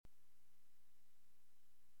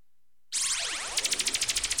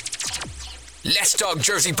Let's Talk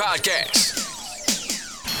Jersey Podcast.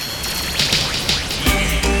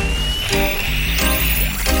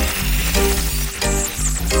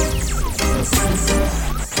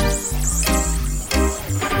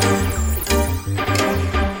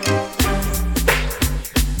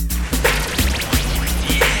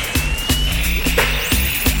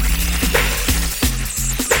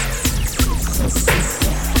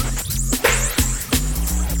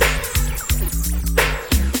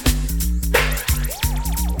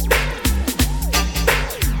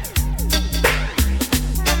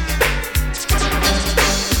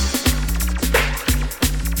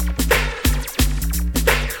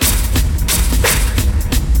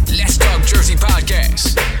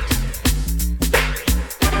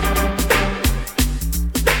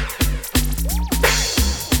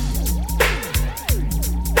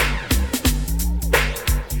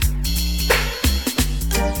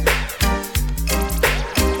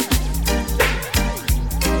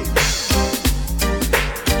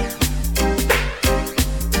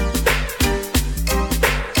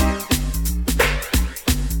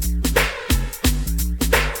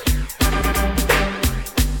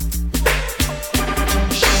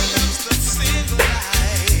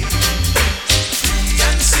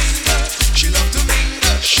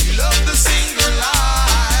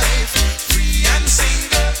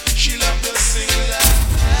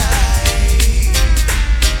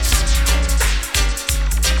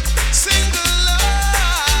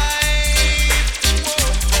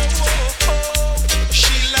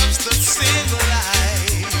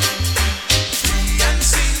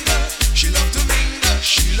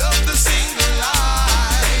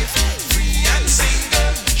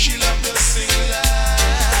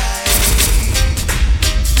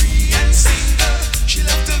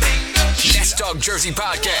 Jersey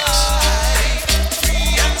Podcast.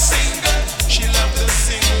 Free and single, she loved the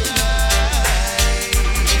single life.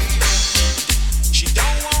 She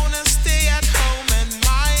don't wanna stay at home and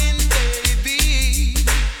mind baby.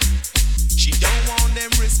 She don't want them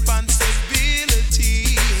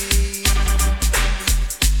responsibility.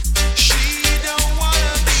 She don't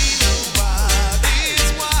wanna be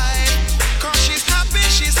nobody's wife. 'Cause she's happy,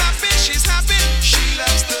 she's happy, she's happy. She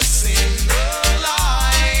loves the single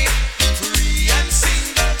life.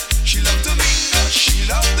 She loved to mingle, she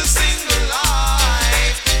loved the single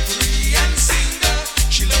life. Free and single,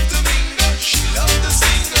 she loved to mingle, she loved the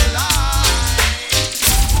single life.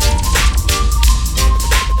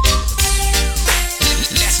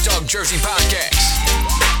 Let's Talk Jersey Podcast.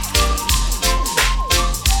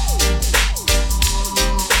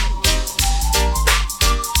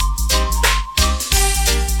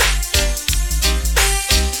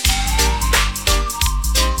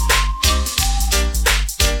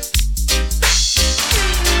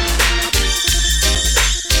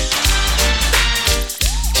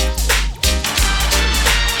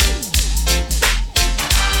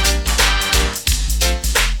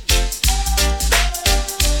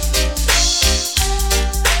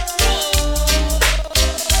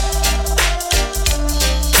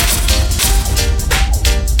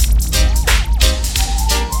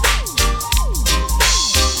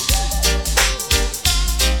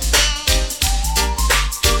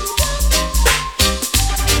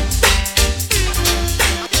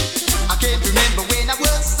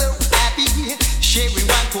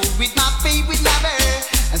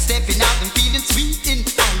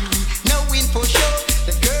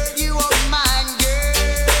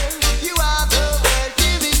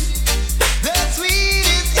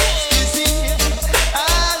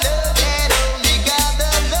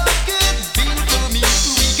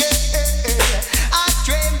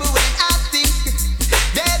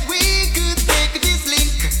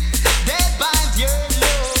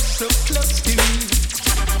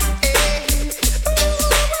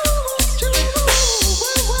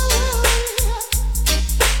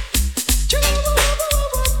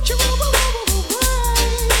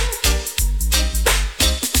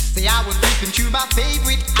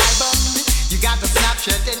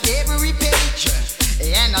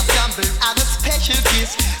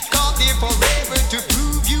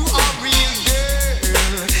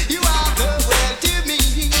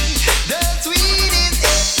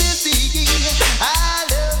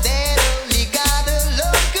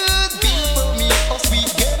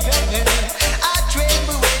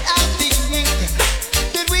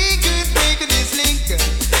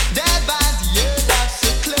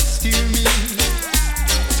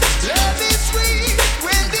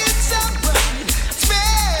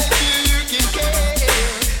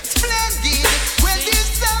 When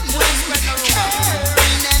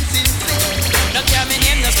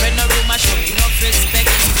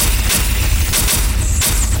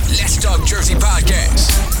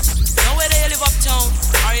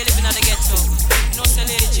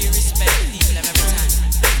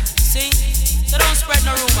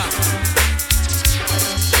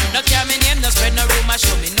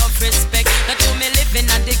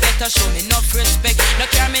ghetto, show me enough respect. No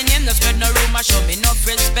care me name, no spread no rumor, show me enough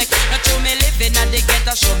respect. No true me living at the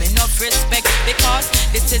ghetto, show me enough respect. Because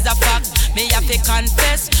this is a fact, me have to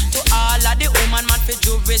confess to all of the woman man for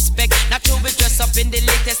due respect. Not true we dress up in the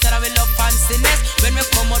latest that we love fanciness. When we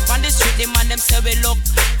come out on the street, the man them say we look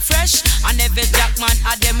fresh, and every jack man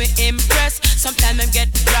at them we impress. Sometimes them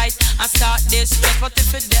get bright and start this stress, but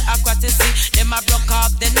if it they aqua to see them a broke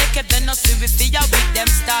off the naked, then no see we fear with them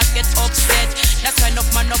start get upset. That's why enough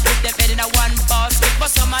man no put them head in a one basket,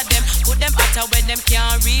 but some of them put them hotter when them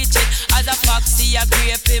can't reach it. As a foxy a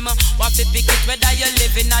grape him, want to pick it whether you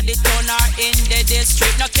living at the town or in the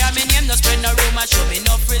district. No care me name, no spread no rumor, show me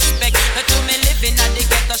enough respect. No to me living at the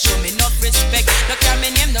ghetto, show me enough respect. No care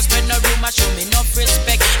me name, no spread no rumor, show me enough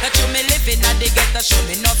respect. No to me living at the ghetto, show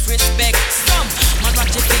me enough respect. Some man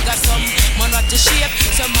watch your figure, some man watch your shape,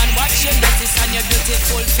 some man watch your noses and your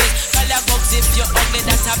beautiful face. Call your bugs if you're ugly,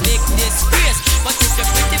 that's a big disgrace. But if you're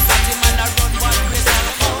pretty fatty, man, I run one race.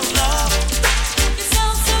 Oh love, you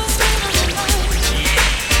sound so sweet on the line.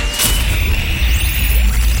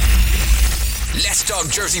 Let's Talk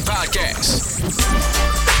Jersey Podcast.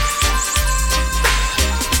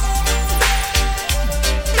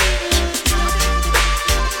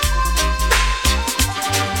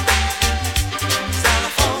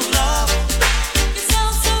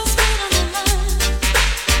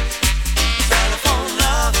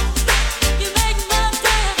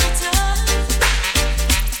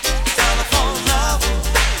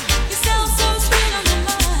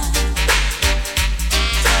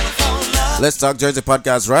 Let's Talk Jersey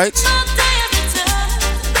Podcast, right?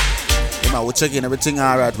 Yeah, man, we're checking everything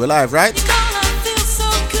all right. We're live, right?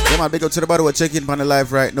 Yeah, man, big up to the body. We're checking on the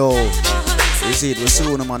live right now. You see it, we're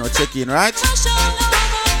soon, man. We're checking, right?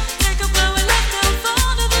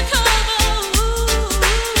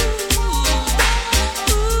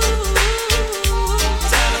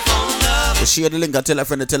 So share the link and tell a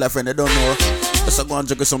friend, they don't know. Let's go and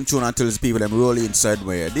check some tune and tell these people them roll inside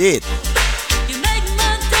where they did.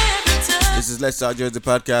 This is Let's Talk Jersey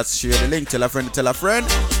Podcast. Share the link, tell a friend, tell a friend.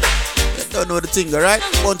 You don't know the thing, alright?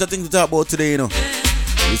 Bunch of things to talk about today, you know.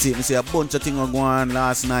 You see, me say a bunch of things going on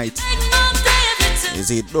last night. You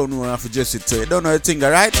see, don't know how to just it, so you don't know the thing,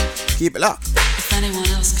 alright? Keep it locked. If anyone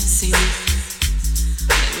else could see me,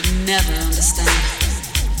 they would never understand.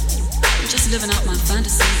 I'm just living out my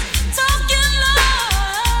fantasy. Talking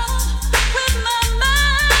love with my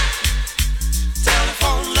mind.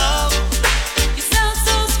 Telephone love. You sound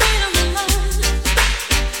so sweet on the line.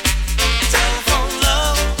 Telephone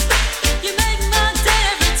love. You make my day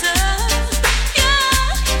every time.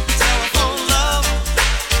 Yeah. Telephone love.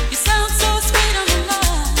 You sound so sweet on the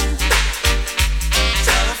line.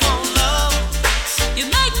 Telephone love. You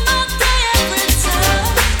make my day every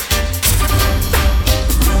time.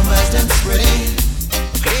 Rumors them spreading,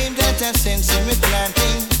 claim that I sense in me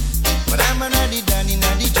planting, but I'm an addy dandy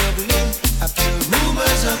nandy juggling. I feel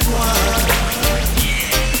rumors of war.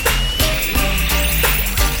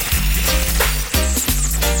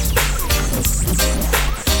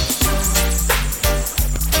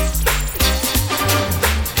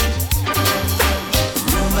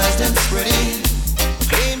 Rumors them spreading,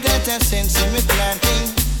 claim that I sense in me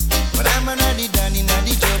planting, but I'm an addy dandy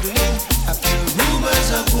nandy juggling. I feel rumors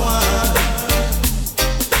of war.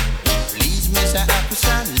 Please, Mr.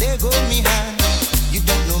 Officer, let go me hand. You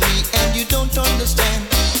don't know me and you don't understand.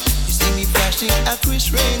 You see me flashing a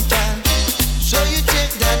Chris Rain tan, so you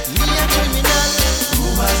take that me a criminal.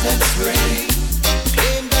 Rumors that spreading,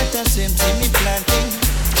 claim that I sent me planting,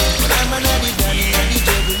 but I'm an addy dandy nandy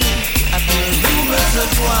juggling. I feel rumors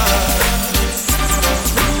of war.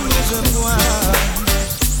 Rumors of war.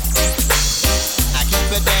 I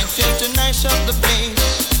keep a dancing to nice up the place.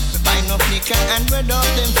 We buy no liquor and red off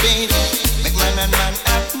them fade. Make man and man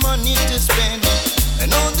have money to spend.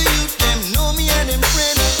 And all the youth them know me and them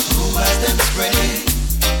friend. Rumors them spreading,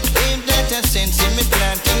 claim that I sense in me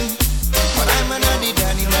planting, but I'm an addy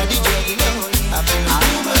dandy nandy juggling. I feel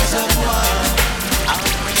rumors of war.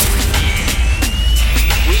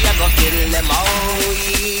 We are gonna kill them all,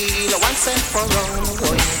 once and for all,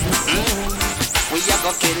 boy. We are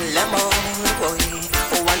gonna kill them all, boy,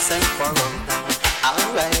 once and for all.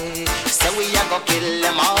 Alright, so we are gonna kill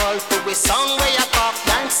them all, for we song where you cock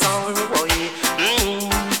dance all, boy.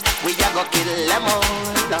 We are gonna kill them all,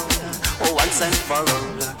 once and for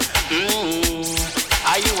all.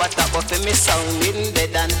 Are you what up of me sound in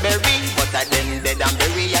dead and bury? But I them dead and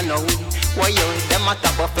bury, you know. Why you them a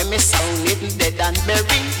top of me sound in dead and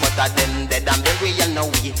bury? But I them dead and bury, you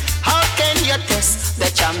know. How can you test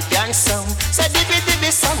the champion sound? Say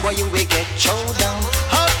the song where you will get showdown.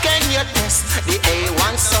 How can you test the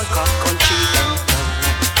A1 song called Country and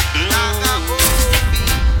Town?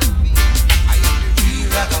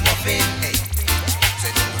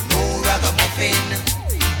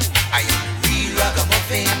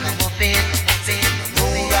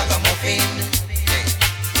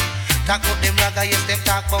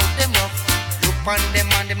 on them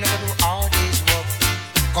and them never do all this work.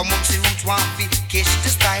 Come up see roots want fi catch the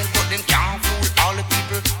style, but them can't fool all the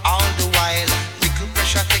people all the while. Little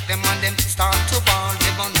pressure take them and them start to ball.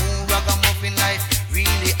 They gon' know ragamuffin life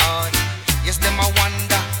really hard. Yes, them a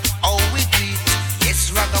wonder how we do it. Yes,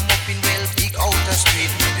 ragamuffin well big out the street.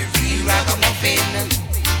 The real ragamuffin.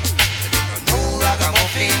 They don't know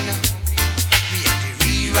ragamuffin. We are the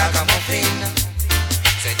real ragamuffin.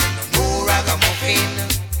 Say they don't know ragamuffin.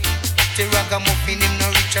 The ragamuffin him no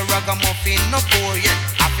rich, a ragamuffin no poor yet.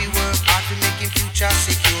 Happy work hard to make him future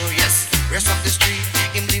secure. Yes, rest of the street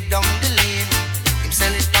him live down the lane. Him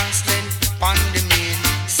selling pants then pon the main.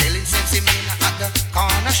 Selling sense him in at the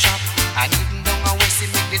corner shop. And even down a west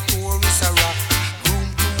he make the tourists a rock. Room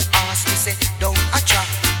 2 ask me say down a trap.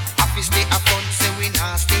 Office stay a front say we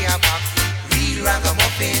nah stay a back. Real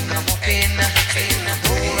ragamuffin, muffin, no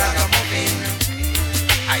ragamuffin.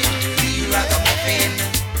 I am the real ragamuffin.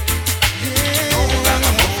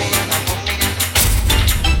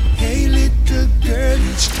 Hey little girl,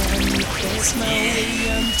 each time you pass my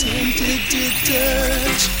way, I'm tempted to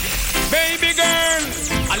touch. Baby girl,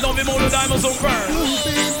 I love him all the time, so burn. Oh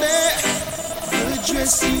baby, the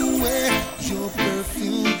dress you wear, your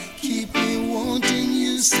perfume, keep me wanting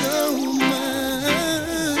you so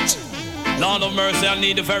much. Lord of mercy, I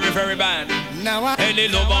need the very, very bad. Now I Any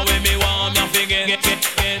lover with me want me forget, get.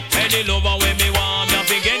 Any lover with me want me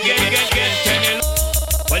forget, get. Any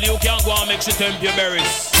well, you can't go and make she tempt your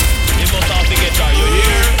berries. You must have to get her, you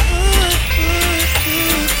hear?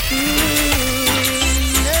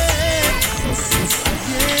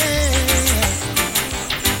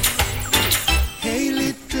 Hey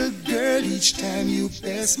little girl, each time you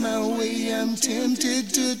pass my way, I'm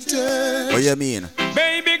tempted to touch. What you mean?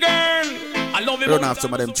 Baby girl, I love him. Run off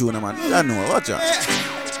some of them tuna, man. I know, watch out.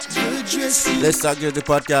 Let's start the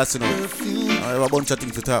podcast, you know. I have a bunch of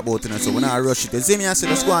things to talk about, you know, so we're not rush it. You see me, I said,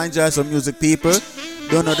 let's go and enjoy some music, people.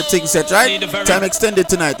 Don't know the thing set, right? Time extended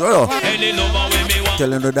tonight, bro.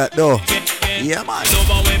 Telling you that, though. Yeah, man.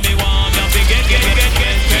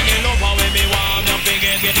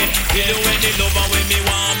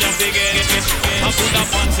 I put a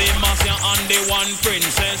fancy Marcia and the one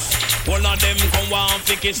princess. All of them come want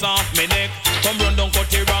to kiss off me neck. Come run down cut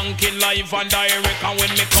the ranking live and direct. And when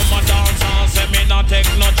me come a dance and say me not take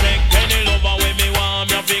no check. Any lover when me want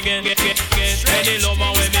me forget, get. Any lover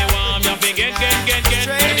when me want me forget, get.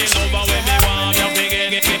 Any lover when me want me forget,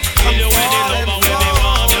 get. Any lover when me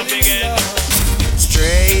want me forget.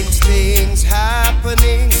 Strange things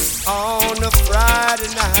happening on a Friday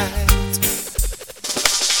night.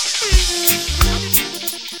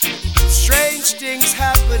 Strange things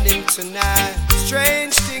happening tonight.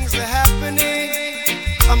 Strange things are happening.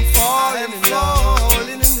 I'm falling in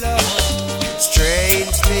love.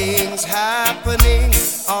 Strange things happening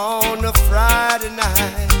on a Friday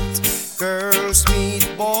night. Girls meet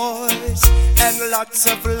boys and lots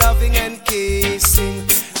of loving and kissing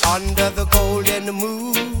under the golden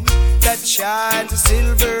moon that shines a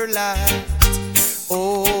silver light.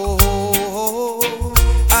 Oh,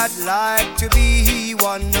 I'd like to be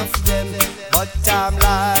one of them, but I'm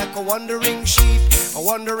like a wandering sheep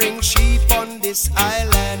on this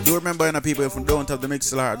island. Do remember, you know, people, if you don't have the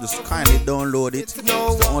Mixlr, just kindly download it. It's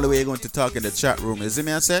the only way you're going to talk in the chat room. You see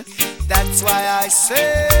me, I say? That's why I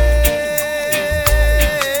say,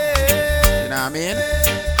 You know what I mean?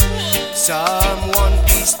 someone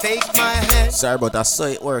please take my hand. Sorry, but I saw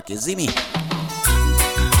it work. You see me?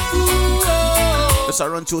 Let's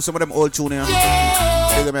run through some of them old tunes here.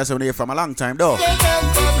 They're going to be some here from a long time, though.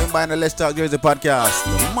 Remember in the Let's Talk Jersey podcast,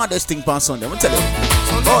 the maddest thing on Sunday. I'm tell you.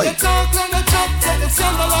 Boy.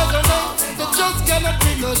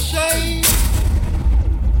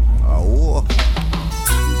 Oh.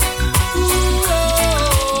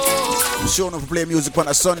 I'm showing up to play music on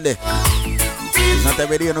a Sunday. It's not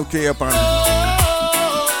every day you care upon.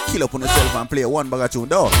 Kill up on yourself and play one bag of tune,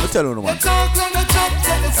 though. I'm telling you, man.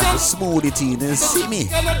 That's the smoothie teen, you see me?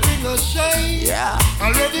 Yeah.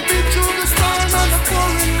 Already been through the storm and the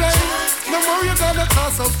pouring rain. No more you gonna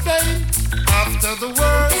cause us pain. After the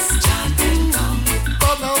worst,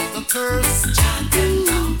 come out the curse.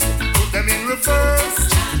 Put them in reverse.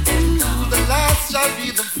 The last shall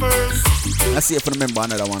be the first. Let's see if I remember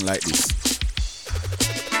another one like this.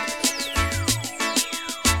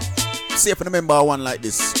 See if I remember one like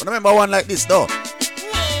this. I remember one like this, though.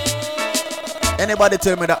 Anybody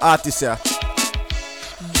tell me the artist here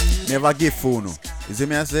never give phone? You see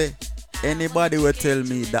me I say? Anybody will tell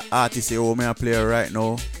me the artist here, oh, me I play right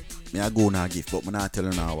now, me I go now give, but me not tell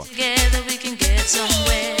you now what. Together we can get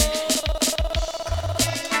somewhere.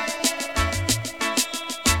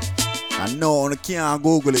 And no, I can't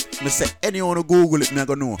Google it. Me say anyone who Google it, me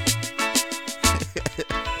gonna know.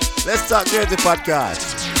 Let's talk Dirty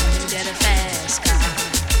Podcast. You get a fast car.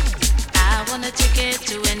 I want a ticket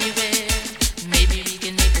to anywhere. Maybe we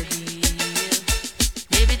can make a deal.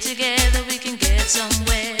 Maybe together we can get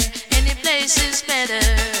somewhere. Any place is better.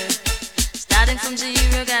 Starting from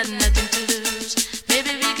zero, got nothing to lose.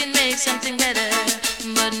 Maybe we can make something better.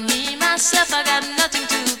 But me, myself, I got nothing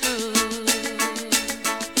to prove.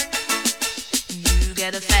 You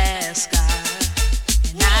get a fast car.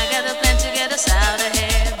 And I got a plan to get us out of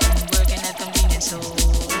here. Been working at convenience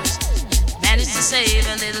stores. Managed to save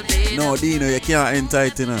a little bit. No, Dino, you can't enter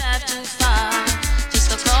it, you know. Drive too far.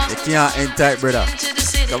 Just across You can't enter it, brother. into the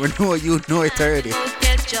city. Because we know you know it already.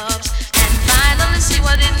 Get jobs and finally see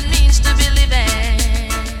what it means to be living.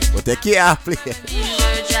 But you can't play. You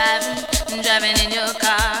were driving in your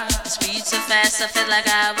car. The speed so fast, I felt like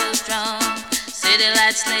I was drunk. City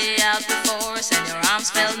lights lay out before us, and your arms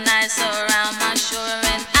felt nice around my shore.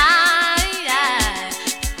 And I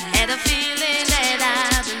had a feeling that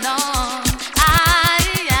I belonged.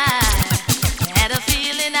 I had a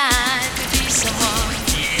feeling I could be someone,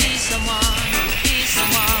 be someone, be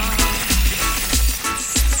someone.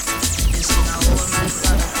 This is my whole life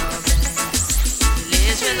but a problem. He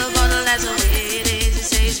lives with a bottle, that's the way it is. He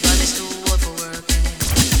says his body's too old for working.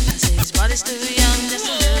 I say his body's too young just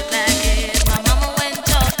to look like it. My mama went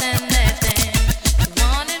off and left him. He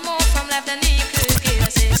wanted more from life than he could give. I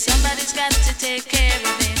say somebody's got to take care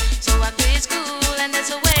of him. So I quit school and that's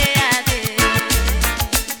the way I did.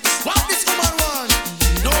 What this woman want?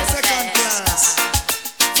 No second class.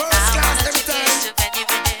 First class every time.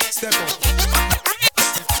 Step up.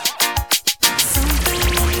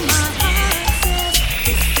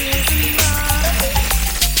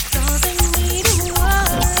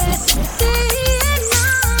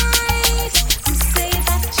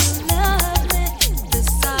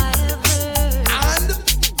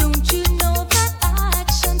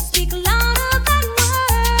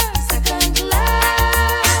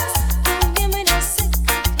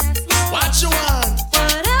 What you want?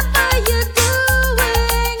 Whatever you're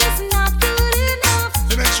doing is not good enough.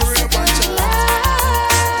 Let me make sure you punch out.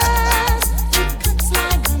 It cuts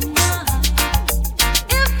like a knife.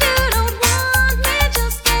 If you don't want me,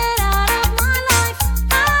 just get out of my life.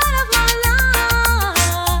 Out of my life.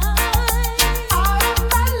 Out of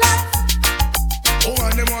my life. Oh,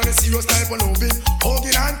 and them wanna see us type of loving.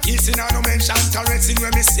 Hugging and kissing and no mention caressing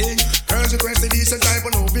when me sing. Girls request a decent type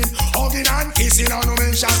of loving. Hugging and kissing and no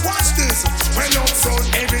mention. Watch this. When love sound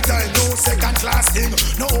every time, no second class thing.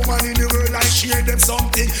 No woman in the world like share them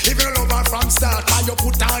something. If you love her from start, why you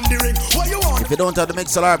put on the ring? What you want? If you don't have the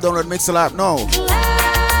Mixer app, download Mixer app now.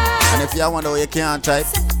 And if you wonder why you can't type,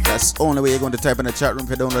 that's the only way you're going to type in the chat room if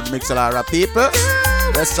you download the Mixer app, people.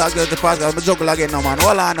 Let's talk Dirty Podcast. I'm going to juggle again now, man.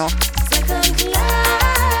 Hold on now.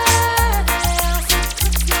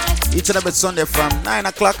 Each and every Sunday from 9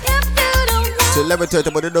 o'clock to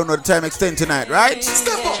 11:30, but you don't know the time extend tonight, right?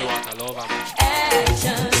 Step up.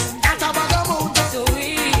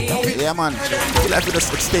 Yeah, man. I feel like we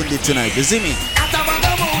just extend it tonight. You see me?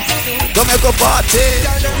 Come here, go party.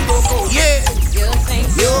 Yeah.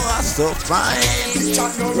 You are so fine.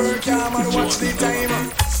 Chat no work, yeah, man. Watch the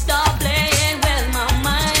time. Stop playing with my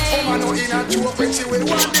mind. Oh, man, no in a joke when she will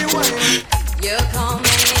want the wine. You call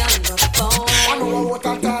me on the phone, I know what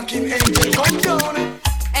I'm talking angel come down.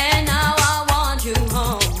 and now I want you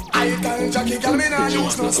home. I tell Jackie, girl, me nah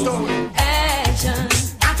use no stone. Action,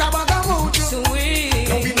 At a bag of mouth, sweet.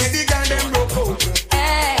 don't be made the girl them broke out.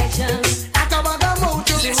 Action, At a bag of mouth,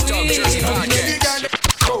 Let's talk Dirty don't be made the Podcast. girl them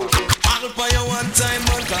broke out. I'll buy you one time,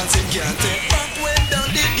 man, cause him can't take back when down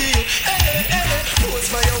the gear. Hey, hey, hey, pose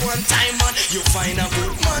for you one time, man. You find a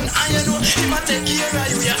good man, and you know him a take care of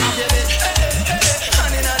you. You have your bed, hey, hey, hey,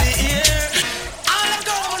 hand in the ear. All I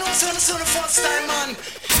go on was on the first time, man.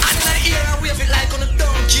 Hand in the ear and wave it like on a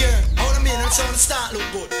don't care. All I mean, it's on the start look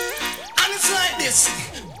good. And it's like this.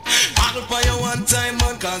 I'll buy you one time,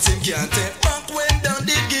 man, cause him can't take back when down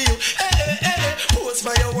the gear. Hey, hey, hey, hey, pose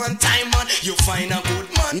for you one time, man. You find a good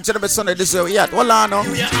man. Each and every Sunday this way we at. Hold on now.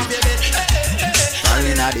 You have your bed, hey, hey, hey, hey. All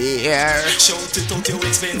in the air. Shout it out, you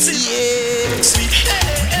expensive. Yeah. Sweet, hey,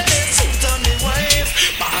 hey, hey, sit on the wife.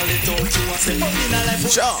 Ball it out, you want to pop in a life.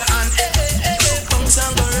 Sure. And hey, hey, hey, hey, bounce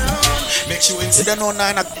and go round. Make sure We it's don't know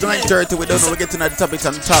 9:30. We don't know we getting at the topics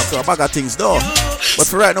and talk to a bag of things though. But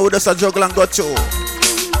for right now we just a juggle and go through.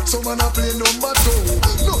 Some man a play number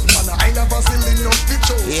 2. No man a hide a vaseline no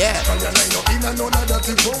picture. Yeah. Cause you line up in another that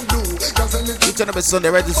it won't do. Cause anything Each and every Sunday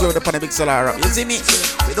register with the Mixer app. You see me?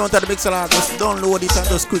 If you don't have the Mixer app, just download it and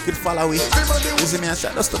just quickly follow it. You see me? I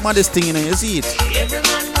said that's the maddest thing, you know. You see it? Every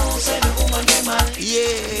man knows that the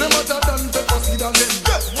Yeah. No matter than the pussy than them.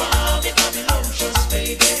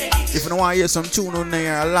 If you don't want to hear some tune on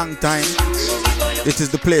there a long time, this is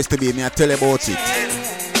the place to be. Me, I tell you about it.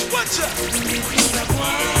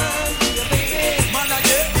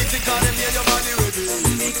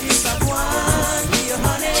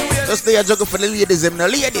 Just there, juggle for the ladies. Them, the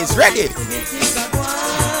ladies ready.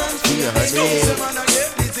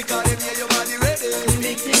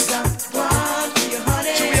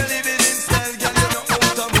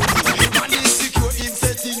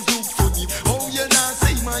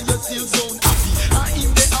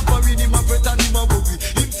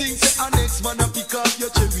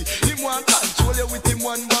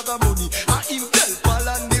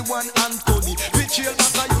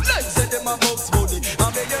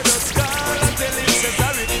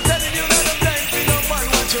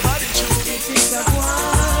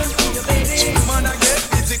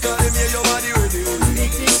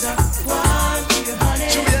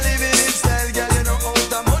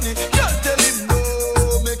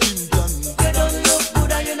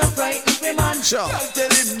 Sure. Tell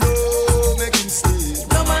him no, make him stay.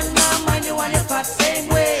 No man, no mind you want your fat same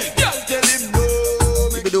way. Girl, tell him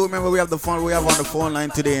no. You do remember we have the phone. We have on the phone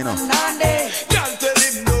line today, you know. Girl, tell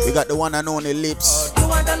him no. We got the one and only Lips. You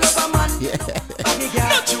want another man? Yeah.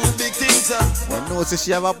 Not you big things, I know, so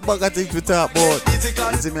she have a bag of things to talk about.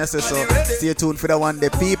 You see me, I say so. Stay tuned for that one day,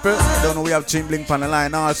 people. I don't know we have Bling on the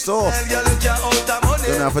line also.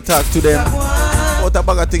 Don't have to talk to them. What a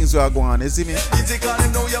bag of things we are going on, you see me?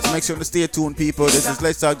 So make sure to stay tuned, people. This is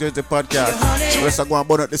Let's Talk Jersey podcast. Let's go and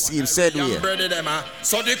burn out the scheme. Said we.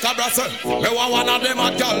 So the cabra say, me want one of them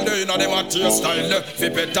a girl, they know them a taste style,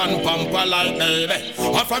 flip it and pamper like baby.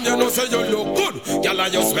 And from you know say you look good, girl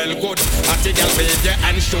and you smell good. I think girl baby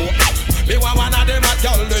and show up. Me want one of them a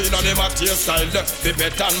girl, they know them a taste style, flip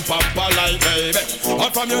it and pamper like baby.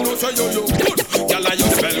 And from you know say you look good, girl and you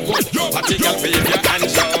smell good. I think girl baby and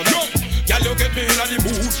show up. Girl, you get me in the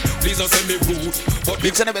mood. Please don't say me rude. But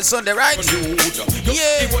Big every Sunday, right?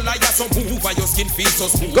 Yeah. You like some move and your skin feels so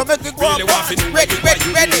smooth. Go make me go on. Ready.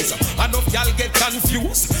 Enough y'all get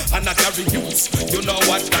confused and not carry use. You know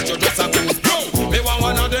what? That you just a good. Me want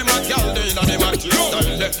one of them a girl, they know them a cute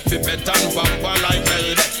style. Flip it and pamper like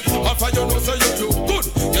baby. After you know so you look good.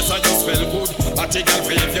 Yes, I you smell good. I take a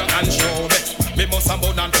wave your and show me. Me must have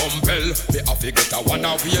more than compel. Me have to get a one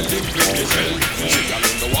out we a link with the shell. She got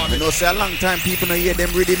on the one. You know, say a long time people don't hear them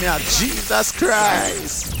reading me out. Jesus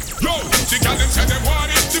Christ. Yo, she got them say them want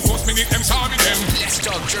it. The first minute them saw me them. Let's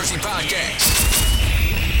Talk Jersey podcast.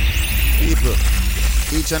 People,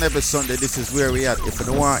 each and every Sunday, this is where we at. If you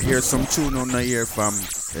don't want to hear some tune on the ear from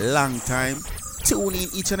long time, tune in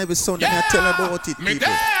each and every Sunday and tell about it, me people.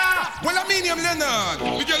 There. Well, I mean him, Leonard.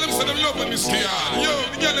 The girl them say them love when me stay on. Yo,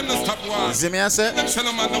 the girl them no stop one. See me, I say? Them say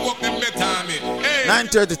no man, no work them better on me. Hey.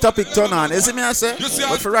 9:30 topic turn on. Is it me, I say? You see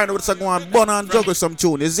But for right now, it's going on bun and juggle some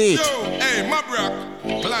tune. Is it? Yo, hey, my bro.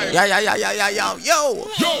 Like. Yeah. Yo,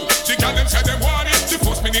 the girl them say them want it. The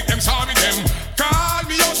first minute them saw me them. Call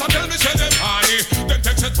me out and tell me say them honey. Them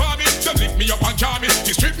text it for me. Them lift me up and call me.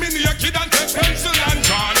 They strip me naked and take pencil and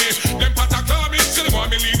draw me. Them patak claw me. Say they want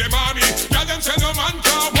me lead them army. Girl them say no man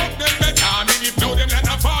can't walk them better me. If no them let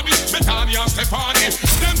them for me. Betani and Stefani.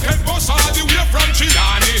 Them head boss all the way from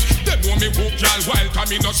Chilani. Them know me book y'all wild cause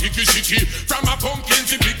me no sicky. From a pumpkin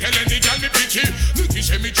to big Helen the girl me pretty. Nicky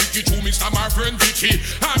say me chicky to Mr. my friend Vicky.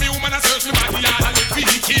 And me woman a search me body all a look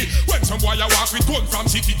finicky. When some boy a walk with gun from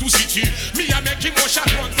city to city. Me a make him motion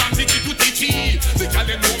run from city to titty. The girl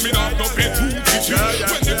they know me not no pay too pretty.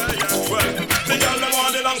 Well, the girl them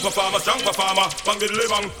want the long performer, strong performer. Bang the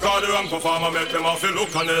bang, call the wrong performer. Make them off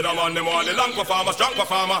look and the man them want the long performer, strong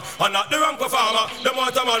performer. And not the wrong performer. Them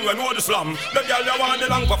want a man when know the slum. The girl they want the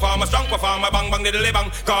long performer, strong performer. Bang the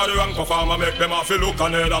bang, call the wrong performer. Make them off look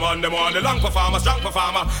and the man them want the long performer, strong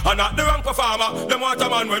performer. And not the wrong performer. Them want a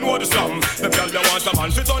man when know the slum. The girl they want a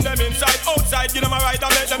man fit on them inside, outside. Give them a ride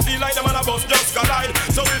and make them feel like them on a bus just collide.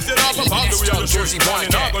 So if they not perform the way of the Jersey money,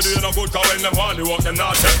 not go do no good cause when them want to walk them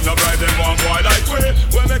not take no bribe. Them want boy like we.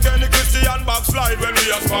 When make any Christian backslide. When we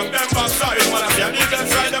just spank them backside. Man I see a need them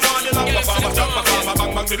slide. Them want the long performer, strong performer.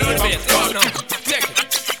 Bang the bang.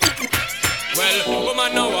 Well,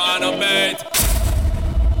 woman no wanna bait.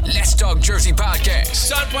 Let's Talk Jersey podcast.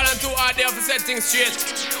 Sean Paul and 2 hard there for set things straight.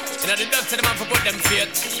 You know the dog to the man for put them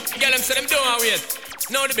straight. Girl them say them don't wait.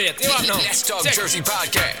 No debate. You want no. Let's Talk Jersey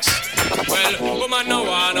podcast. Well, woman no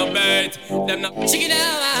wanna bait. Them not chicken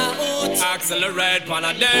out. Accelerate on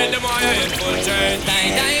a day. Them why you infiltrate.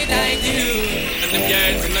 Die do. And them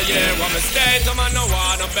girls in the year want me stay. Woman no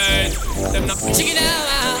wanna bait. Them not check it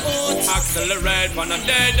out. Accelerate, on a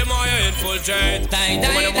day, the more you infiltrate.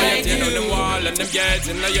 Woman, I want you tear down the wall and them gates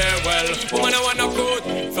in the year. Well, woman, I want no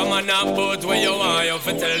good from a knock boat where you want you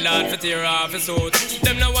for tell that for tear off his suit.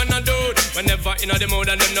 Them no wanna do it whenever in the mood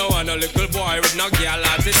and them no want a little boy with no girl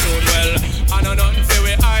attitude. Well, I know nothing for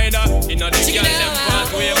we either. You know this girl them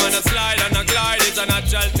fast way man a slide and a glide. It's a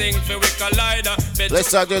natural thing for we collider. Let's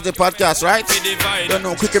start the podcast, right? Don't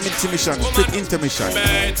know, quick intermission. Let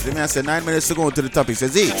me say 9 minutes to go to the topic.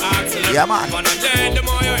 Says it. Yeah, man. The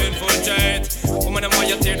more you infiltrate, woman, the more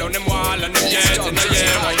you tear down them wall and them gates in the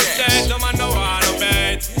year. When you say them and no one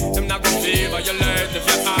obey, them not gonna feel violate if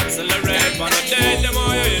you accelerate. On a day, the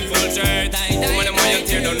more you infiltrate, woman, the more you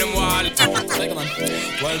tear down them wall.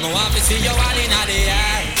 Well, my want to see you all in the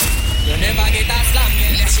air. You never get a slam.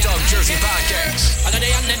 Let's Talk Jersey Podcast. All of the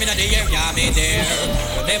young them in the air, yeah, me there.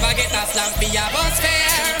 You never get a slam for your bus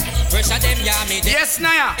fare. Pressure them, yeah, me there. Yes,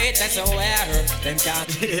 Naya. It's so where them can't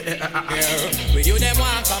hear. With you, them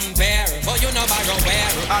want compare. But you know borrow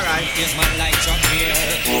where. Alright. This man like Chuck here.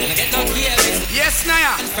 You get no clear. Yes,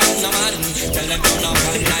 Naya. From no man. Tell them you know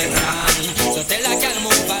run like man. So tell a girl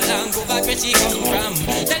move along. Go back where she come from.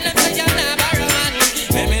 Tell them say you're not borrow man.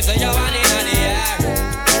 Let me say you're one in the air.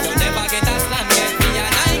 You never get a slam yet. Me and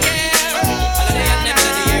I care. All of the young them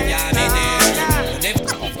in the air. Yeah, me there.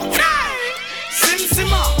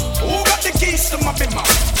 Sim-Sima. Who got the keys to my bimmer?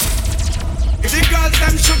 If the girls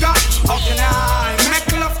them sugar, how can I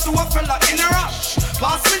make love to a fella in a rush?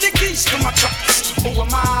 Pass me the keys to my trucks. Who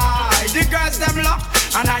am I? The girls them lock,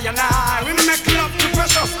 and I we make love to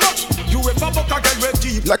precious. Look, you ever buck a girl with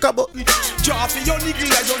deep like a book. Drop your nigga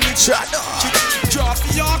like your nigga. Shut up. Drop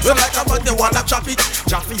your oxen like a bug, you wanna chop it.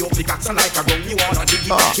 Drop your pickaxe like a gun, you wanna dig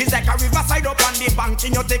it. It's like a riverside up on the bank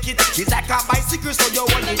and you take it. It's like a bicycle so you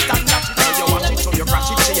hold it and dash it. So you watch it, so you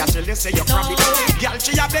crash it. Say you tell you, say you grab it. Girl,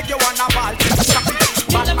 she a beg you wanna ball. Stop it.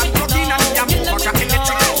 Bad man plug in and you move like a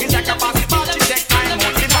electric. It's like a basketball, she take time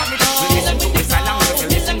out the vomit. We listen to the silence, we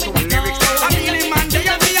listen to the lyrics. I feel him and they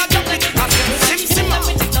and me a jump it. I say, Sim-Sima,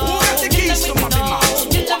 who got the keys to my bimmer?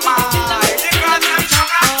 Who am I? The girls them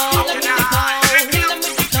sugar, how can I?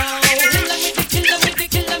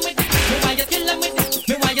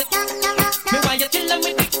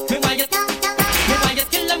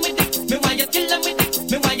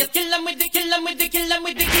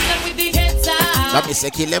 Let me say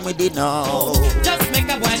kill them with it now. Just make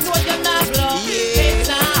a boy know you're not blow.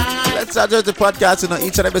 Yeah. Let's start the podcast, you know,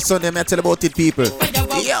 each and every Sunday I tell about it, people.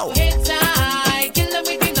 Yo.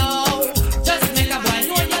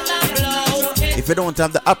 If you don't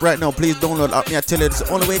have the app right now, please download app. Me I tell you, it's the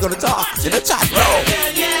only way you're gonna talk. In the chat, bro.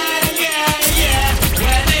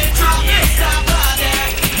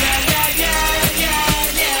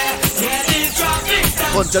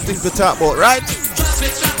 Bunch of things to talk about, right?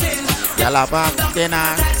 Yalaba,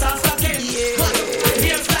 dinner.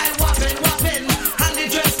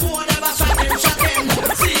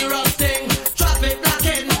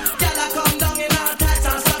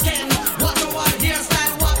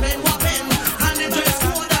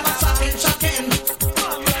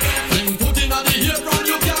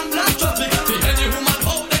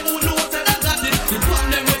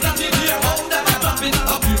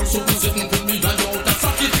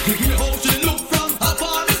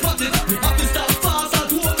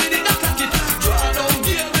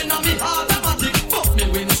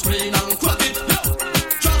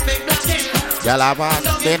 Yalaba,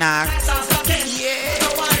 dinner.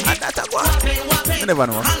 Yeah. And that's a what? You never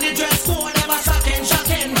know.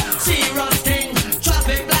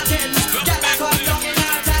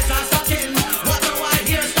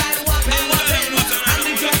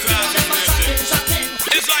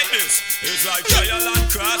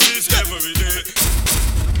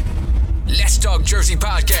 Let's Talk Jersey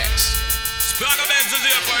Podcast. Black Benz is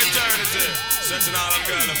here for eternity. Setting all them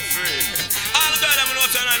girls free. All the girls them know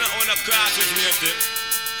tonight not on the cross with me.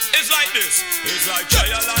 It's like this. It's like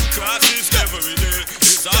trial and crosses every day.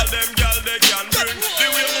 It's all them girls they can bring. The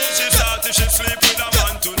way how she started, she sleep with a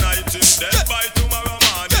man tonight. He's dead by tomorrow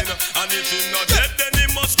morning. And if he's not dead, then he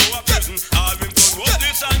must go to prison. All him done was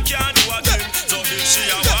this and can't do a thing. So if she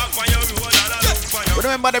a walk on your road and a look for you.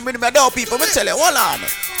 Remember them with me door people, me tell you, hold on.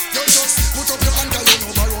 You just put up your hand and you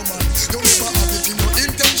know borrow man. You never have it in your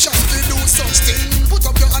intention to do such thing. Put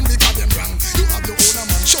up your hand because them wrong. You have your own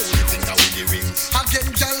man, show the finger with the ring.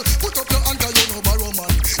 Again, girl, put up your hand and you know borrow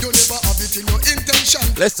man. You never have it in your intention.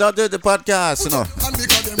 Let's start the podcast, you know.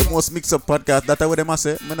 The most mixed up podcast, that's what they must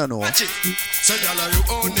say. I don't know. So girl, you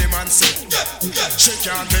own the man say. She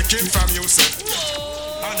can't take it from you say.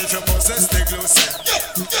 And if you possess the glue say.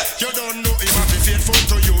 You don't know if I be faithful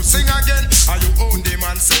to you. Sing again, and you own the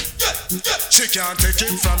man say. She can't take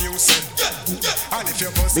it from you, said. And if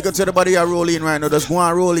you're Big up to everybody who roll in right now. Just go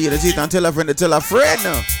and roll in. Just eat and tell a friend to tell a friend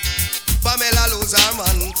now. Pamela lose her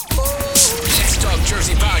man. Let's Talk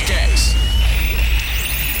Jersey Podcast.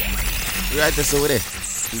 Right this over there.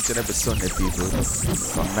 Each and every Sunday, people.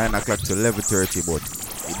 From 9 o'clock to 11:30. But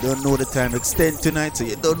you don't know the time extend tonight, so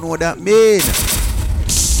you don't know what that mean.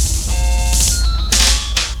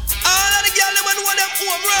 All of the girls them know them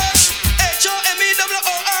homework.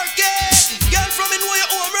 HOMEWORK. Girl from in know your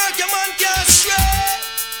homework, your man can't stray.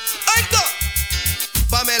 I go.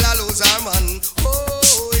 Pamela lose her man.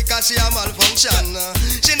 Oh, because she a malfunction.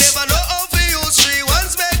 She never know how to use 3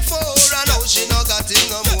 ones make 4, and now she no got it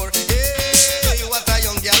no more. Hey, what a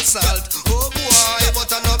young girl salt. Oh boy,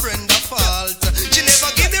 but I no Brenda fault. She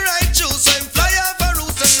never give the right juice, so him fly off a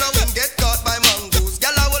roost and now him get caught by mongoose.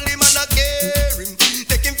 Girl a hold him and a care him.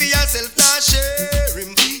 Take him for yourself, not share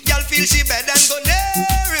him. Girl feel she bad and go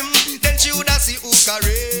near him. Then she woulda see who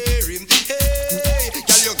career him. Hey,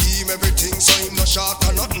 girl you give him everything, so him no short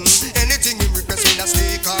or nothing. Anything him request, me a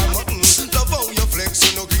steak or mutton. Love how you flex,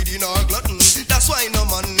 you no greedy nor glutton. That's why no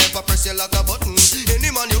man never press you like a button.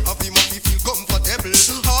 Any man you have him up, he feel comfortable.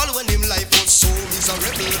 All when him life was so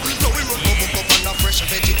miserable. Now him run up on a fresh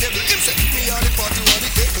vegetable. Him say me on the party on the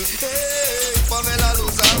table. Hey, Pamela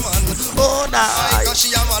lose her man. Oh, nah. Cause she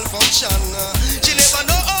a malfunction. She never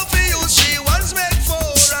know how to use 3 ones make 4,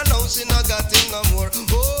 and now she no got it no more.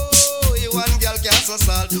 Oh, you one girl can't so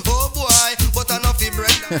salt. Oh boy, but enough he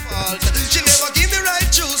break the fault. She never give the right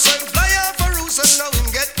juice, so him fly off a roost, and now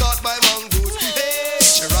him get caught by mongoose. Hey,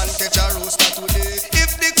 she run catch a rooster today.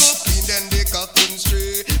 If the cook clean, then the cock couldn't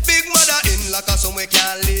stray. Big mother in like a somewhere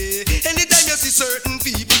can lay. Anytime you see certain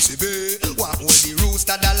people say, bae, what hold the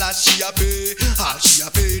rooster dollar she a pay? All she a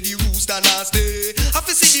pay the rooster not stay. Have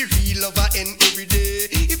to see the real lover end every day.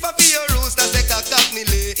 If I feel your rooster take a cockney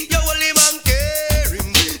lay, you only man care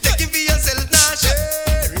him. Take him for yourself, not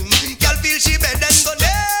share him. Girl feel she bad and go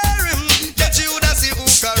near him. That you woulda see who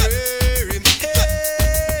career him.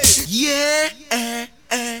 Hey, Yeah,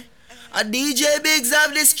 a DJ Biggs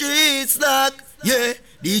of the streets lock. Yeah,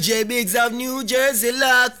 DJ Biggs of New Jersey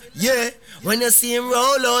lock. Yeah, when you see him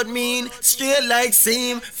roll out mean, straight like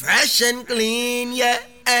seam, fresh and clean. Yeah,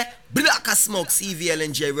 Black as Smoke, CVL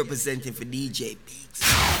and J representing for DJ Biggs.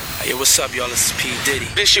 Hey, what's up, y'all? This is P. Diddy.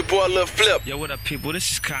 This your boy, Lil Flip. Yo, what up, people?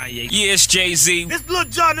 This is Kanye. Yeah, it's Jay-Z. This Lil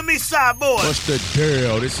Jon to me, side boy. What's the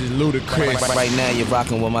deal? This is Ludacris. Right now, you're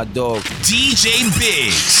rocking with my dog, DJ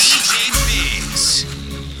Biggs. DJ Biggs.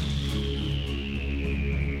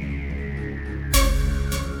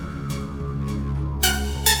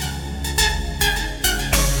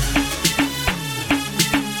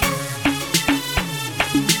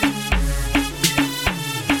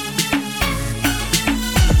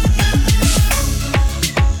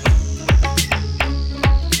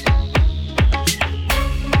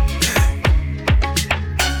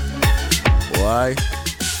 Why?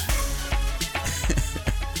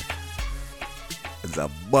 There's a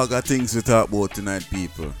bag of things to talk about tonight,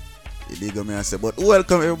 people. You dig what me I say? But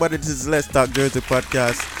welcome everybody to this Let's Talk Jersey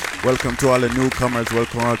podcast. Welcome to all the newcomers.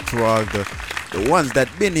 Welcome to all the ones that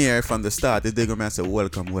been here from the start. You dig what me I say?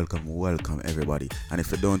 Welcome everybody. And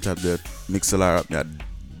if you don't have the Mixlr up, I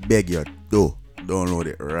beg you, download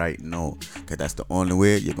it right now. Because that's the only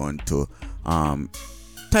way you're going to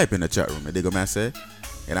type in the chat room. You dig what me I say?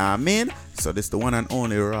 You know what I mean? So this is the one and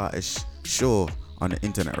only raw-ish show on the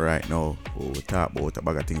internet right now. We talk about a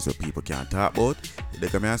bag of things that people can't talk about. You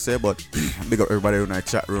dig what I say? But big up everybody in our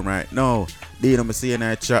chat room right now. Dino me see in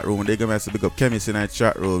our chat room. Dig what I say? Big up Chemist in our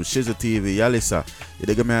chat room. Shizzle TV, Yalisa. You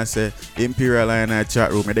dig what I say? Imperial in our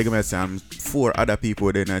chat room. You dig what I say? And 4 other people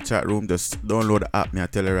in our chat room. Just download the app. Me I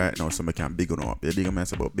tell you right now so I can big on up. You dig what I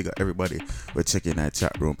say? But big up everybody. We're checking our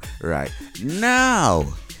chat room right now.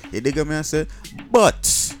 You dig what I say?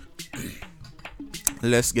 But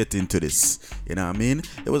let's get into this. You know what I mean?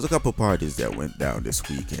 There was a couple parties that went down this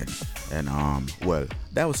weekend. And well,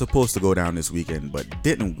 that was supposed to go down this weekend, but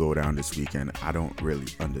didn't go down this weekend. I don't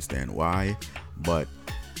really understand why. But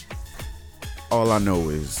all I know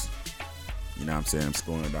is, you know what I'm saying, I'm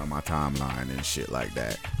scrolling down my timeline and shit like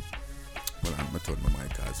that. Well, I'm gonna turn my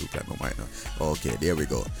mic on. Look at my mic now. Okay, there we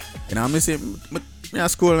go. And I'm saying, I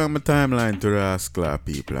scroll on my timeline to rascal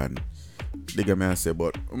people and they get me and say,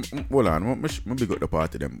 but hold on, I'm big up the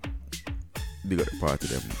party them. Big up the party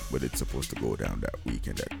them, but it's supposed to go down that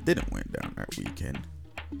weekend. That didn't went down that weekend.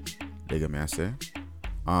 They get me and say,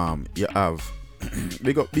 you have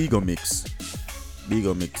big up Bigo Mix,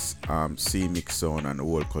 C Mix Zone and the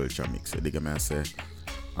World Culture Mix. They get me and say,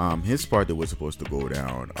 his party was supposed to go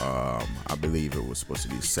down. I believe it was supposed to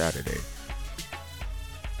be Saturday.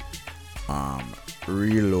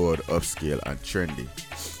 Reload, Upscale, and Trendy.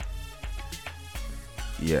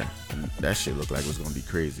 Yeah, and that shit looked like it was gonna be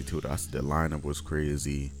crazy too. The lineup was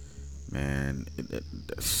crazy, man.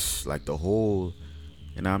 Like the whole,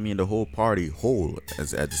 you know what I mean, the whole party whole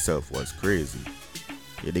as itself was crazy.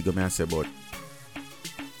 Yeah, they go man say, but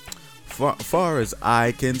far as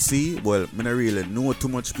I can see, well, I don't really know too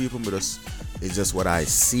much people, but it's just what I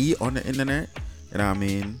see on the internet. You know what I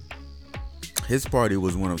mean? His party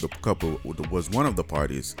was one of the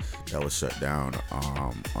parties that was shut down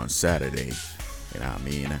on Saturday. You know what I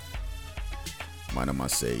mean? Man, I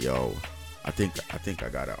must say, yo, I think I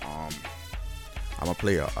got I'm gonna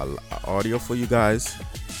play a audio for you guys,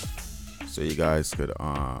 so you guys could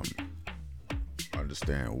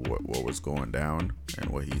understand what was going down and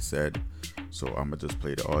what he said. So I'm gonna just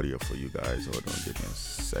play the audio for you guys. Hold on, give me a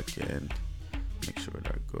second. Make sure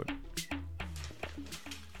that's good.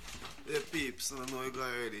 Hey peeps, I know you got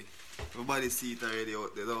already. Nobody see it already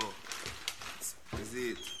out there now. Is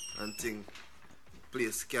it? And thing.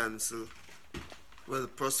 Place cancel. Well,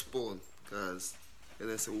 postpone. Because then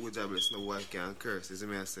I say, who jobless, no one can curse. You see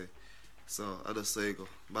me I say? So I just say go.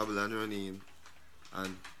 Babylon run in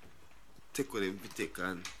and take what they take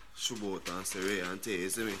and shoot out and say Ray and take, you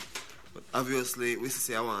see me? But obviously, we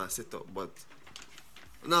say I want to set up, but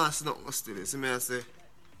no, it's not still. You see me I say?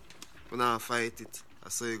 We not fight it. I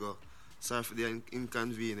say go. Sorry for the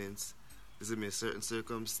inconvenience. You see me? Certain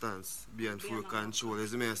circumstance beyond full control. You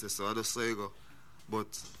see me I say? So I just say go.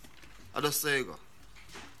 But I just say go.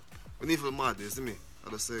 We need for mad, you see me? I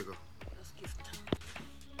just say go.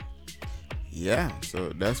 Yeah, so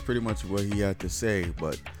that's pretty much what he had to say.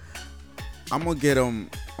 But I'm gonna get him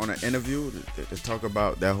on an interview to talk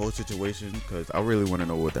about that whole situation, because I really want to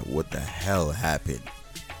know what the hell happened.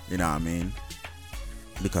 You know what I mean?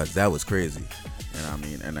 Because that was crazy. You know what I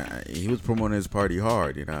mean? And he was promoting his party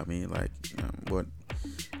hard. You know what I mean? Like, but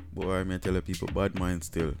boy, I mean, tell the people, bad mind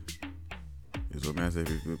still. Is what I say.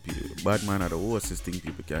 Bad mind are the worstest thing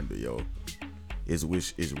people can do, yo. Is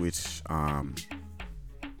which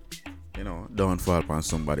don't fall upon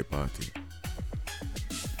somebody party.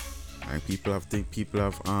 And people have picnic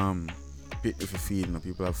for feeding,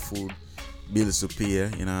 people have food, bills to pay,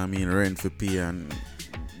 you know what I mean, rent for pay, and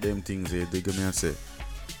them things they go me and say,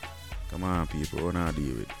 come on people, what not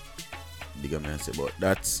deal with? They go me and say, but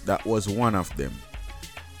that was one of them.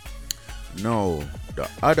 No, the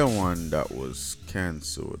other one that was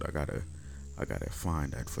cancelled, I gotta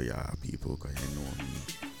find that for y'all people, because you know me.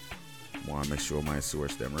 Want to make sure my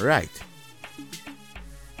source them right.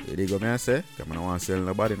 Here they go, me I say, come on, I want to tell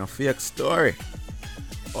nobody no fake story.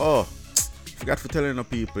 Oh, forgot to tell the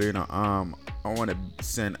people, I want to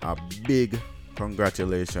send a big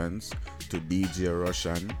congratulations to DJ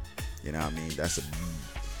Russian. You know what I mean? That's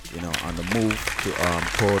on the move to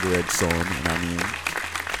Code Red Zone. You know what I mean?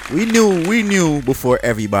 We knew before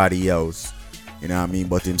everybody else. You know what I mean?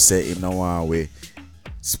 But him say him no one way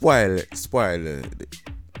spoil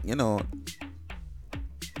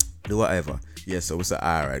do whatever. Yeah, so we say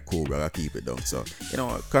alright, cool, bro, I keep it down. So,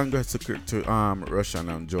 congrats to Russian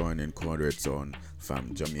and joining Code Red Zone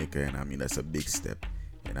from Jamaica, and I mean that's a big step.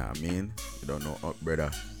 You know what I mean? You don't know up,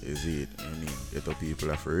 brother, is it? I mean, ghetto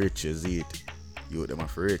people are for rich, is it? You them are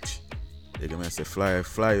for rich. They come and say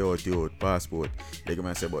fly out your passport. They come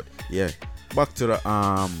and say, but yeah, back to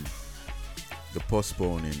the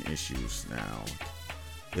postponing issues now.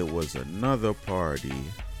 It was another party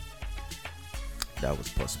that was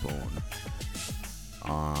postponed.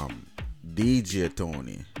 DJ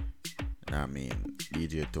Tony. I mean,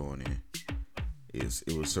 DJ Tony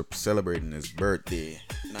it was celebrating his birthday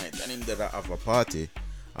night, and he did have a party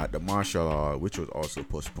at the Marshall Hall, which was also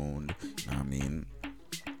postponed. I mean,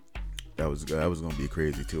 that was gonna be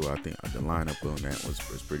crazy too. I think the lineup on that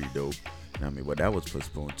was pretty dope. I mean, but that was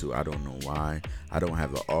postponed too. I don't know why. I don't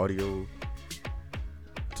have the audio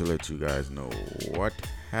to let you guys know what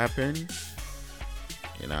happened.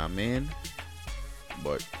 You know what I mean?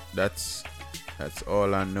 But that's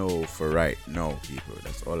all I know for right now, people.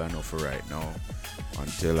 That's all I know for right now.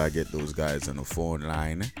 Until I get those guys on the phone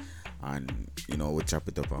line, and we chop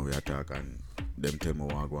it up and we attack and them tell me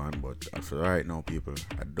what I go on. But for right now, people,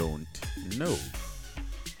 I don't know.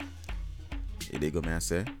 They go me I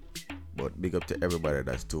say. But big up to everybody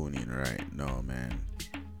that's tuning right now, man.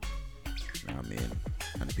 You know what I mean?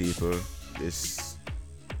 And people, this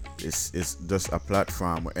is just a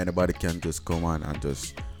platform where anybody can just come on and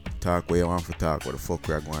just talk where you want to talk, what the fuck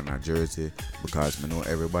we are going on Jersey, because we know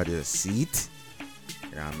everybody see it.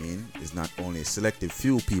 You know what I mean? It's not only a selective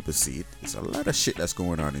few people see it. It's a lot of shit that's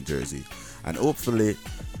going on in Jersey. And hopefully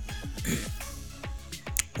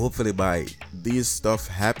hopefully by this stuff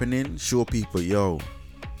happening, show people, yo,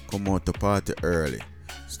 come out to party early.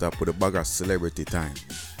 Stop with a bag of celebrity time.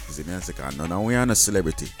 You see me, I say, no, we are not a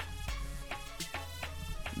celebrity.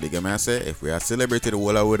 Dig me, I say, if we are celebrity, the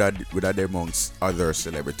whole would have amongst other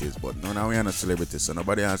celebrities. But no, now we are not celebrities. So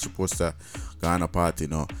nobody is supposed to go on a party,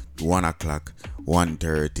 1 o'clock,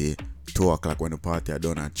 1:30, 2 o'clock when the party are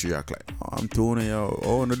done at 3 o'clock. I'm telling you, I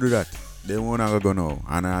want to do that. They won't go now.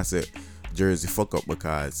 And I say, Jersey fuck up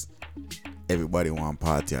because everybody want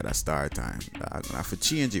party at a start time. I'm gonna have to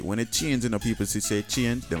change it. When it changes, people say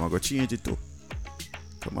change, then I'm gonna change it too.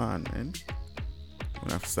 Come on, man. I'm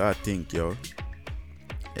gonna have to start think, yo.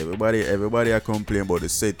 Everybody are complaining about the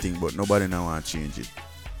same thing, but nobody now want to change it.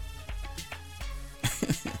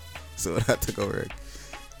 So that took a work.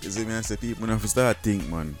 You see me, I say people have to start think,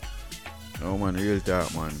 man. No man, real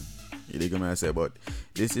talk, man. You dig me, I say, but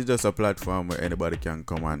this is just a platform where anybody can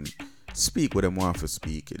come and speak what they want to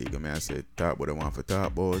speak. You dig me, I say, talk what they want to talk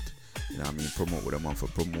about. You know what I mean? Promote what they want to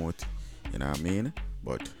promote. You know what I mean?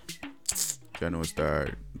 But can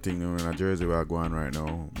start thinking in a Jersey where I go on right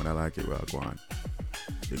now. But I like it where I go on.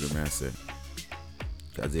 You dig me, I say.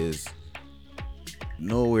 Because there's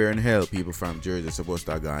nowhere in hell people from Jersey are supposed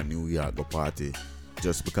to go on New York go party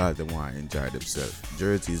just because they want to enjoy themselves.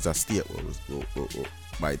 Jersey is a state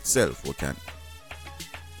by itself who can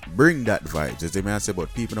bring that vibes. As they may say,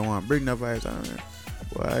 but people don't want to bring that vibes.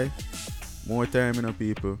 Why? More time in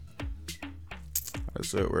people.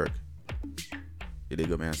 That's how it work. You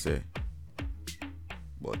dig me, I say.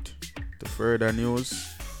 But the further news,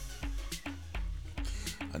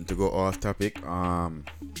 and to go off topic, the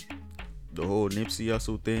whole Nipsey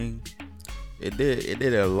Hussle thing, it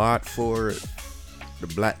did a lot for the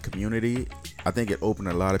black community. I think it opened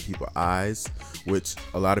a lot of people's eyes, which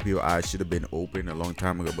a lot of people's eyes should have been open a long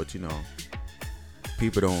time ago. But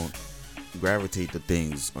people don't gravitate to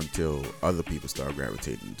things until other people start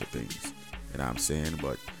gravitating to things. You know what I'm saying?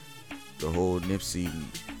 But the whole Nipsey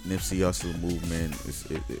Hussle movement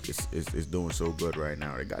is doing so good right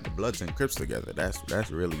now. They got the Bloods and Crips together.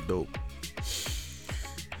 That's really dope.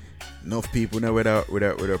 Enough people now without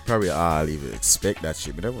probably all even expect that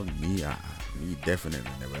shit. But that was me. Me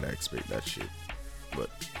definitely never expect that shit.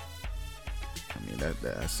 But I mean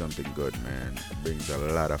that's something good, man. It brings a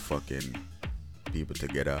lot of fucking people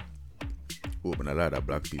together. Open a lot of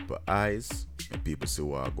black people eyes. And people see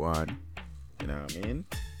what I go on. You know what I mean?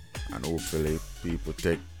 And hopefully people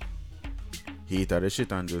take heat of the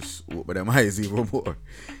shit and just open them eyes even more.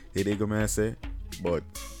 You dig what I say? But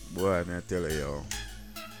boy, I tell you, yo,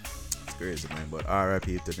 it's crazy, man. But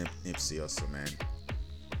R.I.P. to Nipsey Hussle, man.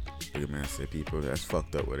 You know what I say? People that's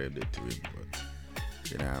fucked up what they did to him. But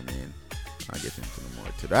you know what I mean? I'll get into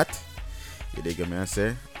more to that. You dig what I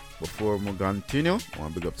say? Before we continue, I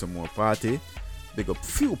want to big up some more party. Big up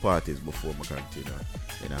few parties before we continue.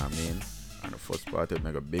 You know what I mean? And the first party I'm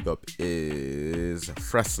going to big up is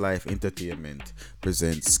Fresh Life Entertainment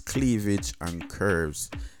presents Cleavage and Curves.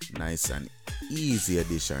 Nice and easy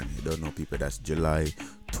edition. You don't know, people, that's July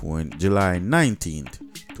 19th,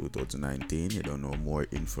 2019. You don't know, more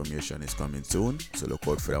information is coming soon. So look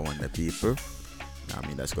out for that one, the people. I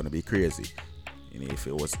mean, that's going to be crazy. You know, if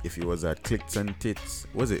it was at Clicks and Tits,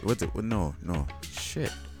 was it? No,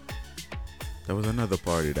 shit. There was another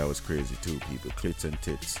party that was crazy too, people. Clits and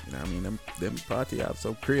Tits. You know what I mean? Them party have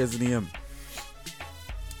some crazy name.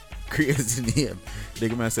 Crazy name. They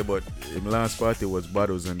can say, but the last party was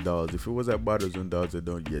Bottles and Dolls. If it was at Bottles and Dolls, you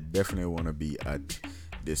definitely want to be at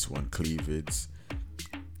this one, Cleavage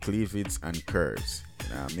and Curves. You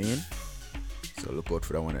know what I mean? So look out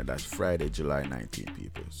for that one, and that's Friday, July 19th,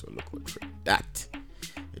 people. So look out for that.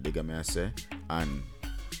 You dig what I say? And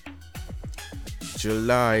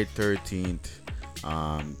July 13th,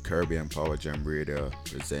 Caribbean Power Jam Radio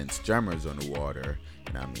presents Jammers on the Water.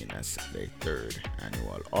 And I mean, that's their 3rd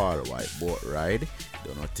annual all-white boat ride.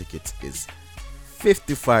 Don't know, tickets is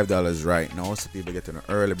 $55 right now. So people getting an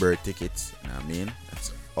early bird tickets. You know what I mean?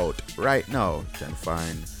 That's out right now. You can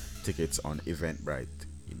find tickets on Eventbrite.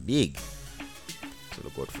 You dig? So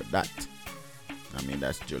look out for that. I mean,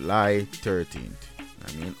 that's July 13th.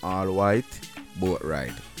 I mean, all-white boat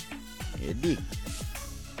ride. You dig?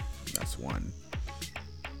 That's one.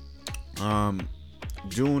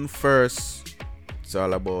 June 1st, it's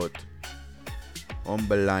all about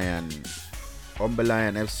Lion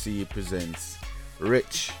FC presents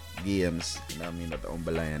Rich Games. You know what I mean? At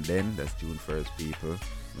the Lion Den. That's June 1st, people.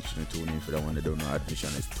 Make sure you tune in for that one. They don't know, admission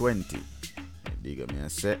is 20. You dig me? I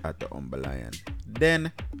say at the Lion.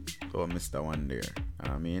 Then, oh, Mr. One there.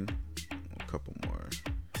 I mean, a couple more.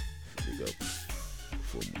 Big up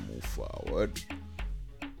before we move forward.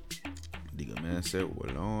 dig it, man. Say,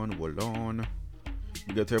 hold on.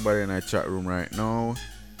 We got everybody in our chat room right now.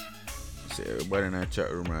 Say everybody in our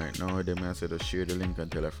chat room right now. They man say to share the link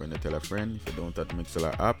and tell a friend to tell a friend. If you don't have the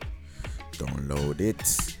Mixlr app, download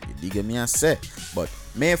it. You dig me, I say. But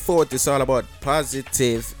May 4th is all about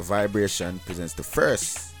positive vibration. Presents the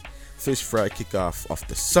first fish fry kickoff of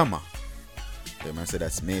the summer. They man say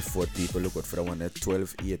that's May 4th. People look out for the one at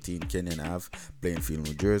 12:18 Kenyon Ave, Plainfield,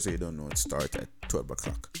 New Jersey. You don't know it starts at 12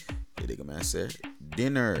 o'clock. You dig me, I say.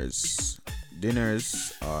 Dinners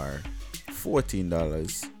are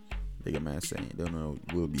 $14. Dig me, I say. You don't know,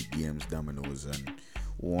 will be games, dominoes, and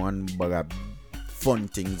one bag of fun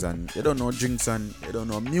things, and you don't know drinks, and you don't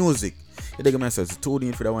know music. You dig me, I say. It's tune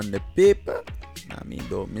in for the one the paper. I mean,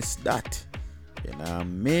 don't miss that. You know what I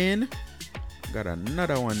mean? Got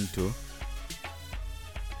another one too.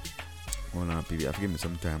 Hold on, people. You have to give me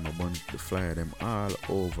some time. I want to flyer them all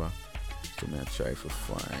over. So I'm try for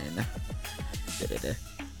fine.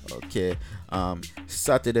 Okay.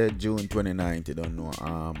 Saturday, June 29th. You don't know.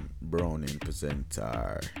 Browning present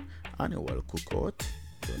our annual cookout.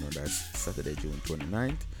 Don't know that's Saturday, June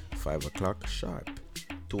 29th, 5 o'clock sharp.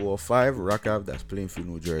 205 Rock Ave. That's Plainfield,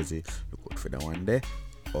 New Jersey. Look out for that one there.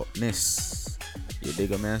 Upness. You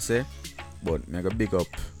dig what I say? But I got big up.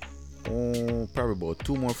 Probably about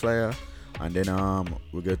 2 more flyer. And then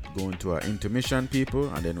we get going to our intermission, people,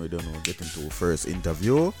 and then we don't know get into our first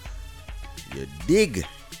interview. You dig?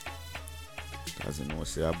 Cause you know,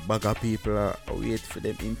 say a bag of people are wait for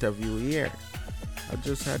them interview here. I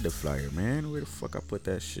just had the flyer, man. Where the fuck I put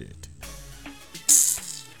that shit?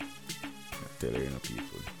 I tell you,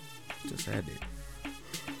 people, just had it.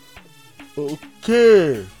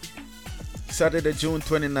 Okay. Saturday, June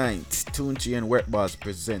 29th, Tunchi and Wet Bars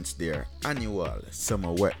presents their annual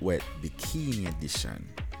Summer Wet Bikini Edition.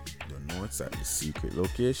 Don't know it's at the secret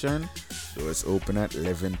location. Doors open at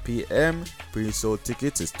 11 p.m. Pre-sold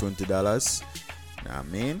tickets is $20. Know what I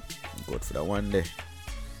mean? Go for that one day.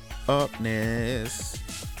 Upness.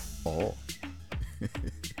 Oh.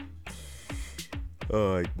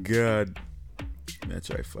 Oh, God. Let me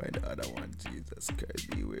try to find the other one. Jesus Christ,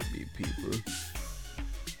 be with me, people.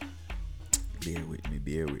 Bear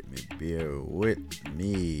with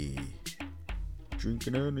me.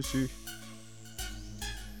 Drinking energy.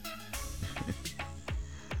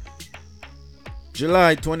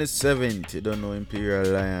 July 27th, you don't know,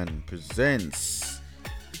 Imperial Lion presents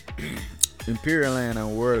Imperial Lion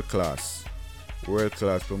and World Class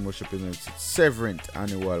Promotion presents its 7th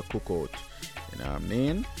annual cookout. You know what I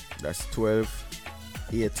mean? That's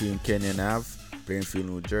 12:18 Kenyon Ave, Plainfield,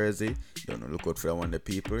 New Jersey. You don't know, look out for that one, the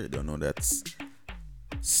people. You don't know that's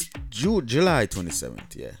July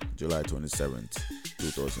 27th. Yeah, July 27th,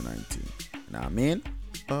 2019. You know what I mean?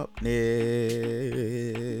 Upness.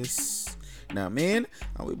 You know what I mean?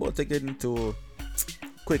 And we about to get into a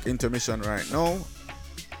quick intermission right now.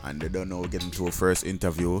 And they don't know we're getting to a first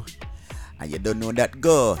interview. And you don't know that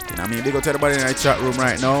go. You know what I mean? They go to everybody in the chat room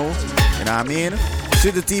right now. You know what I mean?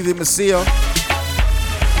 See the TV, me see you.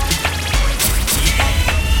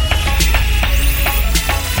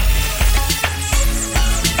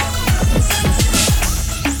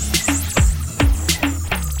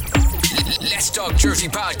 Talk Jersey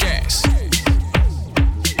Podcast.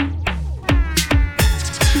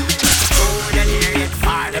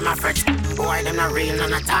 Them a fret, boy, them not real,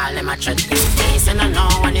 none at all, them a chat. Case and I know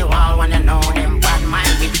when you all wanna know them bad mind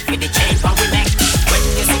with the chain for we neck. When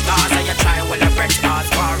you see cars and you try, well, a break stars,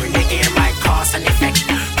 war in the air, might cause an effect.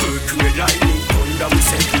 Good to the lightning, thunder we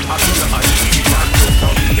say, I feel the ice,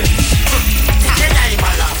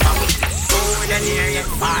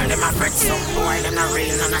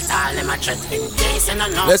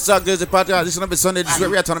 Let's talk Jersey podcast. This is not Sunday. This is where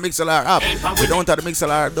we are on the Mixlr app. We don't have the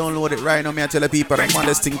Mixlr. Download it right now. Me I tell the people I'm on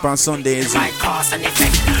this thing on Sundays.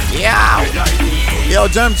 Yeah. Yo,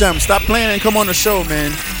 Jam, stop playing and come on the show,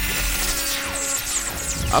 man.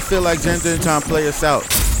 I feel like Jam trying to play us out.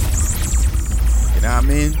 You know what I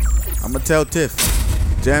mean? I'm gonna tell Tiff.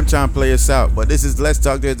 Jam trying to play us out, but this is Let's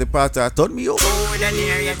Talk Jersey podcast. Told me you.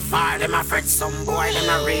 Them a fret, some boy, them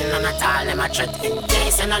a real, none at all, them a chat. In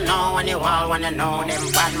case and I know when you all wanna know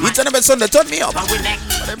them bad man. Each and every Sunday, turn me up. But we neck,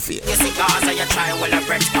 what them feel? You see cars and you try, well, a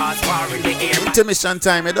break stars, war in the air. Intermission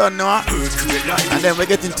time, you don't know. And then we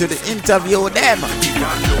get into the interview them.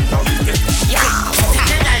 Yeah,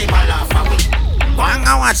 Bang,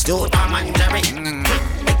 I watch too. Tom and Jerry.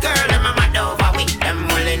 The girl, them a mad over with them,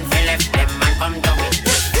 willing to left them and come to it.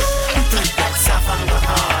 That's off and go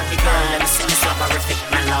hard. The girl, them sing so horrific,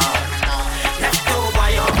 my lord.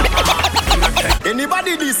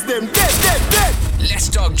 Anybody this them dead. Let's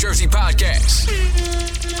Talk Jersey Podcast.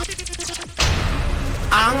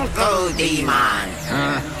 Uncle Demon.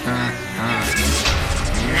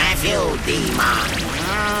 Nephew Demon.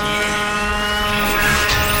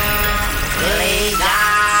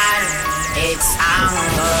 Legal. It's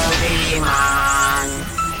Uncle Demon.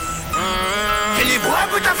 Any boy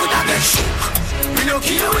put a foot against shook. We no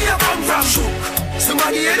care where you come from, shook.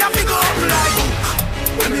 Somebody head up, go up like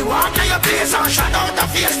hook. When we walk to your place and shut out the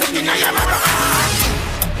face, looking at your mother heart.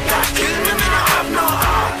 That kill me, me no have no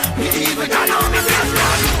heart. Me even don't know me face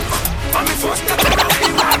not look. And me first step out of the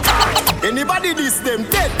water. Anybody this them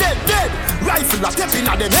dead, dead, dead. Rifle a stepping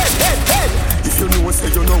at them head, head, head. If you know say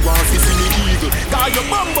you know want to see me eagle, cause your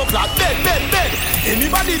bumbo black dead, dead, dead.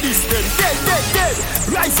 Anybody this them dead, dead, dead.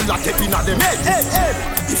 Rifle a stepping at them head, head, head.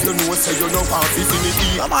 If you know say you know want to see me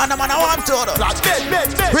eagle. Come on, I want to. Black dead,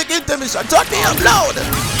 dead, dead. Quick intermission, turn me up loud.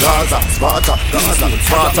 Gaza, Sparta, Gaza,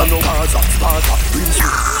 Sparta, no Gaza, Sparta. Rinse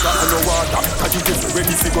you, Gaza, no water. Cause you just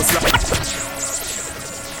ready to go slap.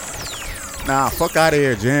 Nah, fuck out of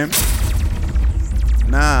here, Jim.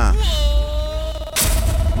 Nah.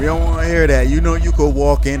 We don't want to hear that. You know you could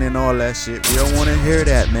walk in and all that shit. We don't want to hear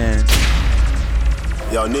that, man.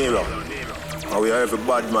 Yo, Nero. And we are every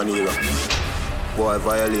bad man here. Boy,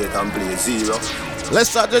 violate and play zero. Let's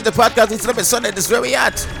start with the podcast. It's every Sunday. This is where we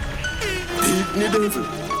at.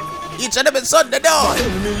 Each and every Sunday, dog.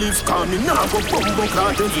 Anybody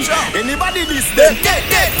this dead, dead,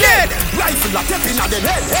 dead, dead. Rifle a tapping at them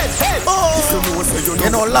head, head, head. Oh. You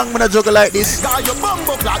know long when I juggle like this.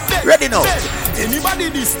 Ready now. Anybody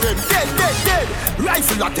this dead, dead, dead, dead.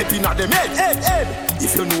 Rifle a tapping at them head, head, head.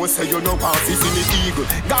 If you know say you know how to see the eagle,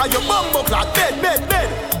 got your bumbo clock dead, dead, dead.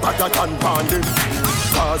 Patatan pandem.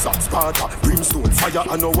 Gaza, Sparta, brimstone, fire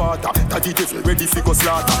and no water. Daddy devil ready for go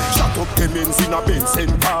slaughter. Shut up them ends in a Benz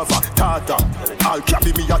and Pava, Tata. I'll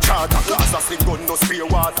carry me a charter. Gaza sling gun no spray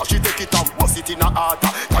water. She take it and bust it in a heart.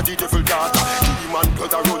 Daddy devil daughter. Demon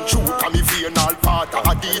blood a run through. Can me vein all part. A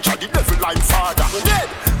DJ the devil like father. Dead,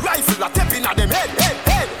 rifle a tapping at them head, head,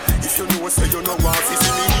 head. If you know say you know want to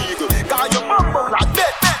see me eagle, got your mumbo like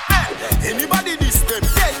dead, dead, dead. Anybody this them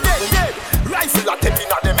dead, dead, dead. Rifle a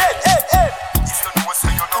tapping at them head, head, head.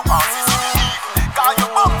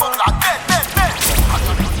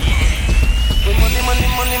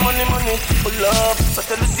 Money, pull up. So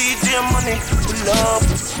tell the DJ money, pull up.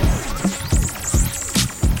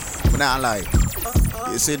 But now I like.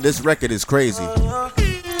 You see, this record is crazy.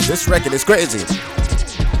 This record is crazy.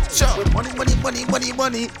 Sure. Money, money, money, money,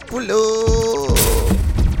 money, pull up.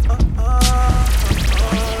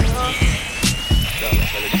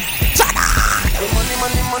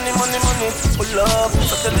 Money, pull up.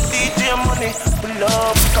 So tell the DJ money, pull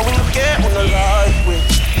up. Cause we don't care, we don't like with.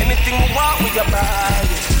 Anything we want, we got buy it.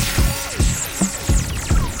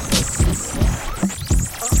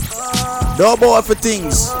 No boy for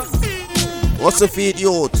things. What's the feed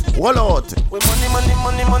youth? What out? With money,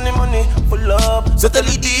 pull up. So tell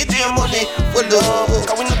the DJ money, pull up.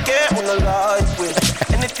 Cause we don't care, we don't like with.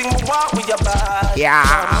 Anything we want, we got buy. Yeah.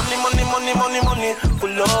 Money,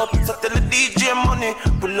 pull up. So tell the DJ money,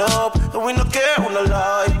 pull up. Cause we don't care, we don't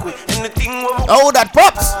like with. Anything we want. Oh, that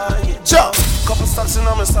pops. Sure. Couple stacks in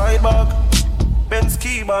on my side bag. Benz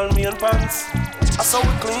key ball, me and pants. I saw we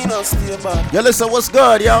clean and stay back. Yo, listen, what's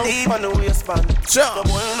good, yo? Deep on the waistband. Sure.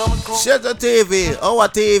 Share the TV, our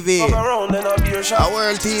TV. Our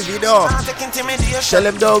world TV, though. Tell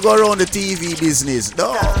them don't go around the TV business,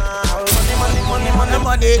 no.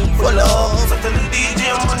 Money,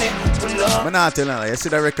 full of. I'm not telling you, you see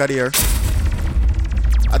that record here?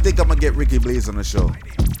 I think I'm gonna get Ricky Blaze on the show.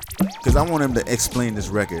 Cause I want him to explain this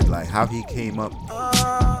record, like how he came up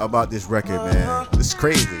about this record, man. It's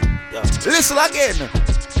crazy. Yeah. Listen again.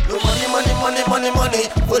 Money,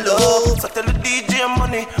 pull up. So tell the DJ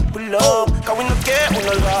money, pull up. Cause we don't care, we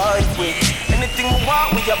don't like with. Anything we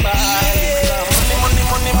want, we buy.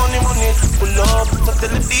 Money, pull up. So tell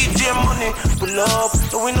the DJ money, pull up.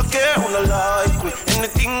 So we don't care, we don't like with.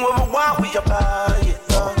 Anything we want, we buy.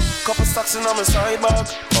 Couple stacks in on my side bag.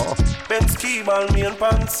 Benz key ball, me and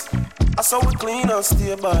pants. I saw we clean and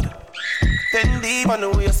stay bad. 10 deep on the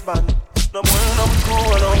waistband. No boy, no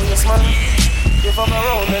cool, no waste man. If I'm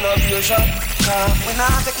around, then I'll be a shot. Cause we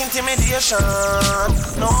not take intimidation.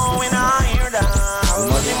 No, we not hear that.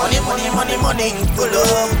 Money, pull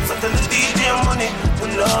up. So tell the DJ money,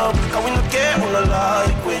 pull up. Cause we don't care, we don't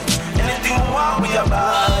like with. Anything we want, we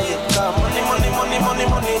buy it. Cause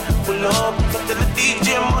money, pull up. So tell the DJ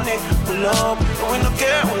money, pull up. Cause we don't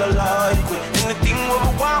care, we don't like with. Anything we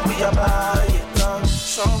want, we buy it.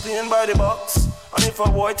 Champagne by the box. And if a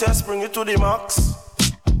boy test, bring it to the max.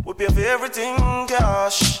 We pay for everything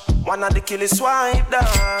cash. One of the killers swipe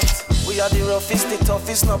that. We are the roughest, the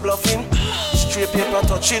toughest, no bluffing. Straight paper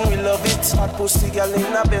touching, we love it. Hot pussy girl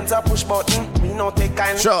in a Benz, a push button. Me no take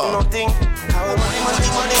kind, nothing. Our money,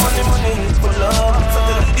 pull up. So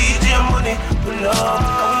tell the DJ money, pull up.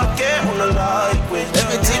 And we don't care who no like with.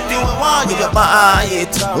 Everything you want, you can buy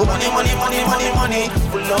it. Money,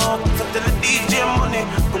 pull up. So tell the DJ money,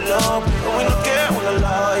 pull up. And we don't care who no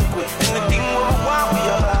like with. Anything we want, we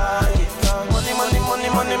buy it.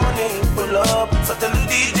 Money, pull up. So tell the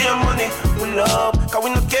DJ money, pull up. Cause we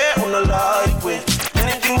don't care who no like with.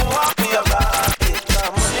 Anything we want, we buy it.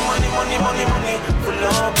 Money, pull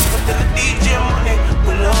up. So tell the DJ money,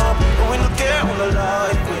 pull up. And we don't care who no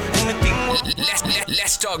like with. Anything we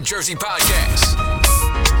Let's Talk Jersey Podcast.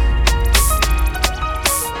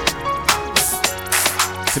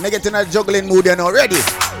 To make it in a juggling mood, you know, ready?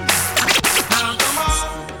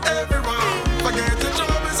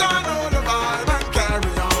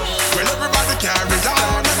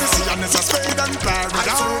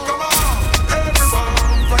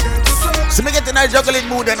 So me get in a juggling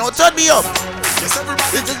mood and turn me up.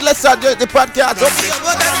 This is Let's Talk the podcast.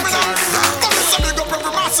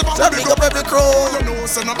 Turn me up every crew. You know,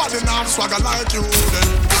 so nobody now swagger like you. And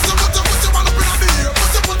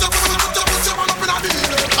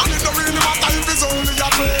it don't really matter if it's only a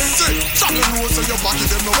 20. Try to know so your body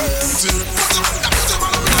them no empty.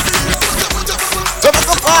 So we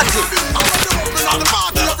go party.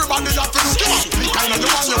 Everybody have to do the kind of the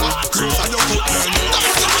one you want.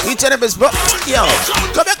 Each and every spot. Yo,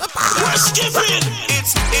 come back. We're skipping.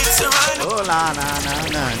 It's a run. Hold on, no.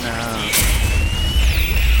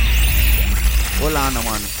 Hold on,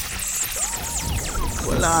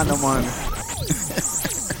 man.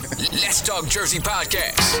 Let's Talk Jersey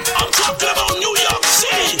Podcast. I'm talking about New York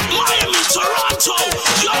City, Miami, Toronto,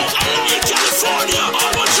 LA, California,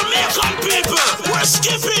 all the Jamaican people. We're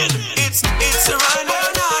skipping. It's a run.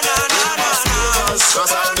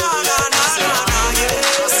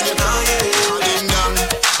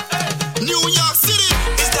 New York City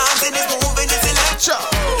is dancing, is moving, is electro.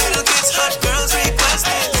 Little kids, hot girls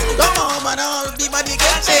requesting. Come on, man, everybody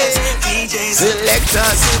get it. DJs,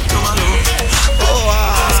 selectors. Oh,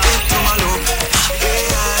 wow.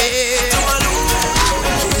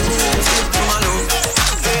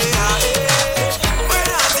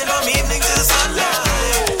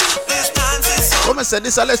 Come and say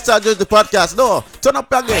this is Let's Talk the podcast. No, turn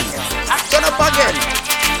up again.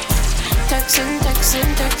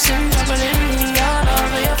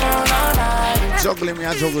 Juggling me,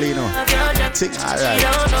 you know. Sing alright.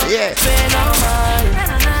 Yeah.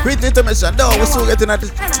 Great intermission. No, we're still getting at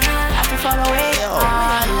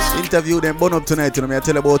interview them burn up tonight, you know. I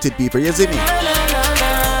tell about it, people. You see me?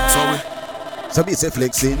 So we say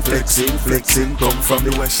flexing, come from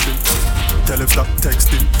the western. Tell him stop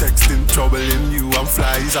texting, troubling you and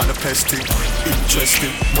flies on the pesting.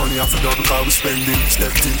 Interesting, money off the double car we spending.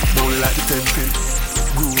 Stepped in, bowling like the temping.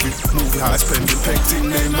 Groovy, moving high, spending. Painting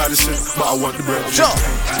name Madison, but I want the bread. Sure,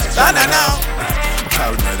 now.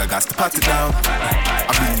 Paranoid, I got to pat it down.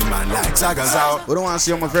 I be the man like Zaga's out. We don't want to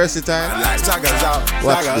see you on my versatile. Like Zaga's out.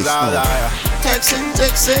 Watch this now. Texting.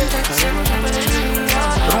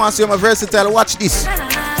 We don't want to see you on my versatile. Watch this.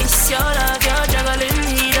 It's your love, you're juggling.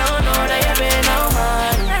 You don't know that you've been no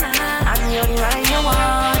man. I'm the only one you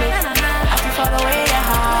want. I can follow away your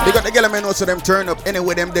heart. They got the girl men know so them turn up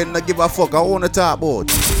anyway. Them then not give a fuck. I want to talk about.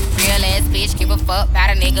 Real ass bitch, give a fuck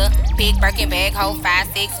about a nigga. Big Birkin bag, hold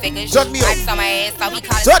 5-6 figures. Shut me up. Pipes on my ass, so he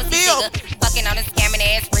call it Shut pussy me up. nigga. Fucking on a scamming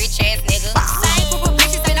ass, rich ass nigga. Same group of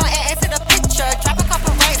bitches, they don't add to the picture. Drop a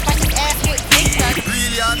couple rights, like his ass get picture.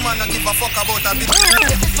 Really hard man, don't give a fuck about a bitch.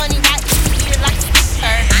 If it's money right, you like a sticker.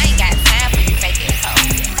 I ain't got time for you fake ass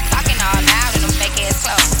hoes. Talking all loud in them fake ass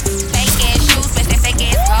clothes. Fake ass shoes, but they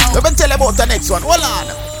fake ass clothes. Let me tell you about the next one. Hold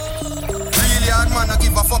on. Hard man, I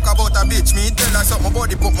give a fuck about a bitch. Me tell her something, my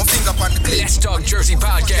body put my finger on the clip. Let's Talk Jersey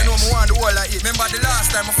Podcast. You know me want the whole of it. Remember the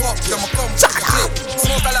last time I fucked you, I come to the clip.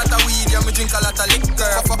 Smoke a lot of weed, yeah, me drink a lot of liquor.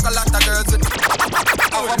 I fuck a lot of girls with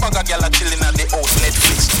our bag of gyal chilling at the house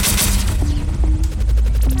Netflix.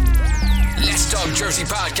 Let's Talk Jersey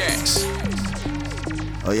Podcast.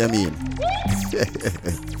 Oh, you mean?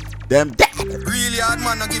 Them dead. Really hard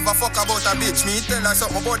man, I give a fuck about a bitch. Me tell her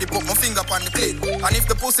something, my body put my finger on the clit. And if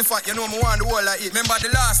the pussy fat, you know me want the whole of it. Remember the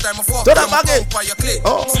last time I fucked you, I pump on your clit.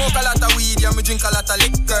 Smoke a lot of weed, yeah, me drink a lot of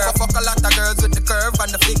liquor. I fuck a lot of girls with the curve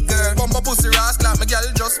and the figure. Bump a pussy rascal, like my girl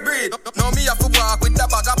just breathe. Now me have to walk with the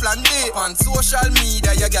bag of plan B. On social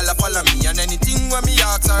media, your girl a follow me. And anything when me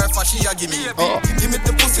ask her for she a give me. Give me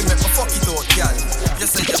the pussy, make me fuck it out, girl. You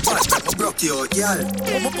say you're bad, make me broke you out, girl.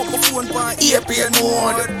 I'ma put my phone on airplane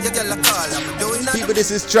mode. girl I call, I'm doing that. People,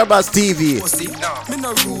 this is Trevor's TV. Me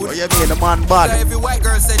no rude. What you mean, the man bad? Every white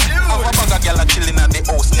girl say, I'm a bag of gal a chillin' at the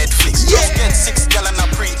house Netflix. Yeah. Just get 6 gal and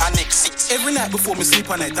a pre-annex 6. every night before me sleep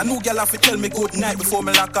at night, I know gal have to tell me good night before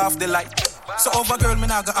me lock off the light. So over girl, me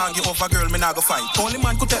nah go argue, over girl, me nah go fight. Only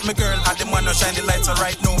man could take me girl, and the man no shine the lights. So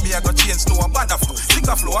right now, me I go change slow, a bad flow. Sick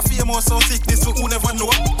a flow, I feel more so thick, this who never know.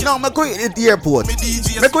 No, me go hit the airport. Me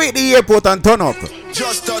go hit the airport and turn up.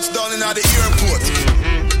 Just touched down in the airport.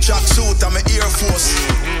 Track suit and my Air Force.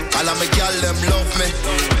 All of my gal them love me.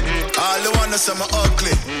 All the wanna say me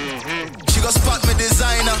ugly. She go spot me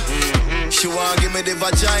designer. She want give me the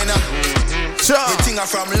vagina. Sure. The thing are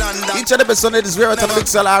from London. Each and every Sunday this rare to the big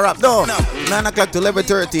salary rap. No. 9 o'clock to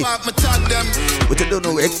 11:30. But you don't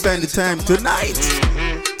know, extend the time tonight.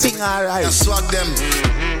 Thing alright. Swag them.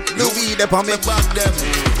 No weed up on me. Back them.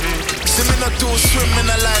 See me not too swim, me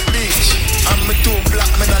not like beach. And me too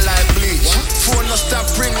black, me not like bleach. Phone no stop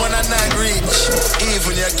ring when I night reach.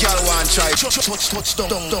 Even your girl want try. Touch down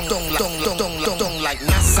like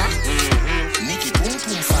NASA. Nikki boom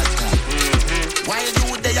boom fat. Why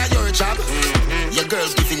you there your job? Your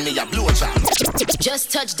girl's giving me a blowjob.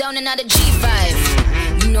 Just touched down and out of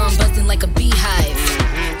G5. You know I'm buzzing like a beehive.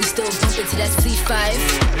 You still bumping to that C5.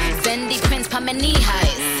 Fendi prints pa my knee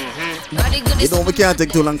highs. You know we can't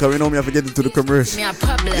take too long because we know we have to get into the commercial.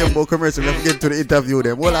 Yeah, more commercial, we have to get into the interview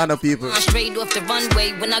them. Hold on, people. Straight off the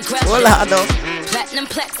runway when I grab Hold on, no. Platinum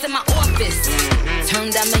plaques in my office.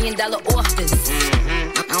 Turn that $1 million office.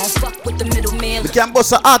 I don't fuck with the middleman. We can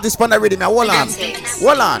bust an artist on the rhythm. Hold on.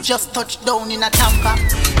 Hold on. Just touched down in a Tampa.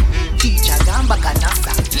 Teacher Gamba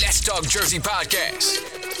Canasta. Let's Talk Jersey Podcast.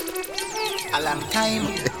 A long time.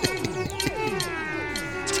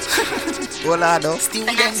 Hold on, no.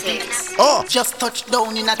 Student. Oh. Just touched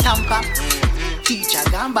down in a Tampa. Teacher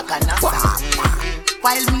Gamba Canasta.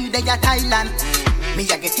 While me there at Thailand, me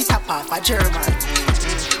a get it up off a German.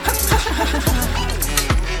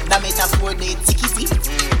 The metaphor they tickety.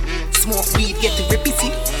 Smoke weed, get to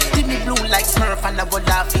repeat. See me blue like Smurf and I would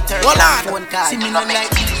laugh it her phone call. See me not like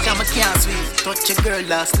this, I'm a can't swing. Touch your girl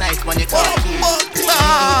last night when you talk to me.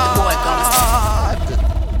 Boy, come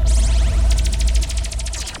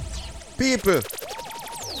People.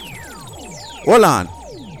 Hold on.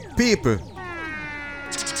 People.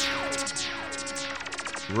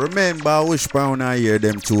 Remember which pound I hear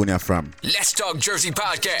them tune you from. Let's Talk Jersey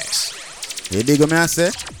Podcast. You dig what I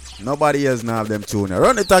say? Nobody else now have them tune you.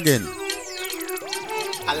 Run it again.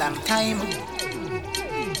 A long time.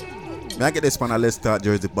 May I get this one a Let's Talk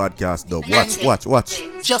Jersey Podcast dub. Watch.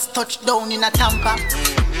 Just touched down in a Tampa.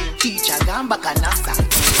 Teacher Gamba Canasta.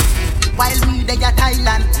 While me there at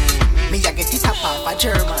Thailand, me a get it up off a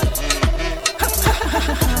German.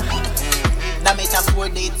 The metaphor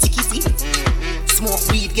they tickety.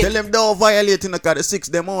 Smoke weed, get. Tell them don't violate in the car. 6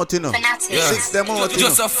 them out, you know. 6 them out, you know.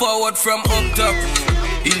 Just a forward from up top.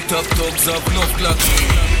 Hilltop thugs up, no clock.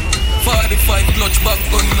 45 clutch back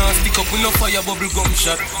gun now. Stick up with no fire bubble gum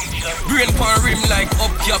shot. Brain pan rim like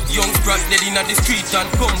up cap. Young sprat dead in the street and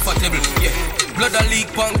comfortable. Yeah. Blood a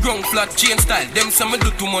leak pan ground flat chain style. Them say me do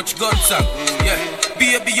too much gun song. Yeah.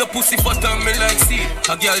 Baby your pussy fat on me like seed.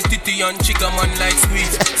 A girl titty and chicka man like sweet.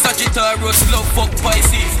 Sagittarius love fuck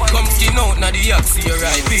Pisces. Come skin out na the yak see your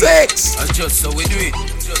right. 6. And just so we do it.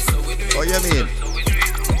 Oh you mean?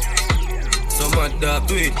 Some mad dog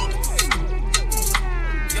do it.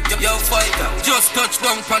 Yo fighter, just touch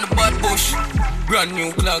down from the bad bush. Brand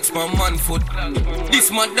new clocks from man foot.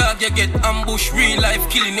 This my dog you get ambush. Real life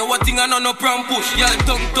killing you what thing I know no pram push. Y'all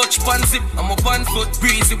tongue touch pan zip, I'm a pan foot.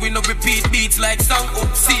 Breezy we no repeat beats like sound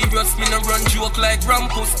up. Serious me no run joke like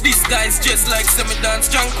Rampus. This guy's just like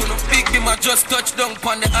semi-dance jungle. No big them I just touch down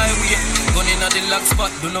on the highway. Gun in at the lock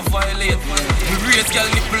spot, do no violate. We raise girl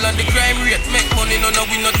nipple on the crime rate. Make money no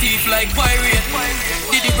we no thief like pirate.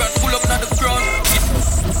 Did the rat pull up na the crowd.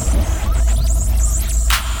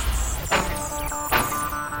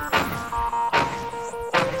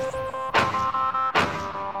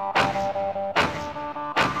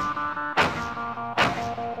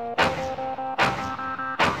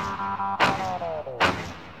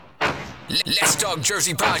 Let's Talk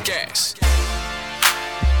Jersey Podcast.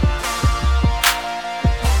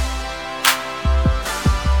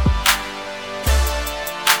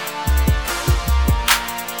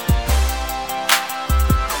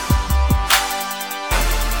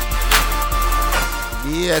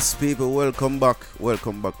 Yes, people, welcome back. Or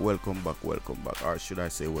should I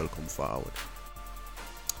say welcome forward?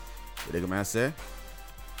 You dig what I say?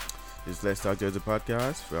 This is Let's Talk Jersey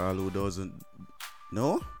Podcast. For all who doesn't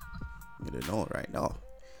know, you don't know right now.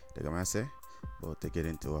 You dig what I say? About to get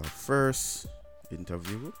into our first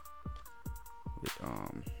interview with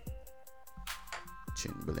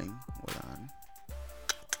Chin Bling. Hold on.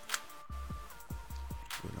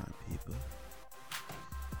 Hold on, people.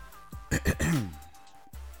 Get him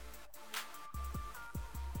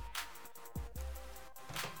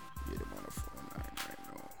on the phone line right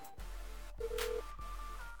now.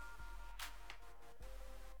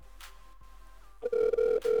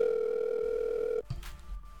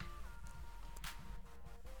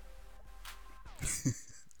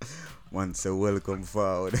 Once a welcome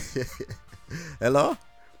forward. Hello?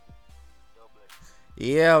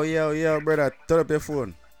 Yo, brother. Turn up your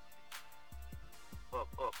phone. Up,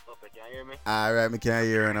 can you hear me? Alright, me can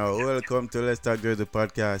hear you now. Welcome to Let's Talk Jersey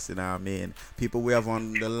podcast, you know what I mean? People we have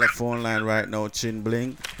on the left phone line right now, Chin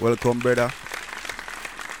Bling. Welcome, brother.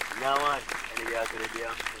 Yeah, man. And you to the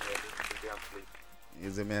damn place.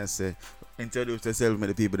 Is a man say, introduce yourself, me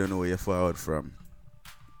the people don't know where you're forward from.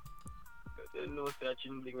 They don't know that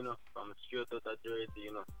Chin Bling, from straight out of Jersey,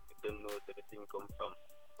 They don't know that the thing come from,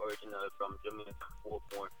 original from Jamaica,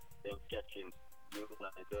 Portmore, then catching,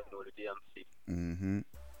 England, they don't know the damn thing. Mm-hmm.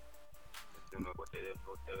 They don't know what they don't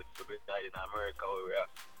know, they died in America, where we are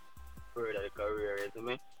further the career, isn't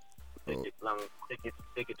it?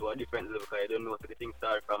 Take it to a different level, because I don't know where the thing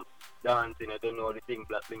start from dancing, I don't know the thing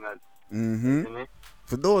Black Bling has. Mm-hmm.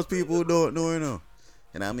 For those people who don't know,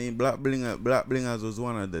 and I mean, Black Blingers was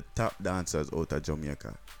one of the top dancers out of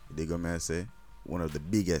Jamaica. They gonna say one of the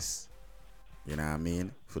biggest. You know what I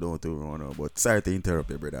mean? For those who don't know, but sorry to interrupt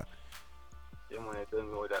you, brother. Yeah, man, I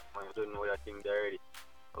don't know that, man. I don't know that thing there already.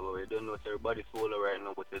 Oh, I don't know if everybody's solo right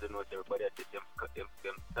now, but I don't know if everybody has them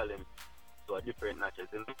talent to a different notch,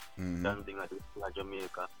 isn't it? Dancing at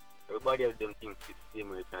Jamaica. Everybody has them things the same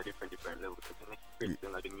way at different levels, isn't it?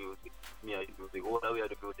 Christian at the music, me at the music, all the way at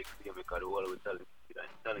the music same because the whole way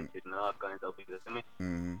talented and all kinds of things, isn't it?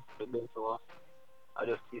 So then, so I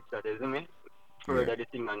just see that, isn't it? Further the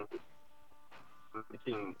thing and the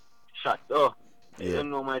thing shot. Oh, I don't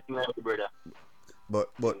know my thing like the brother. But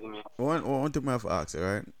one thing I have to ask,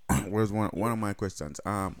 right? Was one of my questions.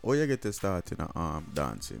 How you get to start in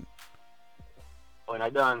dancing? When I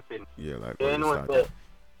dancing. Yeah, like you when know you started.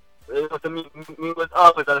 Me was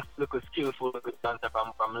always a little skillful dancer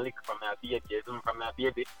from my baby, from my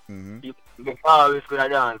baby. People always could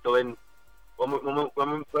dance. So when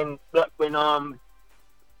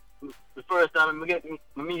the first time I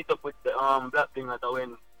meet up with the Black Bling,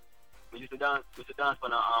 when we used to dance for a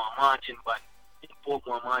marching band,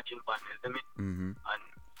 Portmore marching band, you see me? And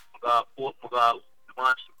the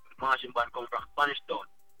marching band come from Spanish Town,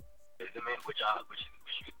 you see me? Which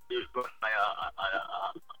is run by a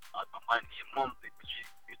man named Mumble, which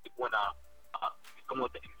used to go on come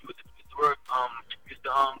out and used to work, used to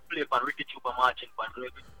play for Ricky Chupa marching band,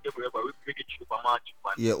 Ricky Chupa marching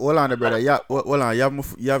band. Yeah, hold on, brother. Yeah, hold on.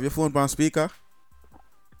 You have your phone on speaker?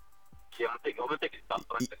 Yeah, I'm gonna take it off.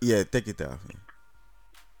 Yeah, take it off.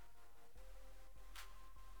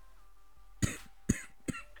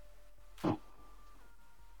 You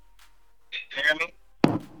hear me?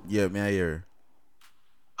 Yeah, me I hear.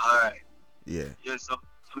 Alright. Yeah. Yeah, so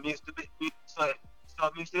me used to be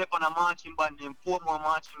on a marching band named Portmore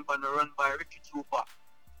marching band run by Ricky Chupa.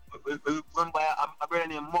 We run by a brother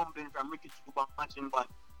named Mumbling from Ricky Chupa marching band.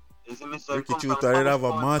 You see me? So Ricky Chupa did have a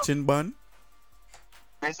marching band?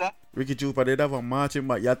 Yes, sir? Ricky Chupa did have a marching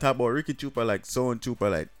band. You talk about Ricky Chupa like Sound Chupa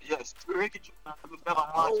like. Yes, Ricky Chupa have a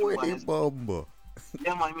marching band. Bomba.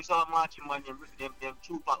 Yeah, man, we saw a marching band them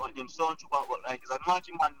Chupa or them Sound Chupa, but like it's a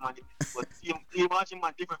marching band, man. But the marching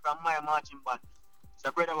band different from my marching band.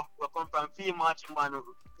 So brother we come from Fee marching band, who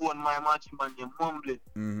own my marching band named Mumbling.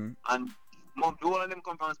 And all of them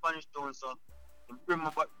come from Spanish Town, so bring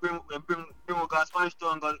my Spanish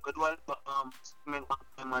Town go do a segment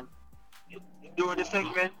man. Do the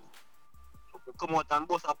segment, come out and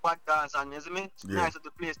bust a bad dance and you see me? It's nice at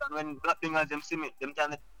the place, and when Black Blingers them see me, them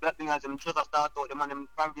time Black Blingers them just start out, them and them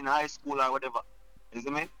probably in high school or whatever. You see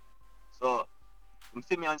me? So them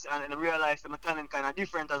see me and realize my talent kinda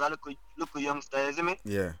different as a local youngster, you see me?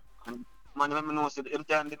 Yeah. And man let me know say them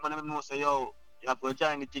time man let me know say yo, you have to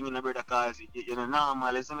join the thing in a brother cause you know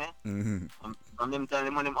normal, you see me? And them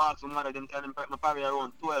time them ask my mother, them time my probably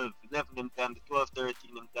around 12, 11 them time 12,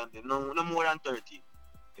 13 them time no more than 30.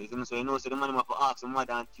 You see me? So you know so the man have to ask my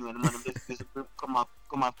mother and thing and the man just come up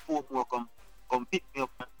Portmore come pick me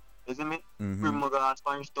up. You see me? Bring my girl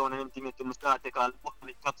Spanish Town and everything to me start take all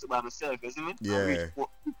the taxi by myself, you see me? Yeah. I reach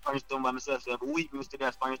Spanish Town by myself, so every week me used to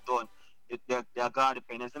there Spanish Town. They guard the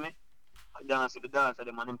pen, you see me? I dance with the dance of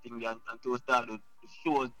them and them thing and to start the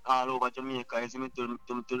shows all over Jamaica, you see me? To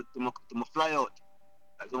fly out.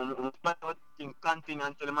 So I fly out, continue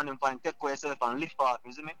until the man find take yourself and lift off,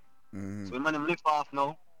 you see me? So the man lift off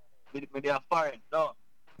now. me they are foreign, no.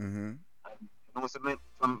 Mm-hmm. You know, so me,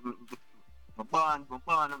 from my born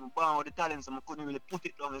with the talent, so I couldn't really put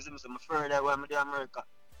it down, you see me, so I'm further where I'm in America,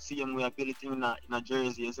 see him, we are building in a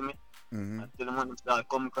Jersey, you see me, Mm-hmm. until the man start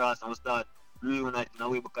come across and we start reunite in a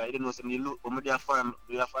way, because I didn't know, so me look, but me they are foreign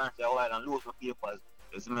for a while and lose my papers,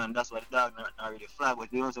 you see me, and that's why the dog not really fly,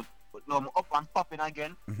 but you know, so, but now I'm up and popping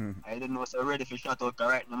again, Mm-hmm. I didn't know, so ready for shout out,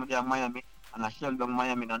 right now I'm there in Miami, and I shell down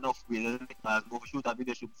Miami in enough ways, because go for shoot a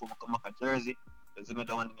video shoot before I come back to Jersey, you see me,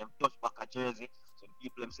 the one them touch back at Jersey, some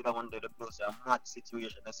people them see that one day, they know say a mad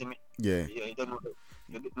situation, you see me? Yeah. Yeah, you don't know,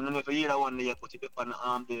 you don't know if you hear that one day, but you depend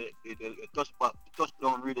on the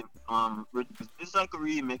touchdown rhythm, rhythm. It's like a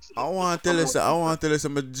remix. I want to tell you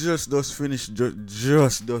something. Just finish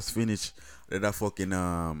that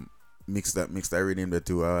fucking mix that rhythm the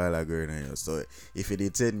two a while ago. You know, so if you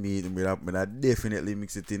did send me, I definitely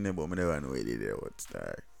mix it in there, but I never know where it is. What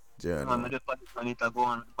star? I'm going to go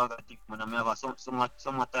on bag of things, man. I have some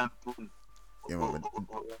time to Yeah,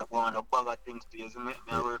 go on a bag of things to use.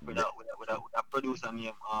 I work with a producer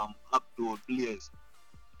named Abdul Blaze.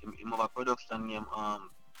 He have a production named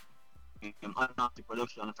Anarchy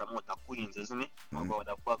Production from out of Queens, isn't it? I go with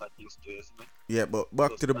a bag of things to use. Yeah, but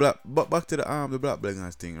back to the black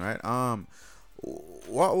blingers thing, right?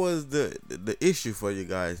 What was the issue for you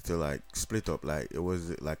guys to like split up? Like,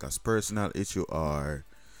 was it like a personal issue or?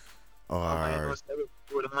 I know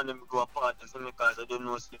the man them go apart, because I don't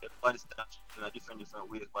know body start in a different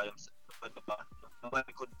ways by himself. But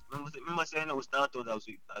nobody could remember saying I was started as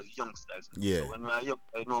youngsters. Yeah. So when we are young,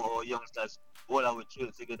 I know our youngsters all our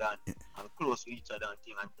chill together and close to each other and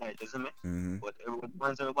thing and tight, isn't it? Mm-hmm. But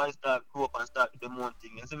once everybody start grow up and start with them one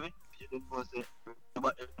thing, isn't it? You don't know say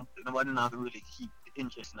nobody not really keep the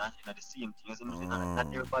interest in the same thing, isn't it? Not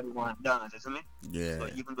everybody want dance, isn't it? Yeah. So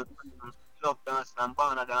even though love dance and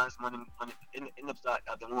born a dance, man end up start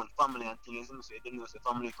have their own family and things, so you don't know say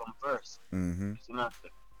family come first. Mm-hmm. So not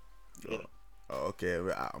yeah. Okay,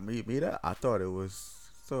 I thought it was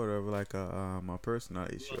sort of like a personal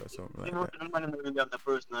issue or something like that. You know, man really have the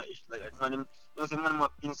personal issue like that. Man, man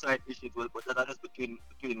inside issues, but that's between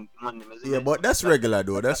man. Yeah, but that's regular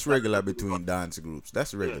though. That's regular between dance groups.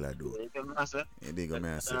 That's regular though. Yeah, they go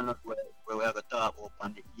massive. I don't know where we have a talk up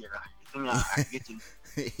on the era. You see me, I getting.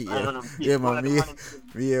 Yeah, man. Me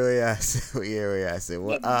hear what you say.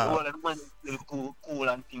 What? All the man is cool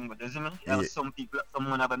and thing, but you see me, some people,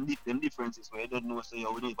 someone have them differences where you don't know. Say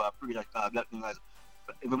we need to pray that black niggas.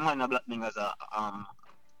 Every man a black niggas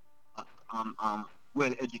are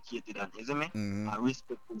well educated and you see me, and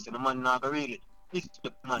respectful. So the man not really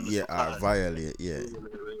respect man. Yeah, violate. Yeah.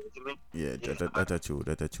 Yeah, that's true.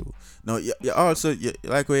 No, you also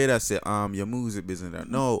like what you say. Your music business.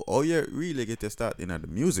 No, oh, you really get to start in the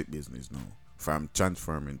music business now. From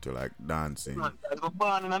transforming to like dancing. Man, I was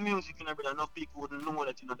born in a music, you know, but enough people wouldn't know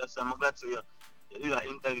that, you know. That's why I'm glad to you do an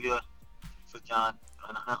interview for John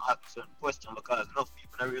and ask certain question, because enough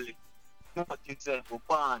people don't really know what you say. We're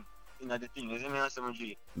born in the thing, you see me,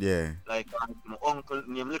 SMG. Yeah. Like my uncle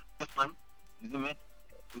named Lickman, you see me.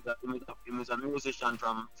 He was a musician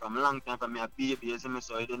from long time, from me a baby, you see me.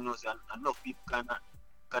 So I don't know, so enough people kind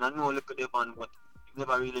of know look at the band, but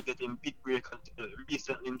never really get him big break until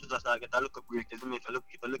recently. Him just started get a look break. You see me, if you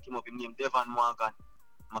look him up, him name Devon Morgan.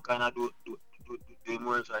 I kind of do him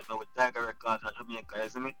works right now with Tiger Records and Jamaica. You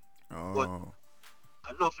see me. Oh. But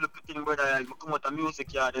enough look at him, brother. I come out of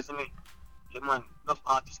music yard. You see me. Yeah, man, enough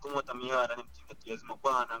artists come out of my yard and them think that yes, I'm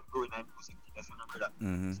born and growing in music. You see me, brother.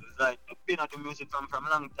 Mm-hmm. So it's like I've been at the music from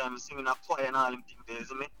long time, singing a choir and all them things. You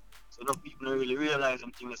see me. So no people don't really realize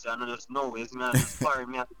them things. I know just know. You see me. I inspire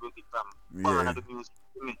me to break it from born at the music.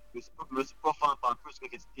 We perform on Chris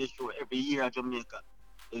Cricket stage show every year in Jamaica.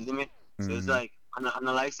 You see me? So it's like, and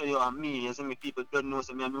I like say you and me, you see me, people don't know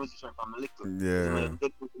say me a musician from a little. Yeah. You see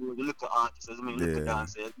me, the little artist, you see me, little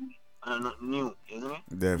dancer, you see me? And I'm not new, you see me?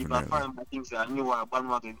 Definitely. People find my things say I knew what a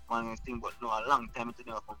bandwagon thing, but no, a long time it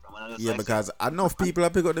never come from. And I just yeah, like because say, enough people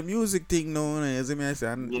have picked up the music thing now, you see me? I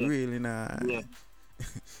say, really not. Yeah.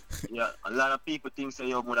 Yeah, a lot of people think say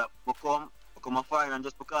yo, mother, become a foreigner and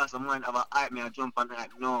just because someone have a hype me I jump on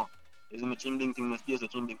hype. No. Is me chinding thing that stays a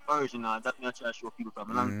chinding original that me I try to show people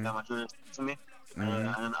from a long time I just see me.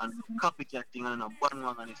 And copycat thing and a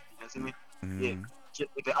bandwagon this thing, you see me? Yeah.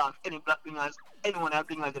 If you ask any black blingers, anyone that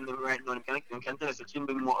blingers in them right now, they can tell us that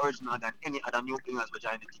Chimbing more original than any other new blingers which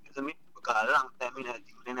I think, you see me? Because a long time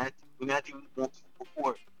we I think more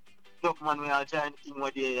before. Look man, we are trying to think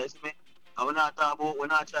what they you see me? And we're not talking about, we're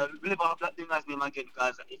not trying to live off black blingers name again,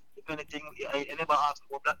 because if anything, I never ask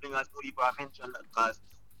about black blingers who people mention that, because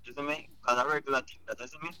you see me? Because a regular thing that, you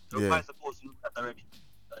see me? Everybody's supposed to do that already.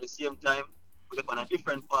 At the same time, put on a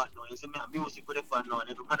different part now. You see me, and music put on now, and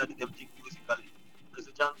every man do them thing musically. There's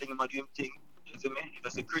a John thing him do him thing. You see me?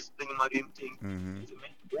 There's a Chris thing him do him thing. You see me?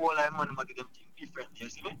 All I man do them thing differently. You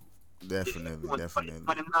see me? Definitely. Man,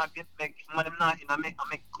 them not get make, man, them not I make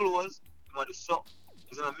clothes. Man do so.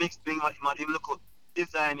 You see me? Mix thing. Man do him look up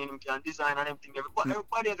designing. Him can design and everything.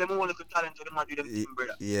 Everybody has them own little talent, so them man do them thing,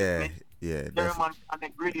 brother. Yeah. Every man can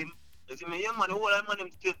make reading. You see me? Yeah, man. All I man them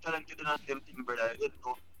still talented and them thing, brother. You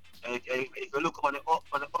know. If you look on the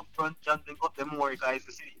upfront, jumping up the more guys,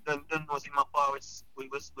 you see, don't know see my power was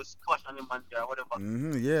squash on the man there, whatever.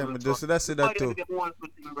 Yeah, but just that's it that too. Everybody did them one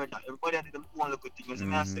good thing, brother. Everybody did them one good thing. You see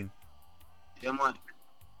me? I say, yeah, man.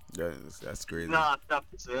 That's crazy. Nah, stop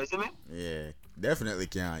it. So you see me? Yeah, definitely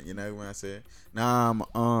can. You know what I say? Now,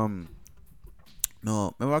 no,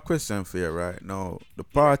 I have a question for you, right? No, the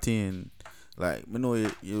partying, like, I know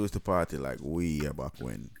you used to party like way back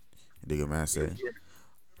when. You dig what I say? Yeah.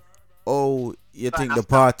 Oh, you think the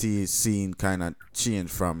party scene kind of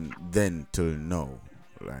changed from then till now?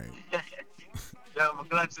 Like, yeah, I'm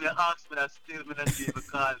glad you asked me that still me that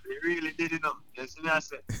because they really did it up. You see me? I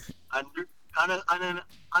say, and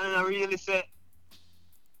I really say,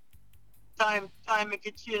 time make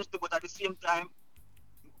it change too, but at the same time,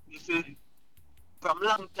 you see, from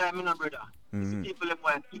long time, you know, brother. You see people them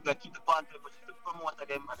want keep the party, but the promoter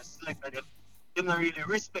them and the selector them. They don't really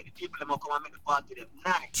respect the people that come and make the party them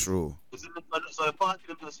nice. True. So the party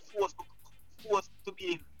them was forced to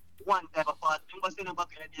be one type of party. Remember saying back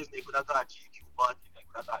in the days they could have got GQ party, they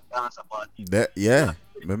could have got dancer party. Yeah,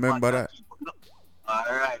 remember that.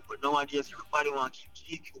 Alright, but nowadays everybody want to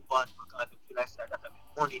keep GQ party because they feel like that make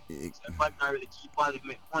money. So everybody not really keep party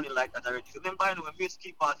make money like that already. So remember I know when we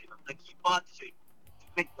keep party, they keep party to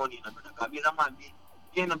make money, because me as a man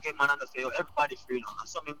you end up getting man and say, everybody free now. And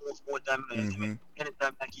some more time,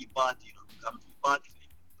 anytime I keep party, because I'm keep party,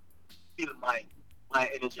 feel my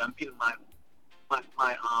energy and feel my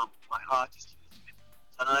artistry.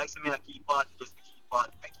 So I like to me I keep party just to keep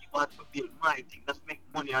party. I keep party to build my thing, not to make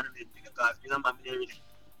money and everything, because me and man really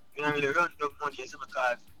run the money,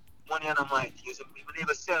 because money and my thing. So we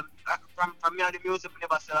never sell, from me and the music, we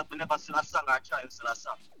never sell a song or try to sell a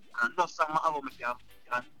song. And enough song I have,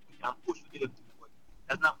 can push to the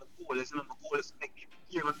that's not my goal. It's not my goal is to make people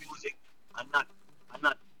hear my music and not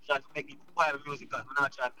try to make people buy my music. I'm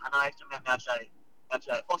not trying. And I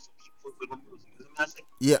try hustle people with my music. You know what I say?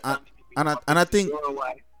 Yeah, and I think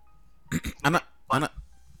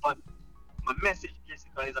but my message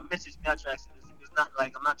basically is a message me I try to send. It's not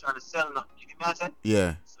like I'm not trying to sell nothing. You get me? I say?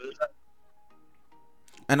 Yeah. So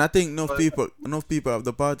and I think enough people have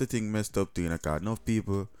the party thing messed up too, because enough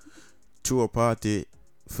people throw a party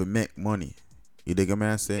for make money. You dig what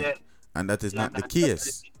I say? Yeah. And that is not the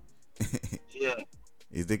case. Yeah.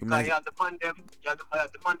 You dig what I say? You have the man them, you have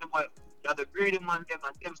the greedy man them,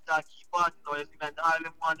 and them start keep party now. You see, and all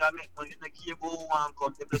them want to make money, they keep who want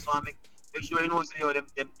come, they just want to make sure you know, so them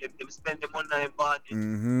spend the money on the party,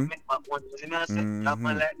 make back money. You see me I say? You have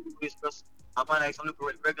man like this just, a man like some look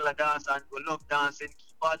regular dance and go love dancing,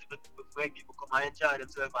 keep party before people come and enjoy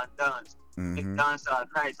themselves and dance. Make dance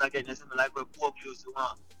nice again, you see me, like we poor used to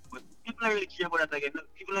want. But people don't really care about that again.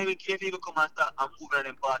 People don't really care if people come and start and move on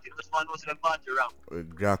them party. They just want to know them party around.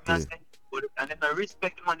 Exactly. And then I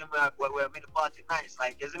respect the man where make the party nice.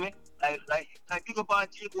 Like, you see me? Like people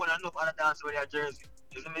party, you go and enough other dance where they are Jersey.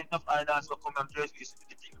 You see me? Enough other dance will come from Jersey. You see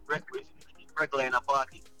the thing regular in a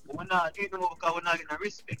party. But we're not doing it because we're not getting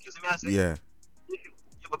respect. You see me? I say? Yeah.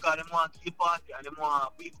 Because they want to keep party and they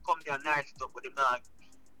want people come there nice stuff, but they not.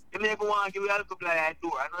 They never want to give you alcohol like I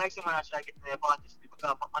do. I don't like someone that try to get in their party. Because I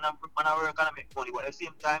work and I make money, but at the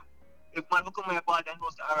same time, if man come to my party and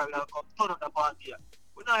knows that I come turn up the party,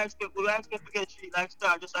 we don't expect to get treated like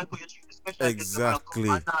star just like you treat the special guests to come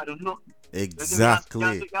and I don't know. Exactly.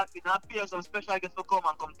 You have to pay some special guests to come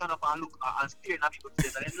and come turn up and look and stare in people's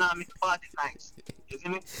face and then now make the party nice. You see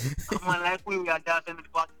me? And man like we are dancing with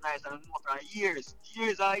the party nice and we know for years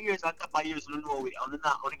and top of years we know we and we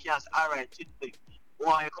can't say alright, shit thing.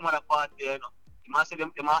 Why you come at a party, you know? You must say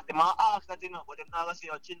them ask that, you know, but them not gonna say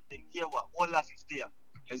your chin thing. Here what? All that is there.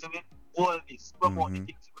 You see me? All this. Promote the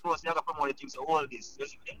things. You know, so you gotta promote the things. So all this. You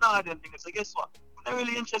see me? Them not them things. So guess what? I'm not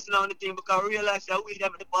really interested in the thing because I realize that we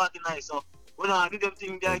them at the party nice. So we don't do them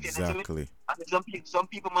things there again. Exactly. And some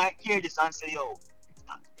people might hear this and say, yo,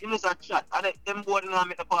 you know, it's a chat. And them boys don't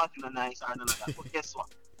make the party nice or none of that. But guess what?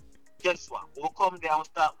 We'll come there and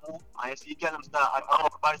start move, and you see them start, and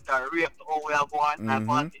everybody start react to how we are going and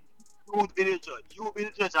party. You be the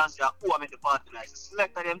judge and say, oh, I make the party nice.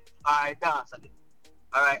 Select them, alright, dance at them.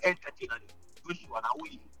 Alright, entertain them. Which one are we?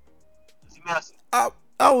 You see me, I say?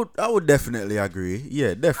 I would definitely agree.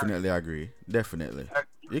 Yeah, definitely agree. Definitely.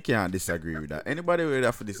 You can't disagree with that. Anybody would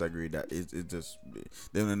have to disagree with that. It's just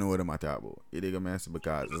they don't know what I'm talking about. You dig me?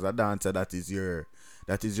 Because as a dancer, that is your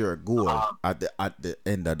goal at the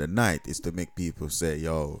end of the night is to make people say,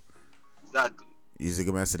 yo. Exactly. You see,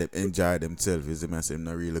 I say them enjoy themselves. You see, I say them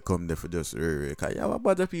not really come there for just because you have a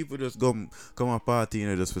bunch of people just come a party, you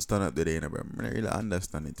know, just for stand up today, you know, bro. I don't really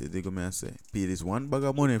understand it. You see, I say, pay this one bag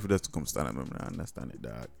of money for just to come stand up. I don't understand it,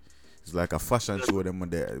 dog. It's like a fashion show them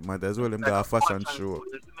there. Might as well them got a fashion show.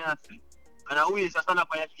 And I always stand up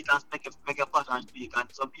on your feet and make a fashion speak. And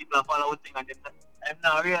some people are following thing and them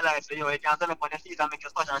now realize that you can stand up on your feet and make a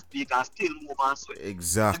fashion speak and still move and sweat.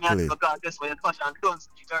 Exactly. Because that's why your fashion don't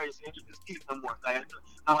speak already, so you need to speak no more. Like,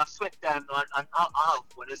 now I sweat time now and half.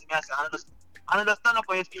 But you see me, I understand stand up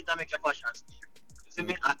on your feet and make your fashion speak. You see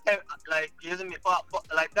me, like, you see me,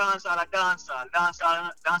 like dance all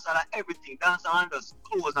everything, dance all just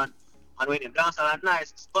clothes and when them dance all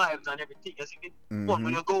nice vibes and everything, you see me. But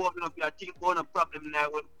when you go up, you know, you think one problem there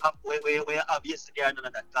where you have yesterday and none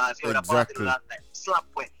of that, because you have a party last night, slap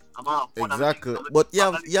way. I'm off. Exactly. But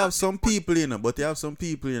you have some people, you know.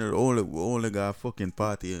 Only got a fucking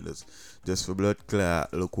party, you know, just for blood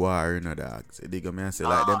clot, look war, you know, dogs. They go me and say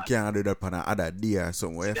like them can't do that on another day or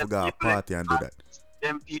somewhere. You forgot a party and do that.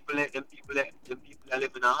 Them people are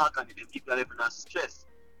living in a hack and them people are living in a stress.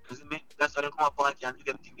 You see me? That's why they come a party and do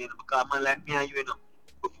them thing, you know, because man like me and you know,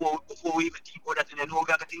 before we even think about that, and then who we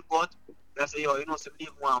got to think about, they say, yo, you know, some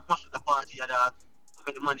people want to mash the party and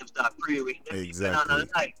when the man them start praying with them.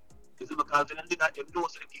 Exactly. You see, because when they do that, they know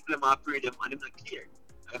so the people them are pray them and them not care.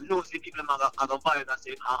 They know so the people them are going to vibe and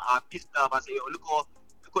say, are pissed off and say, yo, look how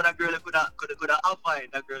that girl could have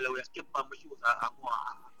fired that girl that would have skipped on my shoes and go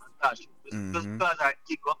and touch. Just because I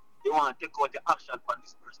ego, they want to take out the action from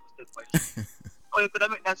this person step by step. Oh, you could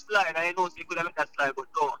have made that slide, I know so you could have made that slide,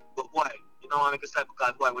 but don't. But why? You don't want to make a slide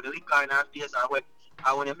because why? When you link her in her face or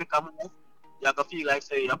when you make a move, you have to feel like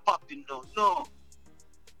say you're popping now. No.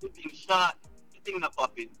 The thing short, the thing not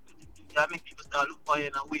popping. You make people start looking for you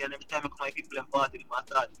in a way, and every time you come my people in party, they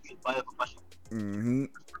start waiting for you for fashion.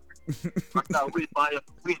 I start waiting for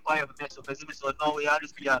you for mess up. So now you have to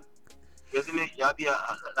be you see me, you have to be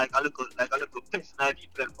like a little person that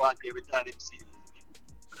people in party every time they see you.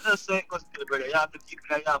 Just say, because brother, you have to keep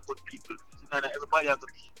like you have good people. Everybody have to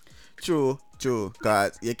be. True.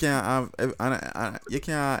 Cause you can't have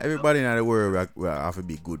everybody in the world will have to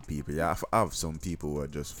be good people. You have to have some people who are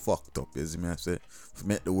just fucked up. You see me, I say, to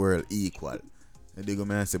make the world equal. And they go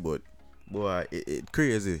me and say, but boy, it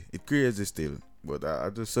crazy. It crazy still. But I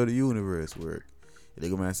just saw the universe work. They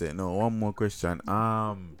go me and say, no, one more question.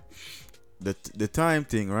 The time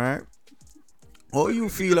thing, right? How you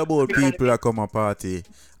feel about people that come a party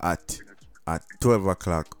at 12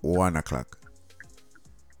 o'clock, 1 o'clock?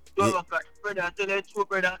 12 o'clock, brother, I tell you the truth,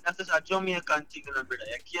 brother, that's just a Jamaican thing, brother.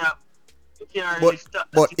 You can't really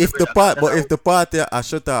stop that. But if the party I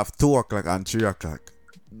shut off 2 o'clock and 3 o'clock,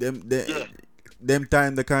 them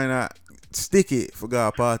time they kinda sticky for go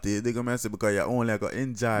a party, they gonna mess it because you only gonna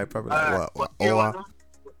enjoy probably like what hour.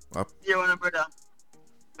 You know, brother.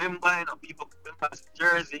 Remember, you know, people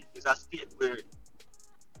Jersey is a state where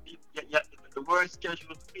the work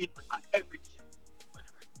schedule for people are every day.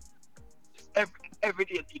 Every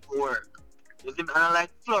day people work. You see, and I like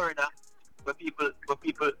Florida, where people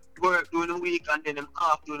work during the week and then them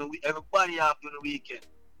off during the week. Everybody off during the weekend.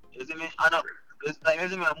 You see me? And it's like, you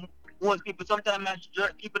see me, most people sometimes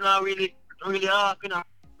people not really off, you know,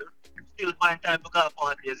 still find time to go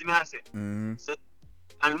party. You see me? I say. So,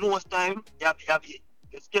 and most time you have the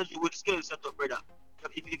schedule with schedule set up, brother.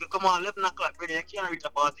 If you come on 11 o'clock, brother, you can't reach a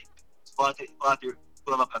party 12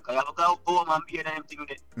 o'clock. You have to go home and be and everything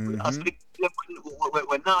there. When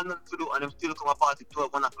now nothing to do and them still come a party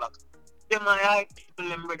 12, 1 o'clock. Them are high people,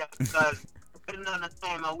 them, brother, because depending on the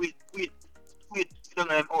time I wait, sit down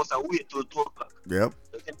in them house and wait till 2 o'clock. Yep.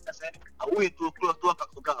 I wait till close 2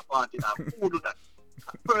 o'clock to go a party. Now, who do that?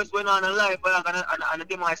 First, when on a live, and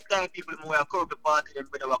them are style people who are curb the party, them,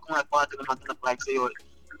 brother, will come at party, them and turn up like say,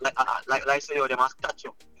 like say, them a statue.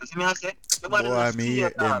 You see me, I say? Boy, me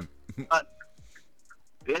hate them.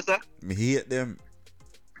 Yes, sir? Me hate them.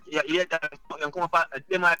 Yeah, come up,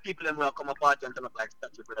 them are people them will come a party and turn up like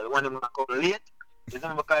statue, brother. The one them will come late. You see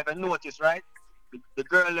me, because if I notice, right? The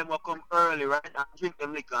girl them will come early, right? And drink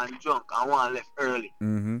them liquor and drunk and one left early.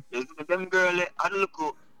 You see me, them girl, I don't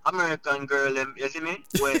look American girl them, you see me?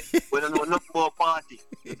 Where they know nothing about party.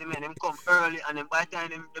 You see me? Them come early and then by the time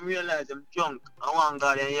them realize them drunk and one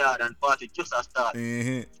go in yard and party just a start.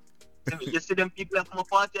 You see them people that come a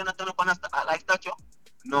party and turn up on a like statue?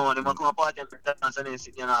 No, they come a party and dance and then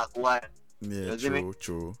sit there and ask why. Yeah, You see me?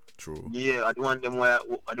 true. Yeah, I don't want them where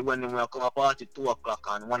come a party 2 o'clock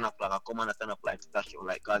and 1 o'clock and come and turn up like statue,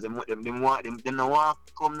 like cause them want them don't want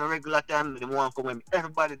come the regular time, they want come when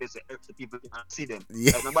everybody they say the people can see them.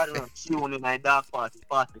 Yeah. Like nobody not see one in a dark party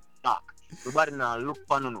dark. Nobody now look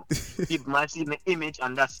for no. People might see the image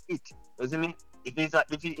and that's it. You see me? If it's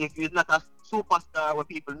not a superstar where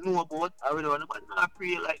people know about, I really want nobody not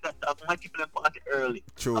pray like that. My people them party early.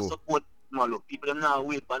 True. I support look, people them now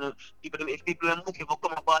wait for no people them if people them looking for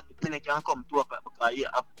come about then they can come 2 o'clock because yeah,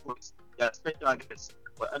 of course, yeah, special guests.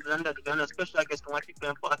 But other than that, if you're not special guests, come and people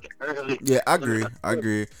them party early. Yeah, agree.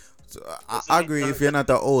 So, I agree. If you're not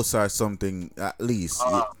a host or something, at least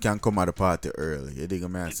you can come at the party early. You dig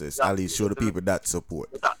what I say? At least show the people that support.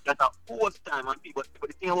 That's a host time and people.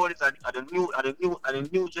 But the thing about it is, at the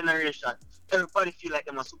new generation, everybody feel like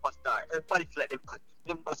them a superstar. Everybody feel like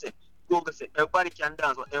them say, Google say, everybody can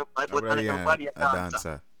dance, but everybody a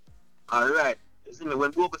dancer. All right. You see me?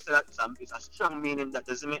 When Google say that, it's a strong meaning that,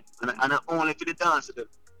 you see me? And not only to the dancer,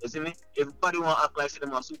 you see me? Everybody want to act like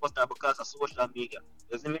them a superstar because of social media.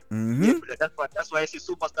 You see me? Mm-hmm. Yeah, that's why I see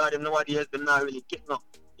superstar them nowadays, they're not really getting up.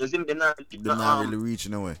 You see me? They're not really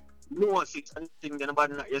reaching away. No, six and thing they're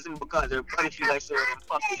not, you see me? Because everybody feel like so them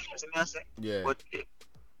pocket. You see me? I say? Yeah.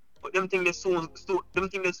 But them think they soon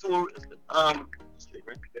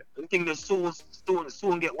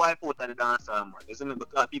get wiped out of the dancer, man. You see me?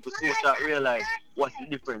 Because people soon start realize what's the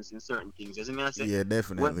difference in certain things. You see me? I say? Yeah,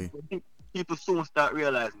 definitely. When people soon start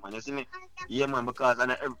realizing, man. You see me? Yeah, man. Because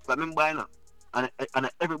remember, you know, and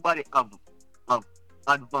everybody have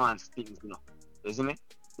advanced things, you know. You see me?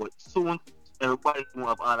 But soon everybody will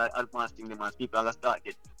have all that advanced things, man. People are gonna start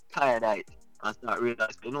get tired of it and start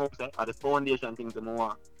realizing, you know, say, the foundation things they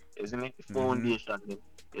want. You see me? The foundation.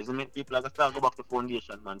 You see me? People are gonna start go back to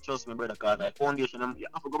foundation, man. Trust me, brother, because like foundation, you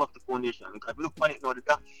have to go back to foundation. Because look on it now,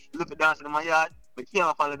 look at dancing in my yard, I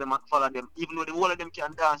can't follow them, even though the whole of them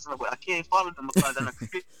can dance, but I can't follow them because they're not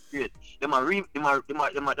great. Them are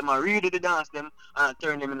redo the dance them and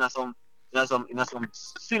turn them into some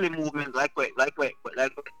silly movement like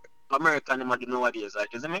American them do nowadays,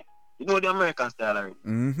 like, you see me? You know the American style already.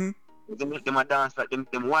 Mm-hmm. Them a dance like them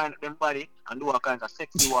wind them body and do all kinds of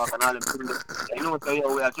sexy walk and all them things. You know,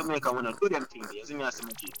 so we are Jamaica wanna do them things. You see me, I say,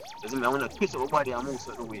 you see me, I wanna twist our body and move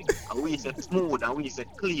certain way. And we say smooth and we say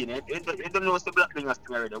clean. You don't know what's the black thing as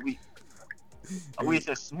thing already. We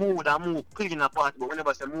say smooth and move clean apart, but we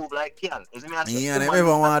never say move like girl. You see me, I say, yeah, they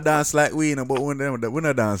never want to dance like we, but we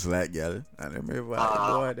not dance like girl. And they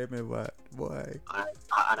never, boy.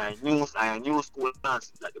 And I knew school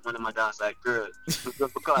dance like the one of my dance like girl.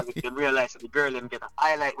 Because they realize that the girl them get a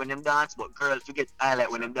highlight when them dance, but girls you get highlight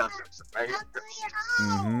when them dance, right?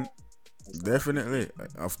 Mm-hmm. Definitely,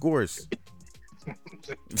 of course.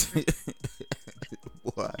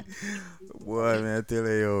 Boy, man, I tell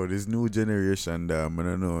you, yo, this new generation, I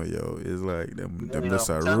don't know, yo, it's like them just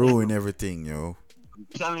ruin everything, yo. I'm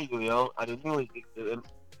telling you, yo, I don't know.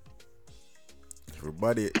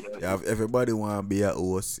 Everybody want to be a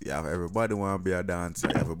host. Everybody want to be a dancer.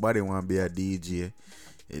 Everybody want to be a DJ.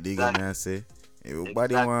 You dig what I say?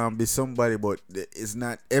 Everybody want to be somebody, but it's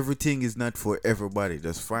not. Everything is not for everybody.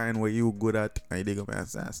 Just find what you good at, and you dig what I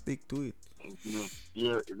say? Stick to it.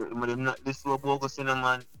 Yeah, not this bogus,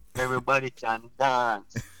 man. Everybody can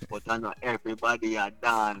dance, but not everybody a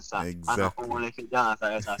dancer. Exactly. And not only if you dance,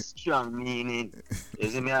 it's a strong meaning. You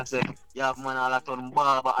see me, I say, you have man all that on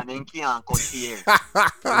barber and then can't cut hair.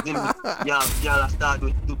 You see me? You have girl start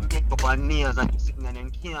with do makeup and nails and sitting and then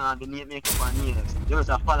can't do makeup and nails. You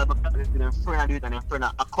just follow because them friend do it and them friend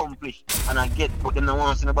accomplish and I get, but them don't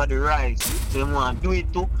want to see nobody rise. So them want to do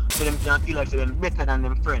it too, so them can feel like them better than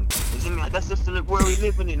them friend. You see me? That's just where we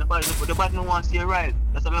living in. Nobody don't want to see you rise.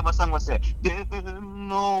 That's what my song was say. Them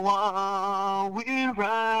no one will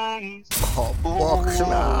rise.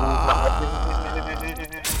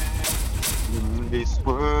 In this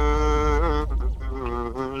world,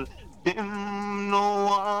 them no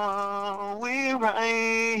one will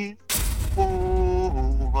rise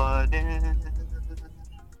over them.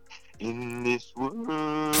 In this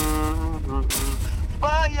world,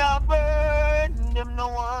 fire burn, them no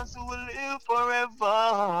ones who will live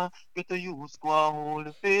forever. Get to use go hold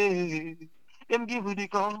the faith. Them give you the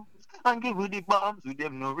guns and give you the bombs with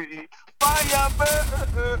them no ready. Fire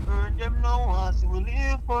burn, them no ones who will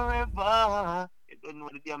live forever. You don't know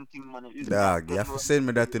the damn thing, man. Dog, you have to send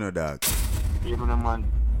me that, dog. You know, man.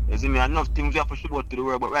 You see me, enough things you have to show out to the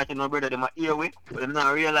world, but right now, brother, them are here with, but them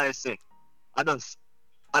not realize, say, I just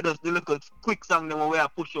the little quick song them where I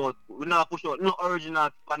push out. We not push out no original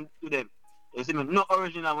to them. You see me? No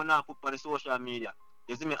original we not put on the social media.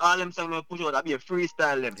 You see me? All them songs we push out, I be a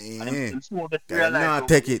freestyle them. And them small get Them realize. not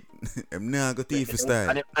take it. Them not go thief style.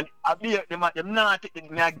 And I be them not take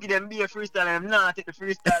it. Me I give them be a freestyle and them not take the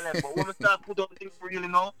freestyle them. But when we start put up the thing for real, you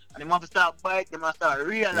know, and them have to start bite, them have to start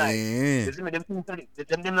realize. You see me? Them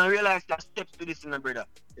don't realize that steps to this, you know, brother.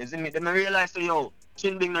 You see me? Them don't realize say, yo,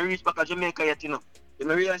 Chin Bling no reach back at Jamaica yet, you know. They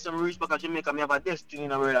don't realize some reach back at Jamaica, me have a destiny, you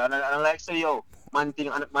know, brother. And I like say, yo, man thing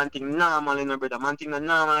normal, you know, brother. Man thing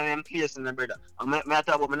normal in them place, you know, brother. And me not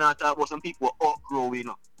talk about some people who outgrow, you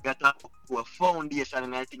know. Me talk about a foundation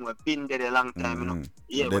and I think we've been there a long time, you know.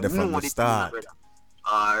 Yeah, we from know the the start. thing, brother.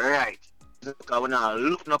 Alright. Because we not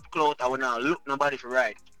look no clout, I will not look nobody for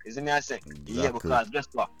right. You see me I say? Exactly. Yeah, because guess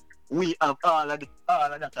what? We have all of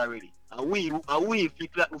that already. And we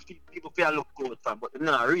people feel look close from, but they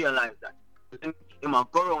not realize that. They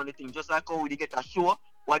might go around the thing just like how we get a show,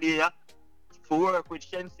 what they have for work with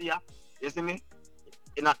Shensia, you see me?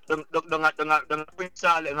 In a Prince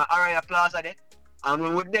Charles, in a Araya Plaza there. And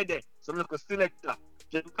when we're there, some local selector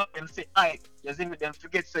just come and say, "Aye," you see me? Then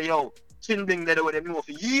forget say, "Yo, Chin Bling there with them know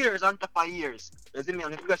for years on top of years." You see me?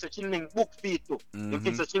 And if you guys say Chin Bling book feet too, you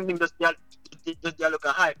think so Chin Bling just look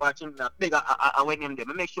a hype or Chin Bling big I when them there.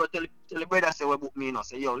 Make sure tell the brother say we book me, you know.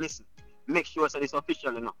 Say, "Yo, listen, make sure say this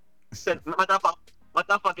official, you know." Said matter of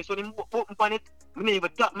fact, so him book on it. Me never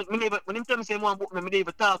talk. Me never when him tell me say he want book me, me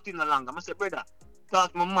never talk to him no longer. I say, "Brother,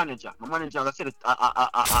 talk to my manager." My manager I said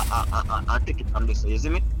I take it from this. You see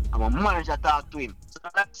me? And my manager talk to him. So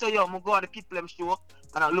I say, "Yo, I go to the people them show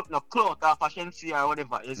and I look no cloth or fashion or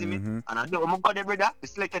whatever." You see me? And I do. I go there, brother. The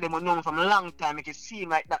selector them know me from a long time. Make it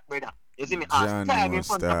seem like that, brother. You see me? As time in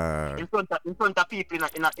front of people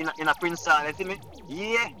in a Prince Hall. You see me?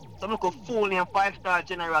 Yeah. Some look a fool in 5-star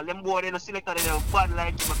general. Them boy they no selector they bad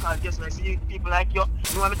like you because guess what? See people like you.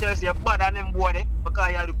 You want me to tell you say bad and them boy they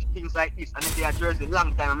because you do things like this and if they are jersey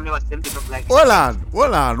long time I never see them look like this.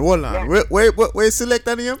 Hold on. Yeah. Wait select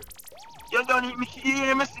the name? You don't need me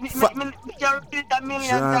can't repeat that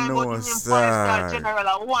million times but the name 5-star general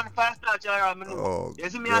and 1 5-star general me know. Oh, you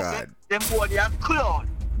see me I say them boy they are clown.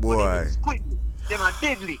 Boy. Them are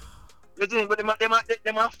deadly. You see, but them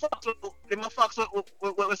are fox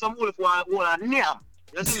with some wolf who are near.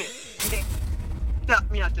 You see me? That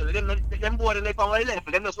me I tell you, them boy they from our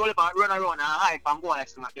level, them just roll up and run around and hype and go like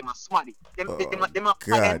them are smarty. Them have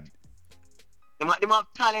talent. Them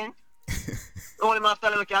have talent. All them have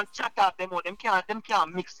talent we can chat off them out. Them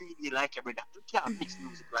can't mix CD like you, brother. Them can't mix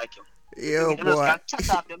music like you. Yo, boy.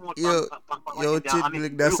 Yo, Chin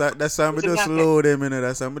Bling, that's how me just load them, you know.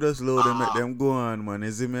 That's how me just load them, make them go on, man.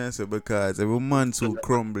 You see me? I say, because every man so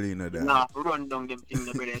crumbly, you know that. Nah, run down them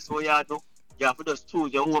things, brother. So you do. You have to just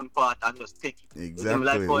choose your own part and just take it. Exactly.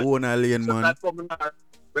 Like, own a lane, man. Like,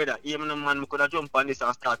 brother, even a man could have jumped on this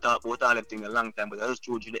and start talk about all them things a long time, but I just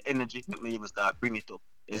told you the energy make me even start bring it up.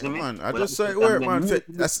 You see me? Man, I just saw it work, man.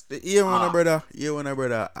 That's the brother.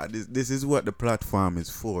 This is what the platform is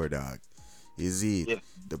for, dog. You see,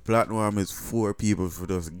 the platform is for people for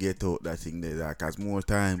just get out that thing there. Because more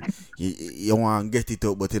time, you want to get it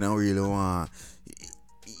out, but you don't really want.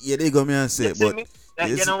 Yeah, they go me and say, but.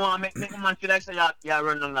 You don't want to make man feel like so you're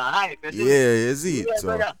running on the hype. You see it.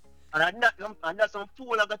 So. And that's some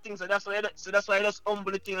fool of the thing. So that's why I just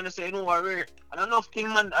humble the thing and say, you know what, rare. And enough thing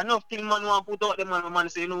man want to put out the man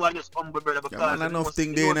say, you know what, just humble brother. Because yeah, man, enough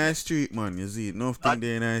thing there in the street, man. You see, enough thing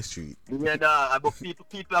there in the street. Yeah, dog. But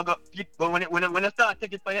people are got people when you start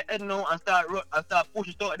take it for your head now and start push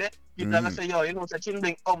it out there, people are gonna say, yo, you know, Chin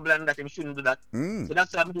Bling humble and that him shouldn't do that. So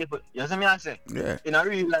that's what I'm here for. You see me I say? Yeah. In a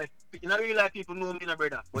real life, people know me,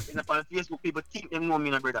 brother. But on Facebook, people think they know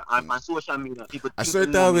me, brother. And on social media, people think I saw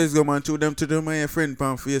it always go, man, to them my friend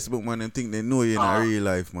on Facebook, man, and think they know you in a real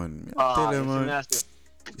life, man. Tell them, man.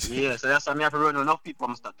 Yeah, so that's why I have to run with enough people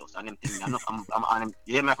on status and them things. I have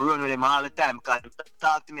to run with them all the time because they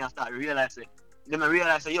talk to me and start realizing. Then I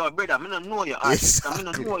realize, yo, brother, I don't know you. I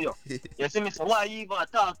don't know you. You see me? So why you even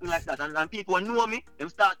talk to me like that? And people who know me, they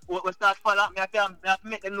start follow me. I have to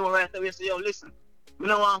make them know right away. So, yo, listen. I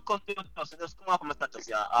don't want to come to your status, so just come off my status,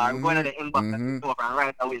 yeah. Or I'm going to the inbox and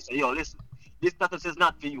right away. So, yo, listen, this status is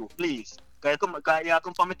not for you, please. Because you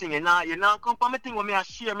come for my thing. You not come for my thing when I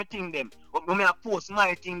share my thing them. When I post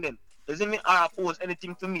my thing them. You see me? Or I post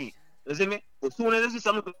anything to me. You see me? As soon as you see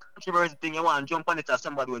some little controversy thing, you want to jump on it as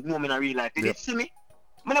somebody who know me in real life. Did you see me?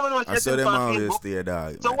 I never know if I saw them always there,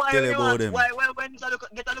 dog. So why tell about them. Why when you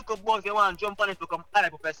get a look of buzz, you want to jump on it to come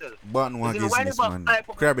hype up yourself? Button one business, man.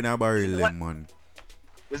 Crab in a barrel, them, man.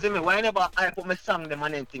 You see me? Why never hype up my song, them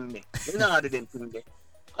and anything, me? You know how they them thing, me.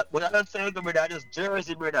 But I don't say, brother, just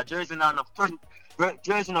Jersey, brother. Jersey not a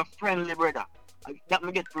friendly, brother. That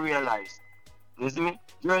me get to realize. You see me?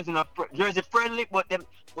 Jersey friendly, but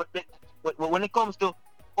when it comes to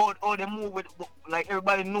how they move with, like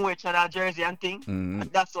everybody know each other Jersey and thing,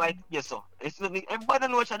 and that's why yes so. It's everybody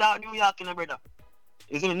know each other New York in a brother.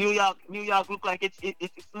 You see me? New York look like it's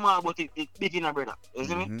small but it's big in a brother. You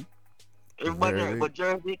see me? Everybody there, but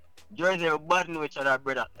Jersey everybody know each other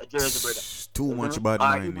brother. Jersey brother. Too much bad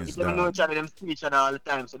mind is that. They know that. each other, them see each other all the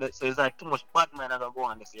time. So it's like too much bad mind that go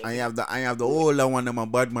on this. I have the older one them a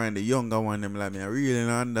bad mind, the younger one them like me. I really don't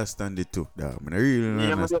understand it too. I really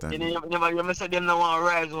don't understand. You never say them no want to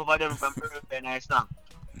rise over them from Peruvian nice song.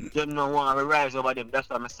 Them no want to rise over them. That's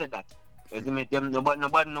why I said that. You see me? Them nobody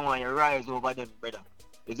no want to rise over them, brother.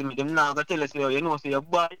 You see me? Them now gonna tell us, you know, say you're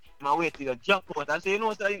bad. I wait till you jump out and say, you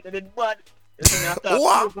know, say you're bad.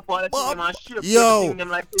 What? Yo!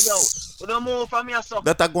 We don't move from here, so.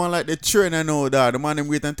 That are going like the train I know that. The man them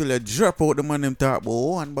wait until they drop out, the man them talk about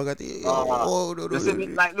one bag of tea. You see me?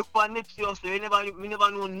 Like look for Nipsey Hussle. We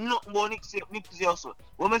never know nothing about Nipsey Hussle.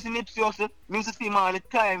 When I see Nipsey Hussle, I used to see him all the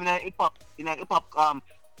time in a hip hop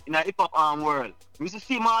world. We used to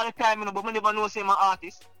see him all the time, you know, but I never know say my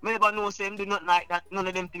artist. I never know say him do nothing like that. None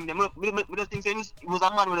of them things. I just think say he was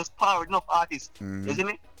a man with a power enough artist. You see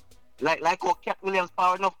me? Like how Cat Williams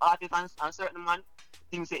power enough artist and certain man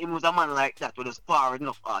think say he was a man like that with his power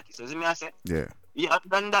enough artist. You see me I say? Yeah. Yeah, other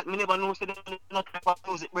than that, I never know say not type of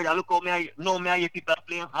music, brother. Look how I hear people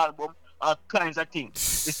playing album, all kinds of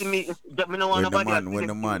things. You see me, me no want nobody. When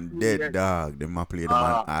the man dead, dog, them a play the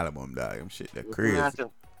man album, dog. Them shit, they're crazy.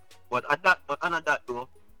 But under that though,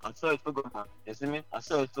 I saw it for good man. You see me? I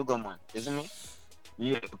saw it for good man. You see me?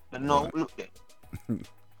 Yeah. But now look there.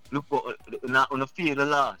 Look now on the field the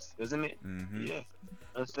last. You see me? Yeah.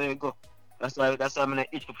 That's how you go. That's why I'm gonna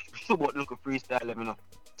itch for about look at freestyle, let me know.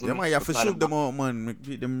 Yeah, man, you have to shoot them out, man.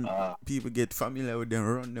 Make them people get familiar with them,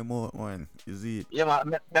 run them out, man. You see it? Yeah, man.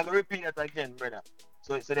 I'm gonna repeat that again, brother.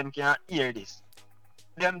 So them can hear this.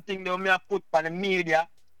 Them things that me I put on the media,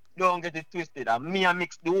 don't get it twisted. And me I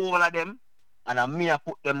mix the whole of them, and me I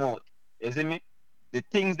put them out. You see me? The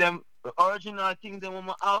things them, the original things them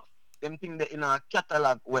we have, them things that in a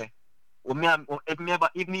catalog way. If me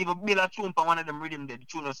even build a tune for one of them rhythm, the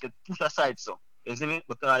tune just get push aside, so. You see me?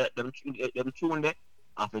 Because them tune there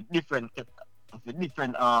of a different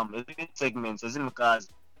segments, you see me? Because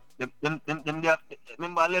them there,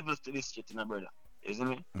 remember levels to this shit, you know, brother. You see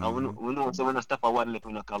me? And we know so when I stop at one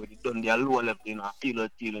level, you know, because we done their lower level, you know, feel,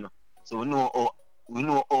 you know. So we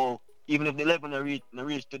know how even if the level not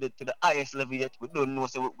reach to the highest level yet, we don't know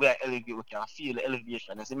so we are elevated, we can feel the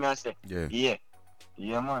elevation. You see me I say?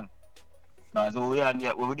 Yeah, man. Because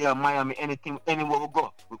we're there in Miami, anywhere we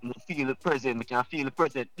go, we can feel the present, we can feel the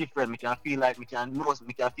present different, we can feel like we can know,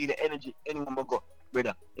 we can feel the energy anywhere we go,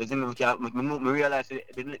 brother. You see me, we realize the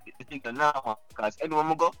thing now, because anywhere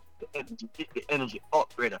we go, the energy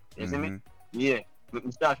up, brother. You see me? Yeah.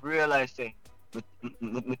 We start to realize, say,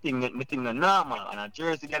 my thing normal, and a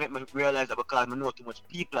Jersey that make me realize that because I know too much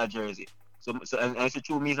people at Jersey. So and it's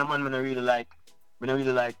true, me as a man, I don't really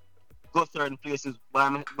like go certain places by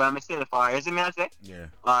myself, or you see me I say? Yeah.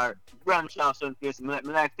 Or branch off certain places. I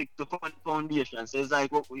like stick to foundation. So it's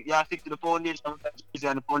like you have to stick to the foundation,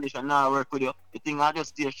 and the foundation now work with you. The thing I just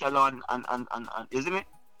stay shallow and you see me?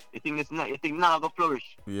 The thing now go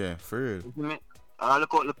flourish. Yeah, for real. You see me? I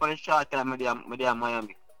look on the short time with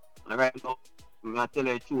Miami. And right now, I tell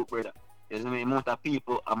you the truth, brother. You see me? Most of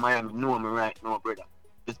people in Miami know me right now, brother.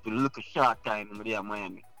 Just to look a short time with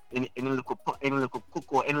Miami. Any little cook or any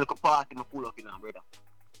little party I pull up in now, brother.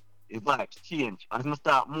 The vibes change. And I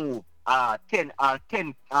start move. 10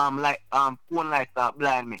 one light start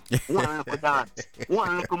blind me. One little dance.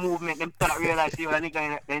 One little movement, them start realize you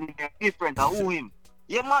nigga different and who him.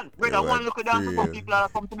 Yeah man, brother, one little dance before people are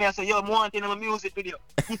come to me and say, yo, I'm wanting a music video.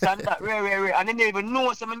 This and that, rare. And they don't even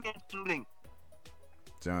know some Bling.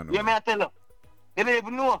 Yeah, me I tell you. They don't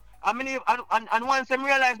even know. And once I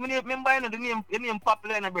realize my name, the name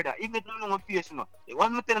popular, brother. Even if they don't know my face, you know.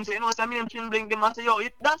 Once I tell them, say, you know, my name Bling, them I say, yo,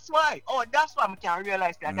 that's why. Oh, that's why I can't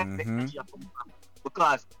realize that. That's the energy I come from.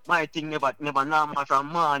 Because my thing never normal from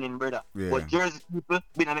morning, brother. Yeah. But Jersey people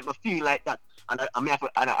been make me feel like that. And I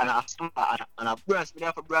branch me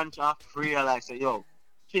have to branch off to realize, say, yo,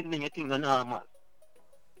 chilling, you think they're normal.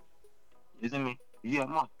 You see me? Yeah,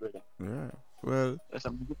 man, brother. Yeah. Well,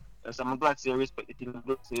 I'm glad to respect the thing.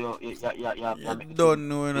 So you don't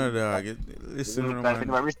know another dog. Listen, no man. If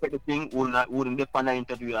I respect the thing, wouldn't depend on the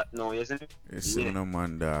interview that now, you see? Listen, no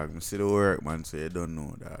man, dog. I see the work, man, so you don't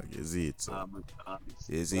know, dog. You see it, so.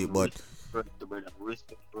 You see it, but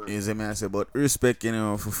Is a man say, but respect, you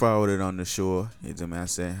know, for forwarded on the show. Is a man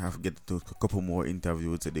say, have to get to a couple more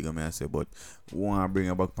interviews today, man say, but we want to bring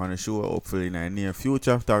her back on the show, hopefully in the near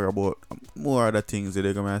future, talk about more other things,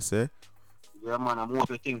 today, man say. Yeah, man, I'm more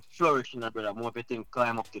of a thing flourishing, brother. More of a thing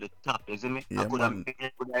climb up to the top, you see me? Yeah, I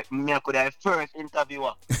could have first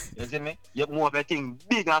interviewer, you see me? You're more of a thing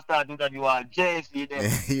big and start interviewer, JC then. You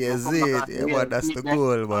see it, yeah, man, that's the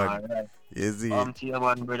goal, man. Right. You see it. To you,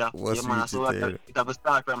 man, brother. What's yeah, man, so it have to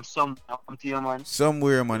start from somewhere, to you, man.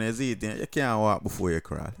 Somewhere, man, you see it, you can't walk before you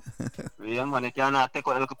crawl. Yeah, man, you cannot take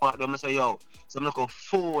out the little part of them and say, yo, some little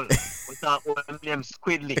fool, without all them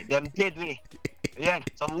squiddly, them deadly. Yeah,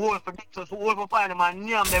 some wolf for finding man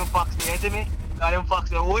name them fox, you see me? Cause them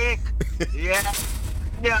fox are weak. Yeah.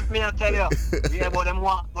 Yeah, me I tell you. Yeah, but them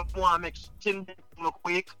want make chin look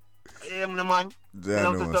weak. Yeah, man. That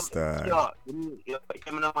no star.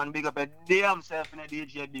 Yeah, man, big up a damn self in a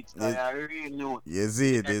DJ Big Star. I really know. You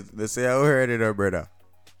see it, they say I heard it, brother.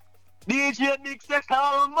 DJ Big Star,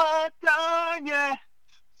 all my time, yeah.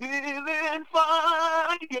 Feeling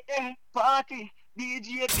fine, yeah. Party,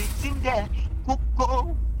 DJ Big in there.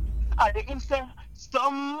 Coco, I can say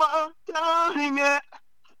summertime, yeah.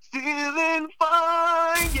 Feeling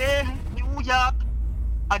fine, yeah. New York,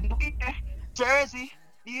 I do it, Jersey,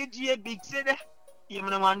 DJ Big City, you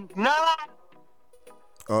know, man. Nah.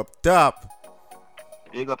 Up top.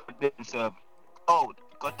 Big up the dance, out,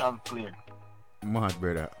 cut and clear. Mad,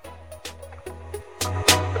 brother.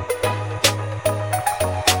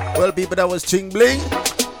 Well, people, that was Ching Bling.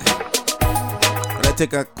 Gonna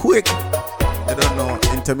take a quick, I don't know,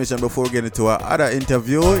 intermission before getting to our other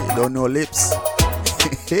interview. You don't know Lips.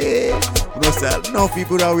 You know, sir, no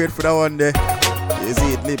people that wait for that one there. You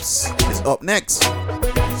see it, Lips is up next.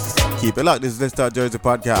 Keep it locked. This is Let's Talk Jersey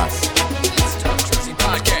Podcast. Let's Talk Jersey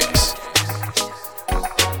Podcast.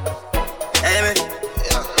 Hey, man.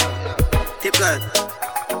 Tip God.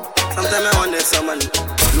 Sometimes I wonder if someone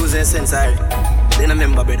losing sense, I then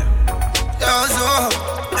remember, brother. Yo, so.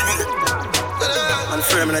 I'm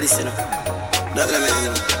firm in this, you know. Don't let me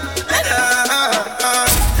know.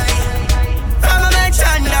 From a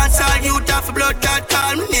mention, that's all you have for blood that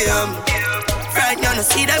call me name. Right now, no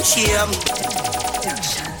see them shame.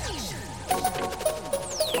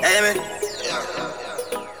 Hey, man.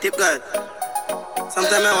 Tip God.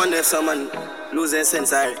 Sometimes I wonder if someone losing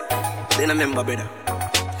sense, I then remember, brother.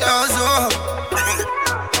 Yo, so.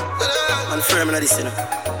 I'm firm in this, you know.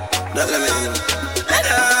 Don't let me know.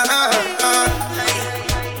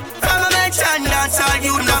 From a mention, that's all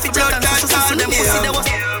you have for blood that call me name.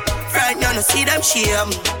 Right now, no see them shame.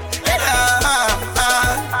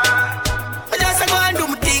 I just go and do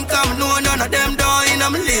my thing, come know none of them down in my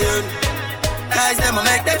lane. Guys, them I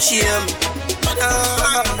make them shame.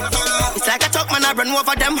 It's like a truck man, I run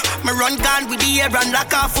over them. Me run gun with the air and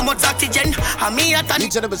lock off for much oxygen. And me at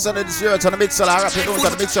each and every Sunday this year, turn the mix solar up, you know,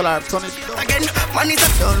 turn the mix solar up, turn it again. Man is a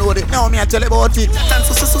download it now, me I tell you about it. And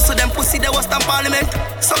so them pussy, they was in parliament.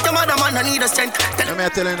 Some them other man, I need a strength. Let me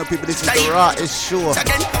tell you people, this is the rawest show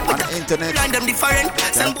on the internet. Them different.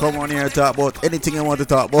 Then come on here and talk about anything you want to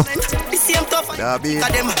talk about. The same tough.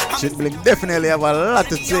 Ching Bling definitely have a lot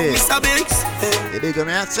to say. You dig what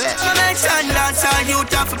I say? That's all you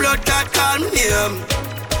have for blood that call me name.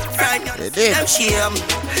 Right now, them shame.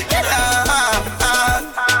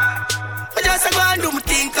 I just go and do my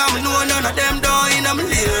thing, come know none of them down in my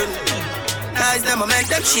lane. Guys, them I make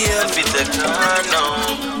them shame.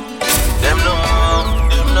 Them know.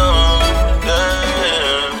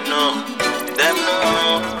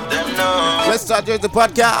 Let's start the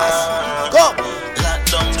podcast. Go! Lock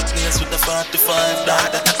down the place with the 45.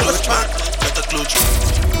 That's a clutch man. That's a clutch.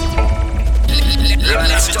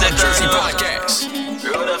 Let's Talk Jersey Podcast.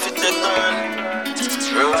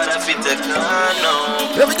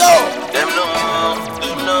 Here we go. Them know.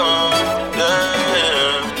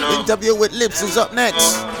 Interview with Lips is up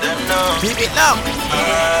next. Keep it now.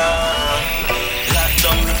 Lock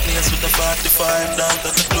down the place with the 45. That's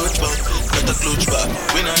a clutch back. That's a clutch back.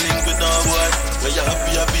 We not link with our boy. When you're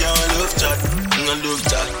happy and love chat. Love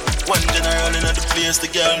chat. One general in the place, the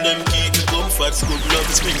girl them keep me comfort. Good love,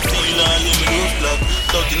 spring feel all in me roof block.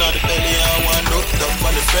 Talking out the belly, I want up top.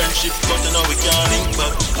 For the friendship, but now we can't link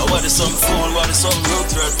back. I wanted some fool, wanted some road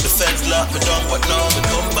threat. The fence lock me down, but now me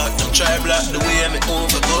come back. Them try block the way me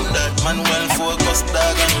overcome that. Man well focused,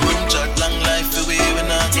 dog and room chat. Long life away when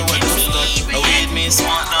I know what to touch. I weed me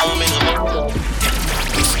smart now, me no.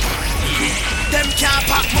 Them can't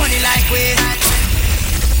pack money like we.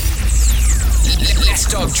 Let's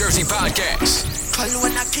Talk Jersey Podcast. Call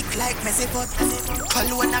when I kick like Messi, but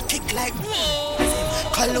call when I kick like.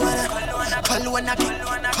 Call when I.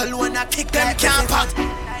 Colonna kick, them can't pop.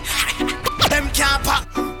 Them can't pop.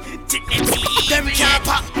 Them can't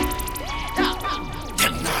pop.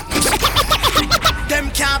 Them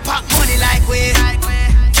can't pop money like we.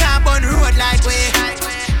 Can't burn road like we.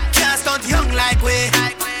 Can't stunt young like we.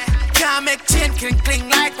 Can't make chain cling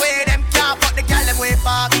like we. Them can't pop the gal them way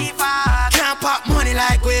far. Can't pop money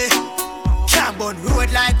like we. Can't burn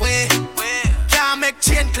road like we. Can't make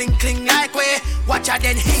chain cling like we. Watch out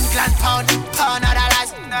then England pound of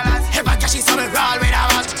dollars. Ever cash is somewhere roll with a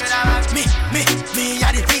bag. Me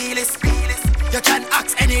are the realest. You can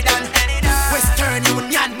ask any dan. Western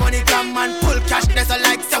Union money gram and pull cash. There's a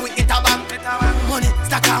like so we hit a bank. Money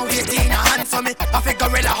stack and wait in a hand for me. I figure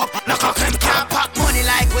gorilla up. Look how them can't pop money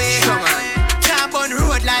like we. Can't burn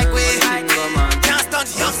road like we. Can't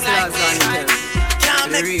stunt young like we.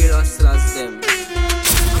 Can't make real hustlers them.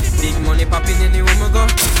 Big money popping anywhere we go.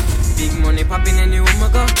 Big money popping anywhere we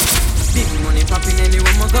go. Big money popping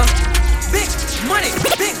anywhere we go. Big money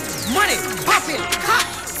popping. Ha!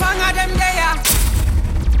 Fang of them there.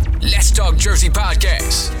 Let's Talk Jersey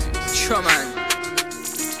Podcast. Sure man.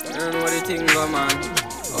 I don't know what you think go man.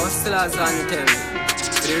 Hustlers and them.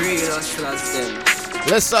 The real hustlers them.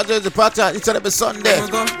 Let's Talk Jersey Podcast. It's gonna be Sunday.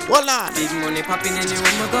 Voila. Big money popping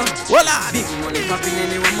anywhere we go. Voila. Big money popping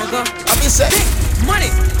anywhere we go. I miss it. Big money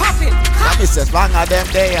popping. I miss it. Fang of them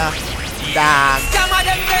there. Dog. Scam of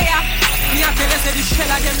them there. Me a tell you say the shell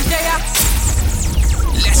of them there.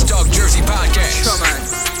 Let's Talk Jersey Podcast. Sure man.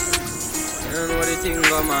 I don't know what you think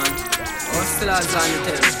go man. Hustlers and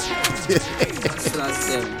them. Hustlers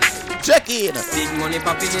them. Check in. Big money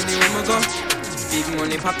popping anywhere we go. Big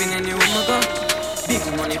money popping anywhere we go. Big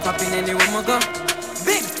money popping anywhere we go.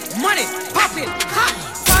 Big money popping. Ha!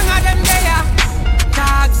 Fang of them there.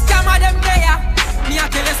 Dog, scam of them there. Me a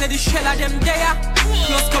tell you say the shell of them there.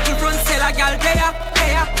 Plus couple front sell a gal there.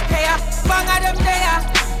 Hey, fang of them there.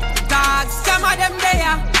 Dog, scam of them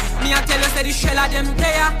there. Me a tell you say the shell of them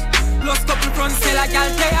there. Plus couple front sell a gal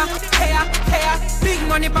there. Hey, big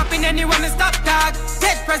money popping anywhere me stop dog.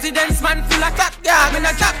 Dead presidents man full of clap dog. Me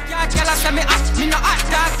no top yard, gal a say me hot. Me no hot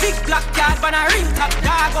dog. Big black yard, but a real top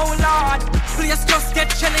dog. Oh lord, place just get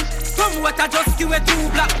chilling. Some water just give it 2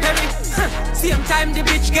 blackberry. Same time the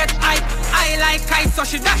bitch get hype. I like ice, so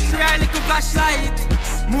she dash her little flashlight.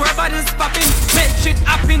 More bottles popping, make shit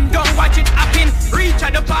happen, don't watch it happen. Reach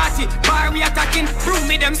at the party, bar we attacking. Room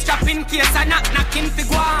me them strapping, case I knocking for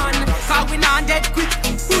go on. Cause we not dead quick,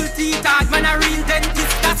 full teeth hard, man a real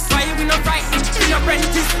dentist. That's why we no frightened, we no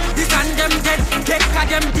apprentice. This and them dead, get cause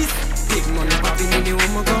them this. Big money popping anywhere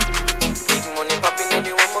we go. Big money popping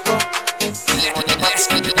anywhere we go.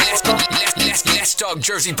 Let's Talk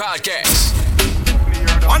Jersey Podcast.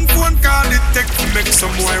 One phone call it take to make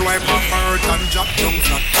some boy wipe up her hurt and drop down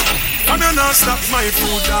flat. And you not stop my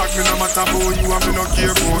food dog, me no matter about you and me no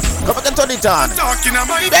care about. Come back and turn it on. Talking on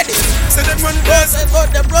my Ready. Say them one Yes,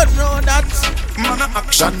 but the blood know that. Man a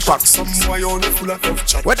action pack, some boy only full of tough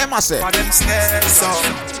chat. What them a say? For them stairs up.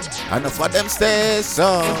 Enough of them stairs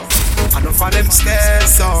up. Enough of them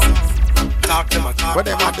stairs up. Talk them a talk. What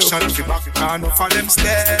them a do? Action fi back. Enough of them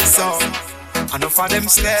stairs up. Enough of them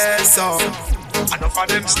stairs up. Enough of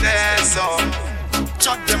them stairs up.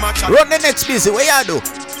 Chat them a chat. Run the next busy. What you do?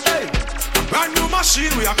 Hey, brand new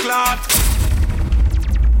machine we a clock.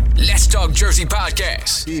 Let's Talk Jersey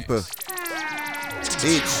Podcast. People,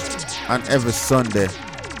 each and every Sunday,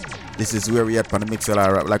 this is where we at on the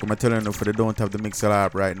MixLR app. Like I'm telling you, if you don't have the MixLR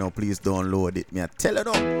app right now, please download it. Me I tell you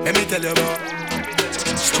now. Let me tell you about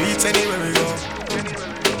streets anywhere we go.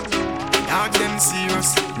 Dog them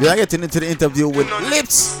serious. We are getting into the interview with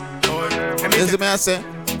Lips. This is me I say.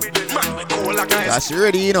 That's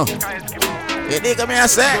ready, you know. You dig me I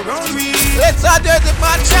say. Let's start the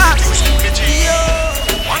podcast.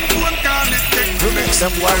 One phone call it take to make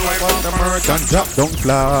them wipe up the murk and drop down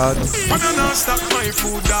flag. Man you not stop my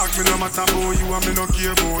food dog. Me no matter about you and me no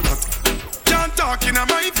care about that. Can't talk in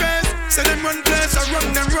my face. Say them one place I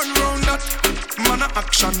run them run round that. Man a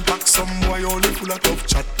action back, some boy only full of tough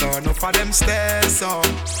chat. Enough of them stairs up.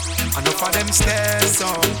 Enough of them stairs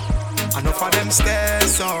up. Enough of them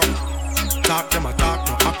stairs up. Talk them a talk,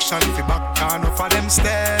 no action fi back. Enough of them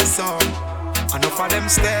stairs up. Enough of them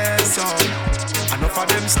stairs up. Enough of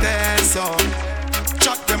them stairs up.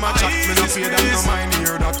 Chat them a chat, me no pay them no mind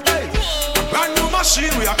hear that. Brand new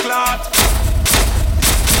machine we a clot.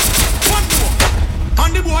 One more,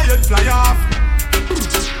 and the boy head fly off.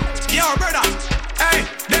 Yo brother, hey,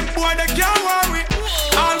 them boy they can't worry.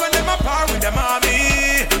 All when them a par with them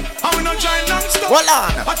army. And we no join non-stop. Hold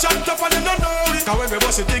on. I chat up and them don't know it. Cause when we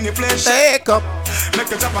bust the thing in place. Take up. Make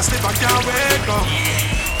the chopper slip and can't wake up.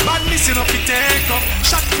 Bad missing up, it take up.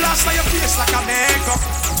 Shot blast on your face like a makeup.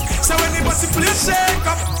 So when the bossy please shake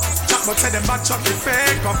up. Chat but say them bad chuck the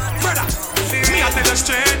fake up. Brother, me I tell you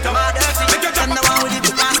straight up. Make you jump the one with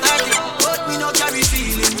the past 30. But me no carry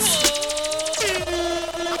feelings.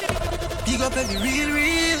 Big up every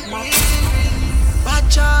real. Bad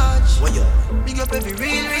charge. Big up every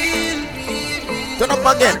real. Turn up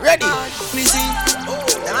again, ready?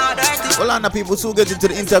 Hold on, the people who get into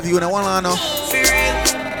the interview and I want to know.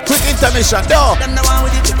 Quick intermission, dog.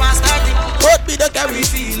 What be the carry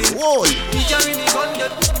feeling? Whoa. Me carry me gun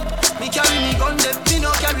them. Me carry me gun them. Me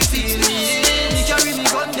no carry feeling. Me carry me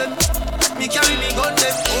gun them. Me carry me gun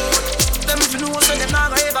them. Them if you know so them not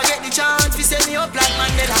gonna ever get the chance to send me up like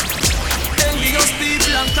Mandela. Then we just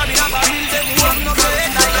people and cabin up a hill. Them who have no bread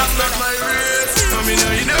like a brother. My race. I mean,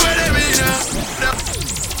 you know what I mean.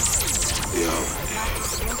 Yo,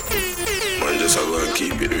 man, just I go and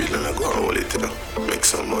keep it real and I go and hold it, you know. Make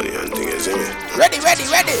some money and things, you know. Ready. Keep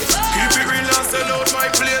it real and sell out my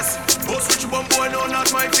place. Boss which one boy, no,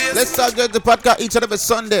 not my face. Let's start the podcast each and every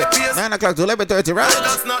Sunday, 9 o'clock to 11:30, right?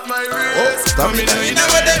 That's not my race. Stop me now, you know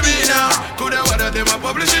what they mean now. Could have what them are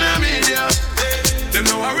publishing in media. Them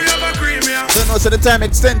know how we have a cream, yeah. Don't know, so the time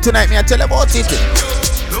extend tonight, me I tell about it.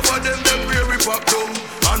 Look at them real rip up down.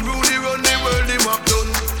 And Rudy run the world, the map down.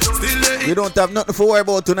 We don't have nothing to worry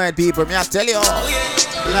about tonight, people. Me I tell you.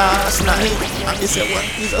 Last night, I said one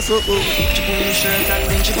piece of soap. She put me shirt and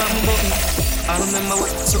then she bought me button. I remember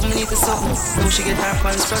what something need to something. Now she get her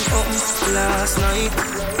pants front open. Last night,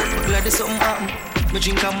 glad there's something happened. Me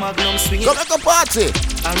drink a Magnum swing it. Come like a party.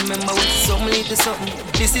 I remember what something need to something.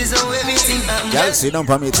 This is how everything happened. Y'all sit down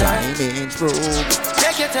for me time intro.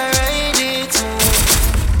 Take it and ride it smooth.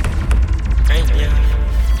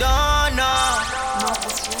 Don't know.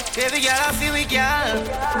 Baby girl, I feel we girl.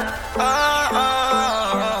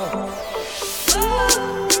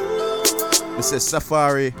 This is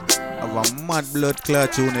Safari of a mad blood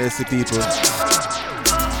clot tune, you see people.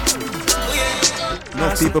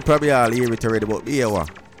 No people probably all hear it already, but here what?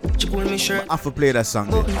 I have to play that song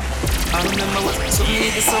then. I remember what something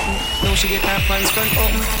need to something. Now she get her pants front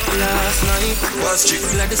open. Last night was chick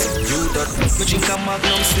like this. You that me drink a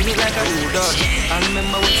Magnum, swing it like a dot. I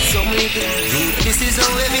remember what something need to do. This is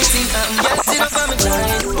how everything happened. Girl, sit up on me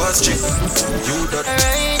grind. Was chick, you that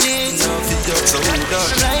ride it. No fit up so that.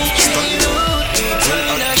 Like you, tell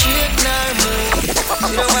me not shake nor move.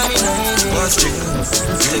 You don't want me lying. Was chick,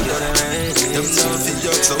 you that ride it. Them no fit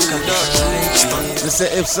up so that. They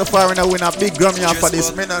say if Safari now win a big Grammy for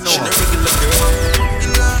this, me no know.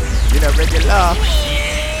 You know regular.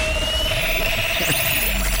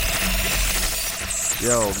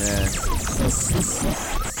 Yo, man.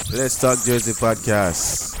 Let's Talk Jersey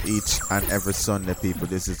podcast each and every Sunday, people.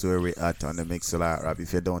 This is where we at on the Mixlr app.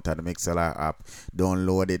 If you don't have the Mixlr app,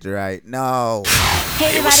 download it right now. Hey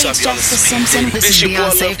everybody, it's Jessica Simpson. This is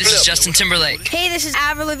Beyonce. This is Justin Timberlake. Hey, this is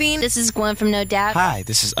Avril Lavigne. This is Gwen from No Doubt. Hi,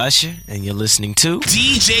 this is Usher, and you're listening to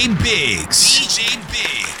DJ Biggs.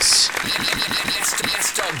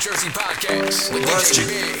 Let's Talk Jersey podcast with DJ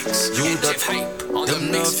Biggs. You that hype on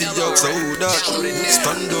them no fit up so that.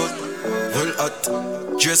 Stand up. Well hot,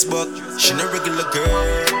 dress back, she no regular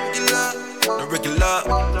girl, no regular.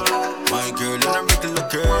 My girl, no regular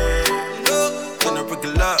girl, no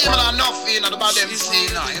regular. Even enough, you know, about them scene,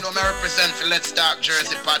 you know, me represent for Let's Talk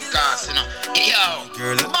Jersey podcast, you know. Yo,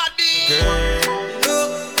 girl, body,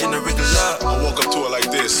 girl, no regular. I walk up to her like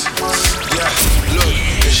this. Yeah, look,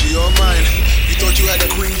 is she all mine? You thought you had a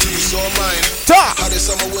queen till you saw mine. How the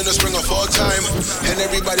summer, winter, spring, or fall time, and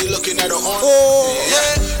everybody looking at her on.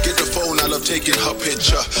 Yeah, get the phone. I love taking her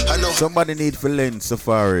picture. I know somebody need to learn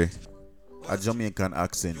Safari a Jamaican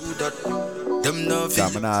accent. Them no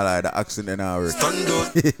fit. I'm not like the accent in our. Stand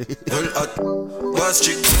up, well at, was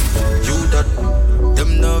chick. You that,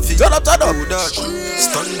 them no fit. Turn up. You that,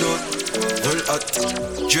 stand up, well at,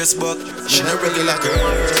 dress back. She no regular girl,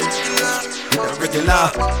 you no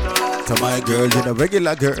regular. To my girl, you no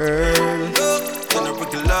regular girl. You no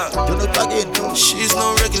regular. You no again. She's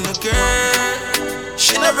no regular girl.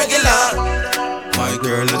 She no regular. My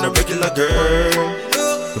girl is a regular girl.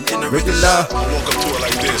 In a regular. I walk up to her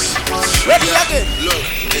like this. Ready again. Look,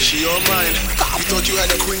 is she all mine? You thought you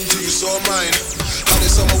had a queen till you saw mine. How the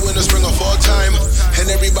summer, winter, spring, or fall time, and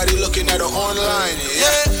everybody looking at her online.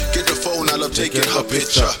 Yeah, get the phone. I love taking her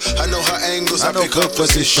picture. I know her angles. I pick her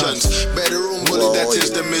positions. Bedroom bullet. That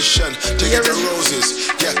is the mission. To get the roses.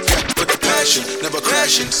 Yeah, with the passion. Never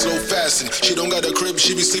crashing. Slow fasting. She don't got a crib.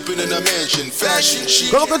 She be sleeping in a mansion. Fashion. She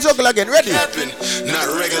come on, juggle again. Ready? Happen. Not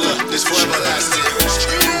regular. This forever lasting.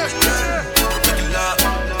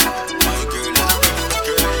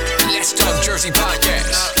 Let's Talk Jersey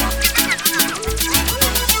podcast.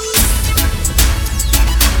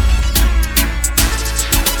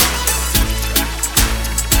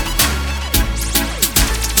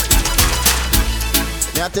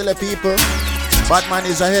 Me I tell the people, bad man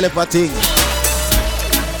is a hell of a thing.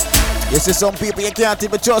 You see some people you can't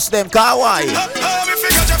even trust them, cause why? Me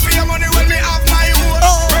figure just for your money when me have my own.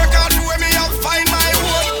 Work hard for when me have find my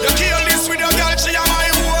own. You kill this with your girl, she am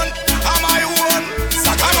my own. I'm my own.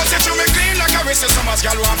 I must set you me clean like a whistle, so much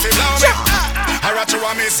girl want to blow me. I rat you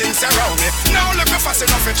want me sing around me. Now look fast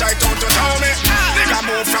enough to try to tell me. Nigga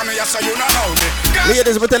move from me, so you know me.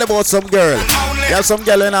 Ladies, me tell you about some girl. You have some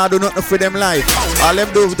girl and I do nothing for them life. All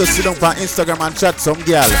them do is to sit down on Instagram and chat some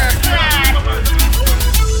girl.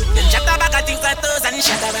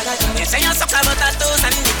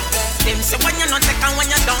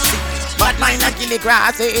 But mine not kill the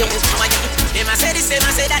grass.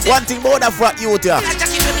 One thing more than fuck you here.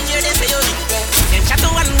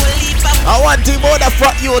 I one thing more than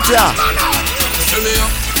fuck you here.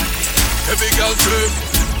 Every girl dream.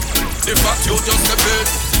 The fact you just a bit.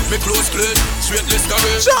 Me close clean, straight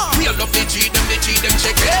Listerine. Me love the G, them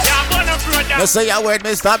check it. Let's say your word,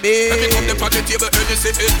 Mr. B. Pick up the party table, and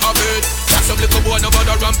sit in a bed. Got some little boy, no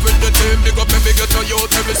bother ramp with the team. Big up and big up to you,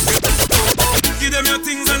 every step. Give them your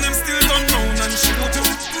things and them still don't know and shoot you.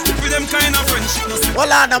 With them kind of friendship, no see.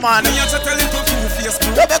 Hold on, man. Me just tell little two-face.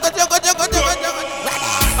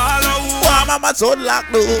 Wow, mama so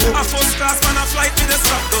locked though. A first class man a flight with a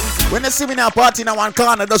strap down. When they see me in a party in one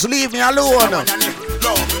corner, just leave me alone.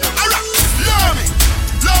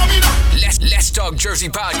 Let's Talk Jersey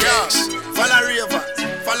Podcast. Follow Raver,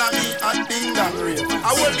 follow me at Bing Dong Raver.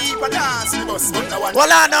 I will leave a dance with us.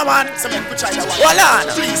 Hold on, man. So make me try that one. Hold on.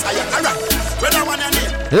 Please, alright. Where I wanna name?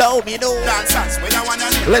 Love me, no. Dancers, where I wanna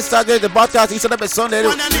name? Let's start the podcast. Each and every Sunday,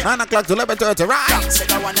 9 o'clock to 11:30. Right.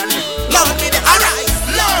 Love me, alright.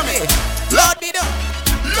 Love me. Love me, no.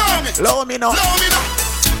 Love me. Love me, no. Love me, no.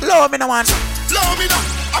 Love me, no, man. Love me, no.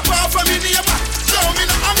 Apart from me, neighbor. Love me,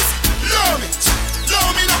 no. Love me.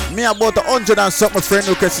 Love me, no. Me about 100 and something friend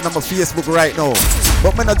requesting on my Facebook right now.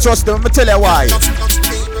 But me not trust them. Let me tell you why. Don't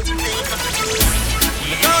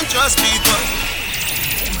trust people.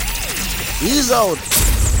 He's out.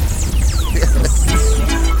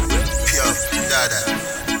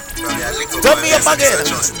 Tell me up again.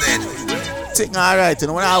 Thing alright, you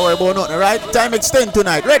know, when I worry about nothing, right? Time extend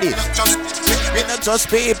tonight. Ready? We not trust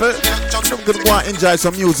people. I'm gonna go and enjoy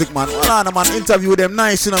some music, man. Hold on, man. Interview them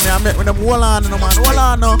nice, you know. I met with them. Hold on, man. Hold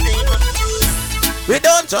on, no. We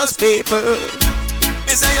don't trust people.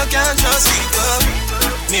 Me say you can't trust people.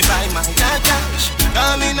 Me buy my cash.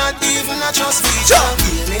 Cause me not even a trust people.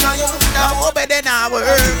 Me know you. Now open the hour.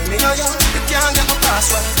 Me know you. You can't get my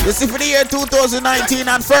password. You see for the year 2019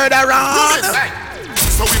 and further on.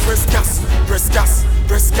 So we press gas, press gas,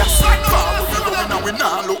 press gas. Forward we going and we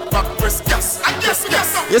now look back, press gas, press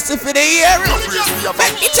gas. You see for the year.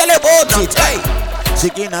 Let me tell you about it, hey.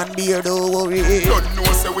 Chicken and beer, don't worry. Don't know,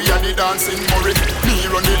 say we are the dancing Murray. Me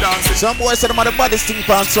run the dancing. Some boys say them are the body stink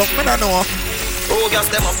pants up, I don't know. Oh, gas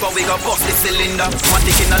them up, but we got bust the cylinder.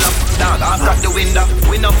 Matic in a lap, dog, I crack the window.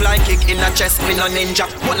 We no fly kick in a chest, we no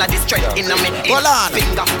ninja. One of the strength in a mid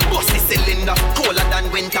finger. Bust the cylinder, colder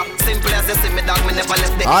than winter. Simple as you see me, dog, me never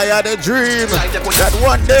let the I had a dream that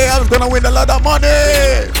one day I was gonna win a lot of money.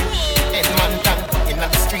 Head man down, in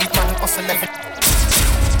the street man, hustle every.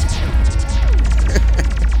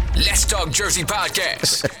 Let's Talk Jersey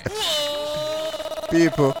Podcast.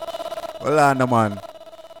 People, hold on, man.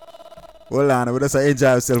 Hold on, we just enjoy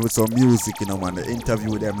ourselves with some music, you know, man. The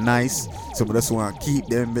interview them nice. So we just want to keep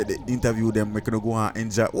them, the interview them, we can go and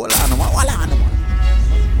enjoy. Hold on, man. Hold on, man.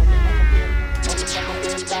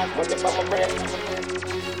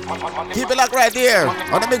 Keep it like right here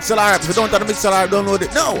on the Mixer app. If you don't have the Mixer app, download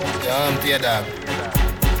it. No. Yeah, I'm here, dog.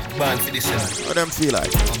 Born for this, you know. What them feel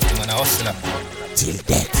like? I'm a hustler. Till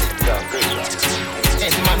death.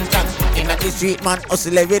 Head man down, in the street, man,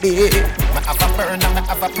 hustle every day. I have a burn and I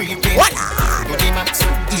have a prepaid. What? Goody Max,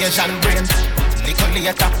 Asian brain. Little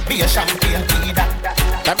later, be a champagne tea that.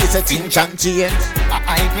 That is a tin chan change.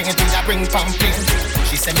 I bring it in, I bring pumpkin.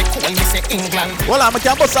 She say me cool, me say England. Hold on, I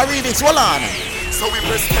can't bust a remix, hold on. So we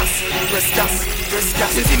press gas, press gas, press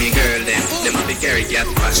gas. You see me girl them have to carry gas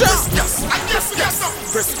man. Press gas,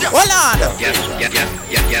 press gas. Hold on. Yes,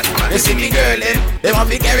 man. You see me girl them have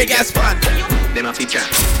to carry gas man. Them have to chat.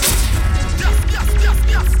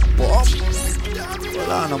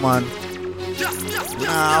 Hold on, man.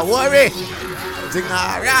 Nah, worry. Everything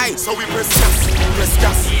alright. So we press gas, press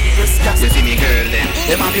gas, press gas. You see me girl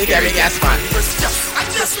them have to carry gas man. Press gas,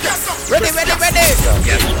 ready. Yes,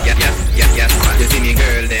 man. You see me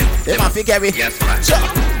girl them have to carry gas man.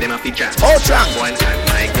 Them have to chat. Oh, trunk. One time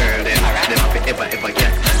my girl them have to ever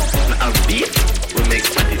get. Now beat. We make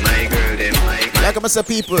party my girl them, my Like I say,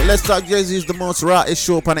 people, Let's Talk Jersey is the most rawest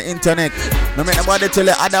show on the internet. No make nobody tell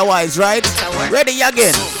you otherwise, right? Ready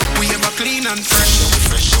again. We have a clean and fresh.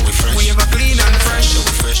 We have a clean and fresh.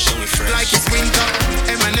 Like it's winter.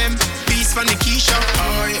 M&M, peace for Nikisha.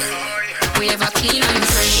 Oh yeah. We have a clean and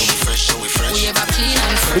fresh. We have a clean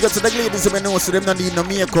and fresh. Because to the ladies who know, so them don't need no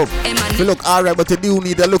makeup. You look alright, but you do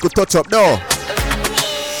need a little touch up, though.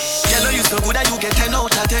 Yellow, you so good that you get 10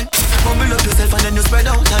 out of 10. Bumble up yourself and then you spread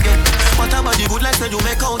out again. What about the good life that you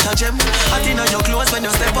make out a gem? I think on your clothes when you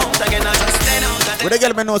step out again. I just stand out of 10. When the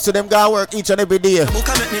girl me know, so them gotta work each and every day. Who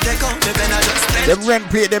can make me take out the pen? I just stand. Them rent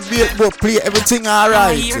play, them bill book play, everything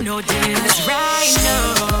alright. I hear no dance right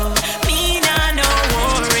now. Me nah no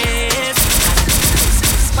worries.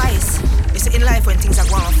 Spice. You see in life when things are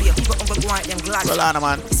going for you, people don't go on them glad. Well, Anna,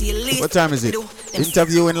 man. See you later. What time is it?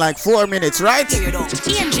 Interview in like 4 minutes, right? Angel.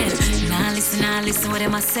 Nah listen what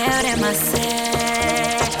them a say,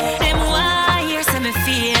 Them why hear say me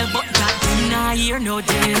feel, but God them nah hear no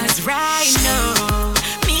deal. 'Cause right now,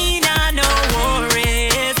 me nah no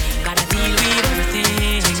worries. Gotta deal with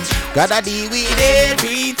everything. Gotta deal with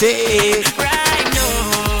everything. Right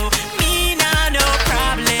now, me nah no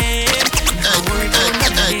problem. Nah worry about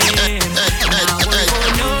nothing. Nah worry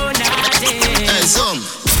about no nothing. Hey, some.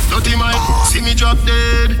 Dirty mind, see me drop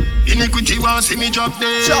dead. Iniquity want see me drop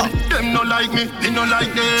dead. Sure. Them no like me, me no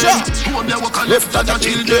like them. Sure. Who of them walk a left at the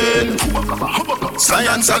children?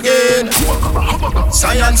 Science again.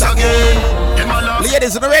 Science again.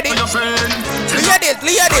 Ladies, are you ready?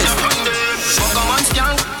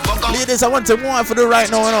 Ladies, I want to more for the right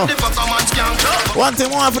now, you know. One thing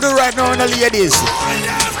more for the right now, you know, ladies.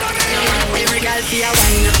 Every girl see a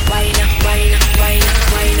wine.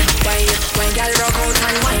 Girl rock out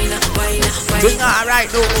and wine. Sing alright,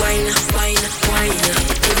 though. Wine.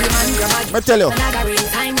 Every man grab a. I tell you,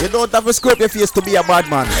 you don't have to scrape your face to be a bad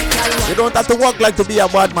man. You don't have to walk like to be a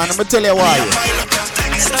bad man. I'm gonna tell you why.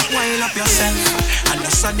 Stop wine up yourself, and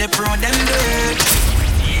that's how they pro them dead.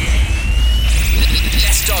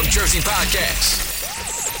 Let's Talk Jersey Podcast.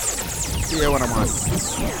 Yeah, what I'm on.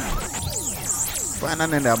 Find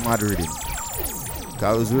an end of mad reading. Cause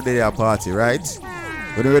I was with their party, right?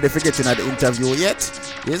 When you're ready for getting at the interview yet?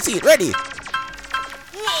 You see it, ready?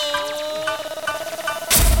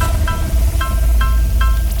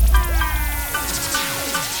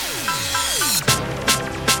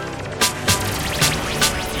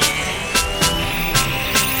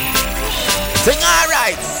 Sing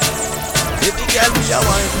alright. If you girl be a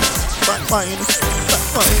wine, back wine.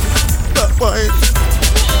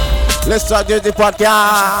 Let's Talk Jersey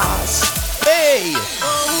Podcast. Hey.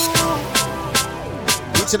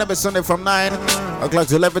 Each and every Sunday from 9 o'clock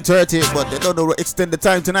to 11:30, but they don't know extend the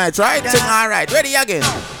time tonight, right? Sing alright. Ready again.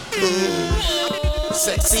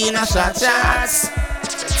 Sexy in a shots.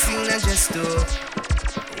 Sexy in a gesto.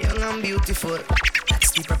 Young and beautiful.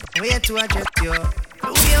 That's the proper way to address you. The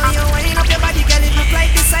way how you wind up your body, girl, it look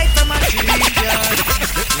like the sight from a tree, girl.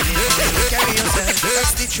 Carry yourself,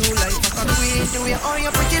 that's the true life. I can't wait the way how you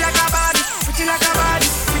pretty like a Barbie, pretty like a Barbie,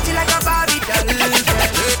 pretty like a Barbie, doll, girl.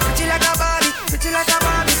 Pretty like a Barbie, pretty like a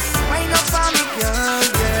Barbie. Wind up for me, girl.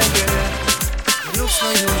 It looks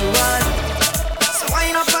unusual, so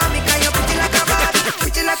wind up for me, 'cause you're pretty like a Barbie,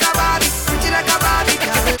 pretty like a Barbie, pretty like a Barbie,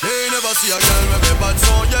 girl. They never see a girl with a bad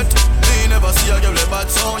song yet. They never see a girl with a bad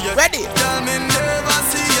song yet. Ready? Girl, me never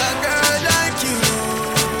see a girl like you.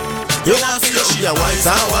 You want to see a wine,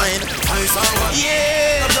 wine. Ice and wine.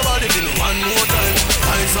 Yeah. Love your body, give me one more time.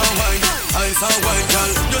 Ice and wine, girl.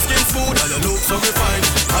 Your skin smooth and your look so refined.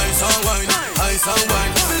 Ice and wine,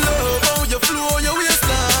 me love how you flow your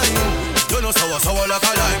waistline. You know sour like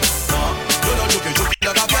a lime. You know juky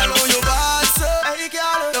like a girl. Know you bad so, hey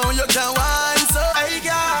girl. Know you can wine so, hey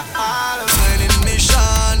girl. Signing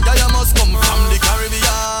mission, girl you must come from the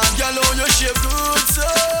Caribbean. Girl know you shape good so,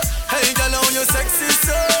 hey girl know you sexy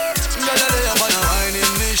so. Girl you lay up on a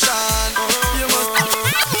whining mission. You must.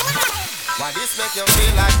 Why this make you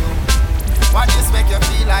feel like you? What this make you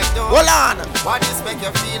feel like though? Hold on. What this make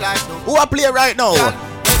you feel like though? Who I play right now?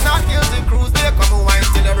 It's not guilty cruise, they come and wine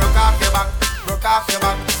till you broke off your back. Broke off your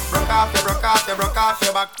back. Broke off your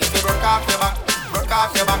back. If you broke off your back. Broke off your back. Broke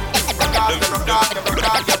off your back.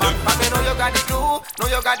 But me know you got the glue. Know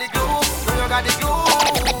you got the glue. Broke off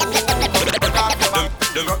your back.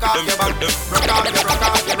 Broke off your back.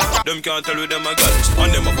 Them can't tell with them a girls.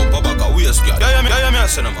 And them a fuck a back a waist girl. Yeah, me a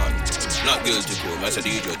say no man. Not guilty cool. I say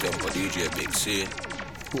DJ Tempo, DJ Big C.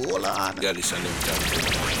 Hold on. Girl listen them time.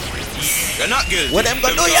 bigs. You're not guilty. What them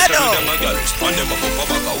gonna do, you know? Them a girl. And them a pop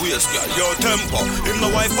back a waist, girl. Your temper. Him no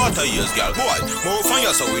wife butter years, girl. Boy, more fun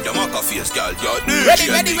you so with them a face, girl. Your Ready.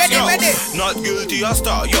 Not guilty a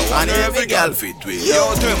star, yo. And every girl fit with.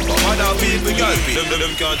 Your temper. Mother people, girl fit.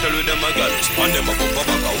 Them can't tell with them a girl. And them a pop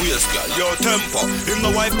back a waist, girl. Your temper. Him no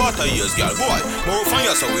wife butter years, girl. Boy, more fun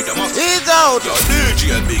you so with them a face. He's out. Your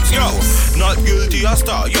DJ bigs, yo. Not guilty a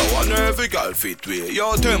star, yo. And every girl fit with.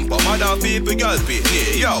 Your temper. Mother people, girl fit.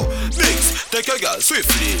 Yo, bigs. Take a girl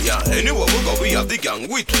swiftly, yeah. Anywhere we go, we have the gang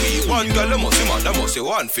with we. One girl, I must see man, that must say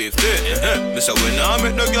 150. Me say when I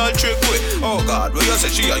make no girl trick with. Oh God, when you say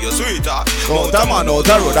she are your sweetheart. Oh, that man, oh,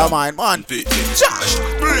 that road, that man. Josh,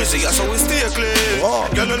 breezy, that's how we stay clean.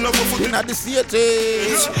 Girl, I love you for in at the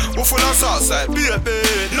theatres. We full of sauce like baby.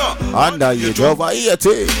 No, under you drove a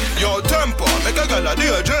 80. Your temper, make a girl a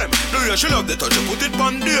daydream. Do you she love the touch, you put it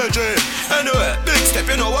on daydream. Anyway, big step,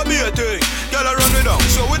 you know what be a thing. Girl, I run it down,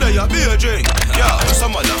 so with her, you be a drink. Yeah,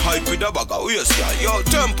 some man a hype with a bag of waist, girl. Your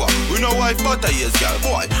temper, we no wife butter years, girl.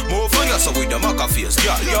 Boy, more fun you so with the maca face,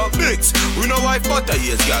 girl. Your bigs, we no wife butter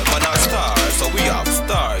years, girl. Man a star, so we have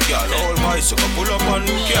star, girl. All my sugar pull up on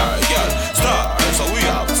new car, girl. Star, so we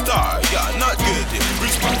have star, girl. Not guilty,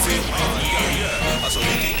 responsive, yeah. So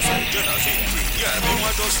the things say, generous. Yeah, me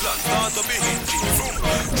want just land, start to be hinting.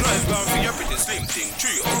 Drive down for your pretty slim thing. 3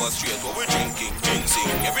 hours straight, but we're drinking, ginseng.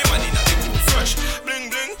 Every man in a the pool fresh. Bling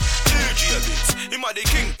bling, DJ bits. Him a the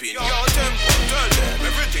kingpin. Your tempo, tell them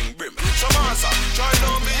everything brim. Some answer, try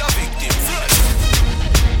don't be a victim. Fresh.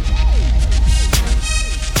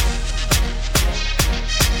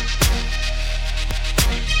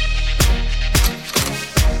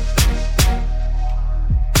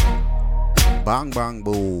 Bang bang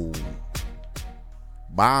boom.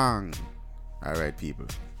 Bang. All right, people.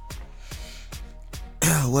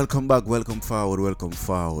 Welcome back. Welcome forward,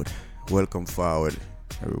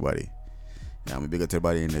 everybody. Yeah, I'm a big up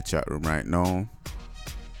everybody in the chat room right now.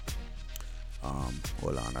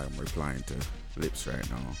 Hold on, I'm replying to Lips right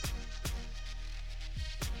now.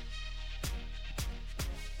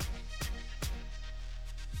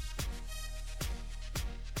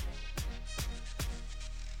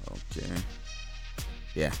 Okay.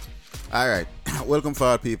 Yeah. All right. Welcome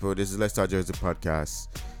forward, people. This is Let's Start Jersey Podcast.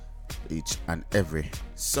 Each and every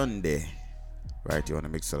Sunday, right here on the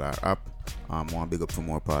Mixlr app. Want to big up for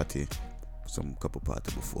more party, some couple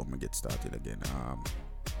party before we get started again.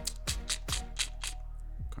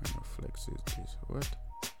 Kind of flex is this? What?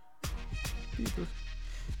 People.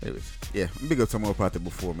 Anyways, yeah, big up some more party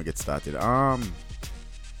before we get started. Big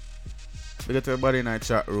up to everybody in our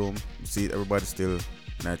chat room. You see everybody still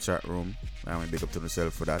in our chat room. I'm gonna big up to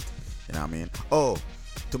myself for that. You know what I mean? Oh,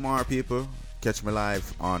 tomorrow, people, catch me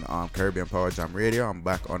live on Caribbean Power Jam Radio. I'm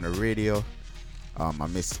back on the radio. I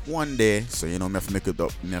missed one day, so you know me have to make it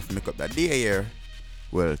up. Me have to make up that day here.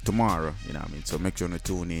 Well, tomorrow, you know what I mean. So make sure you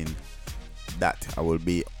tune in. That I will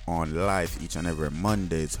be on live each and every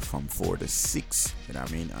Mondays from 4 to 6. You know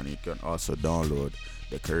what I mean? And you can also download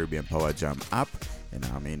the Caribbean Power Jam app. You know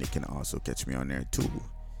what I mean? You can also catch me on there too.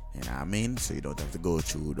 You know what I mean? So you don't have to go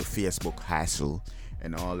through the Facebook hassle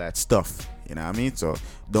and all that stuff. You know what I mean? So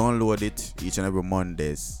download it each and every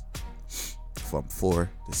Mondays from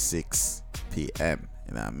 4 to 6 p.m.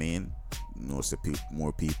 You know what I mean? Most of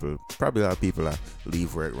more people, probably a lot of people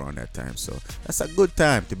leave work around that time. So that's a good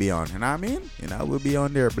time to be on. You know what I mean? You know, we'll be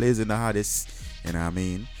on there blazing the hottest, you know what I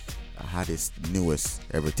mean? The hottest, newest,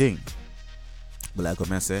 everything. But like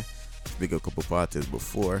I say, big a couple parties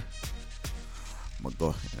before. I'm gonna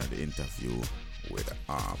go into the interview with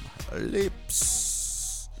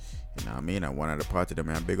Lips. You know what I mean? And one of the party that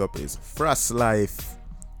I'm big up is Frost Life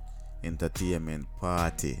Entertainment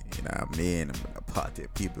Party. You know what I mean? A party,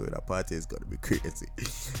 people with a party is gonna be crazy.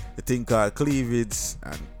 The thing called Cleavage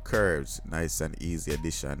and Curves, nice and easy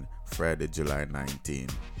edition, Friday, July 19. You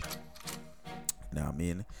know what I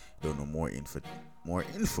mean? Don't know more info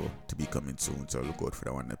to be coming soon, so look out for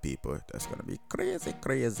that one, the people. That's gonna be crazy.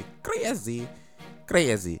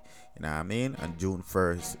 You know what I mean? On June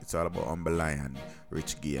 1st, it's all about Humble Lion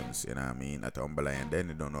Rich Games. You know what I mean? At Humble Lion, then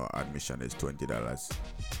you don't know, admission is $20. You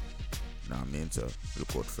know what I mean? So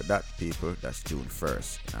look out for that, people. That's June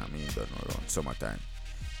 1st. You know what I mean? Don't know, around summertime.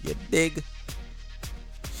 You dig?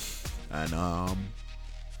 And I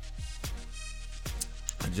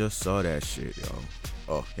just saw that shit, yo.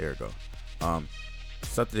 Oh, here we go.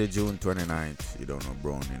 Saturday, June 29th, you don't know,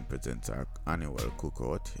 Browning presents our annual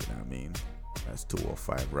cookout. You know what I mean? That's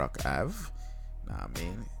 205 Rock Ave. You know what I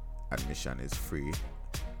mean? Admission is free.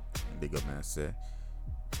 Big up, man, say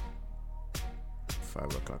 5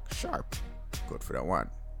 o'clock sharp. Good for that one.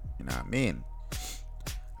 You know what I mean?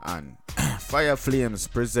 And Fire Flames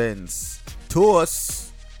presents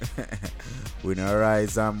Toast. We no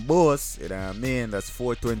rise and boast. You know what I mean? That's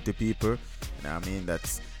 420 people. You know what I mean?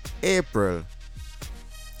 That's April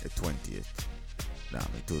the 20th. You know what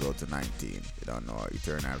I mean? 2019. You don't know.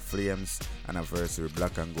 Eternal Flames anniversary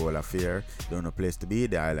Black and Gold affair. Don't know place to be.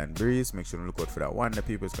 The Island Breeze. Make sure you look out for that one. The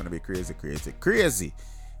people is gonna be crazy.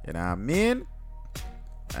 You know what I mean?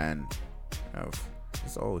 And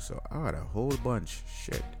it's also I got a whole bunch.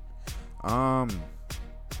 Shit.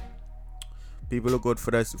 People look out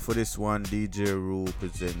for this one. DJ Rule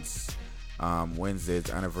presents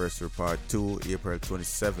Wednesday's anniversary part 2, April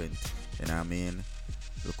 27th. You know what I mean?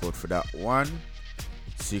 Look out for that one.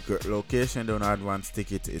 Secret location, don't advance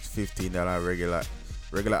ticket is $15.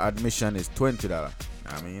 Regular admission is $20. You know what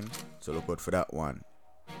I mean? So look out for that one.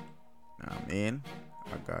 You know what I mean?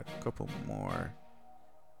 I got a couple more.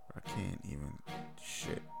 I can't even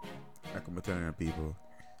shit. Like I'm telling you people,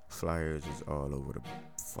 flyers is all over the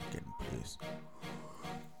fucking place.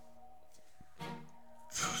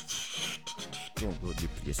 Don't go to the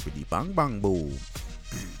place with the bang bang boom.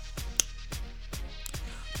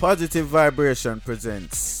 Positive Vibration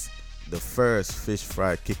presents the first fish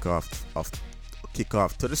fry kickoff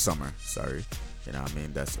to the summer. Sorry. You know what I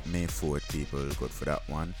mean? That's May 4th, people. Look out for that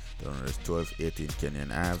one. Don't know, it's 1218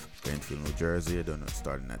 Kenyon Ave, Plainfield, New Jersey. Don't know,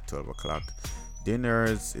 starting at 12 o'clock.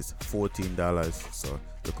 Dinners is $14, so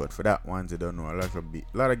look out for that one. You don't know, a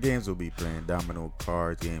lot of games will be playing. Domino,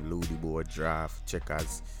 card game, Ludi board, draft,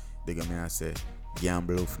 checkers. They gonna me say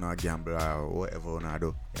gamble if not gamble or whatever I do.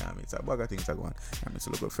 You know what I mean? So a bag of things are going. I mean, so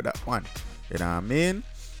look out for that one. You know what I mean?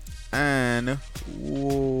 And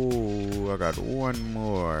I got one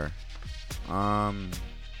more.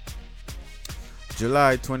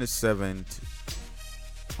 July 27th.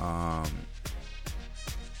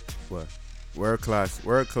 What? World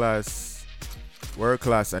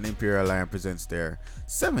Class and Imperial Lion presents their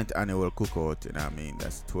 7th annual cookout. You know what I mean?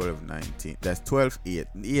 That's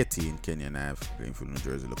 18 Kenyon Ave, Plainfield, New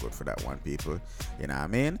Jersey. Look out for that one, people. You know what I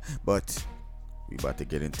mean? But we about to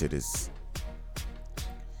get into this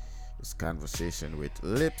conversation with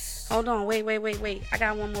Lips. Hold on, wait. I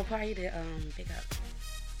got one more party to pick up.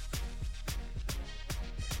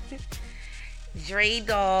 Dre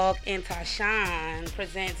Dog and Tashawn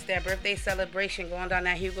presents their birthday celebration going down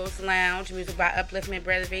at Hugo's Lounge. Music by Upliftment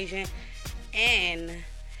Preservation and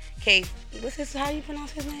K. What's this? How you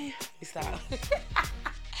pronounce his name? Stop.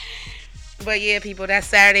 But yeah, people, that's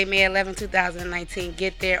Saturday, May 11, 2019.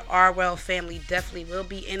 Get there. Arwell family definitely will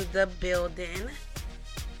be in the building.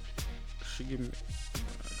 She give me.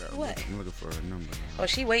 What? I'm looking for her number. Oh,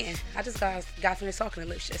 she waiting. I just got finished talking to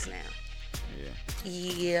Lips just now.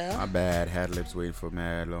 Yeah. My bad. Had Lips waiting for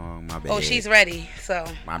mad long. My bad. Oh, she's ready. So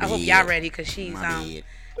I hope y'all ready because she's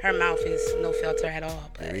her mouth is no filter at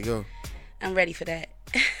all. But here we go. I'm ready for that.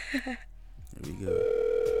 Here we go.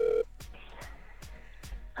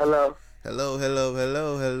 Hello. Hello.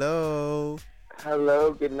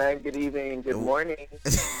 Good night. Good evening. Good morning.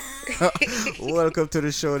 Welcome to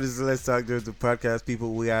the show. This is Let's Talk Jersey podcast.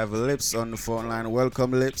 People, we have Lips on the phone line.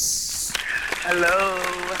 Welcome, Lips. Hello.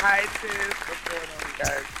 Hi, sis. What's going on,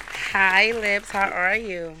 guys? Hi, Lips. How are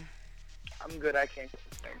you? I'm good. I can't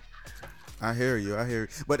complain. I hear you.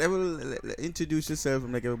 But introduce yourself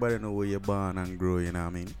and make everybody know where you're born and grow, you know what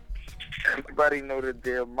I mean? Everybody know that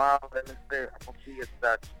they're mild and fair. I'm going to see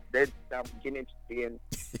that. I'm beginning to see it.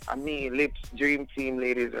 I mean, Lips, Dream Team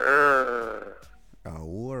ladies.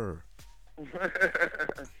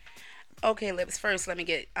 Okay, Lips, first let me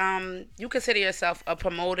get you consider yourself a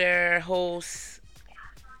promoter, host?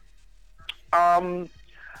 I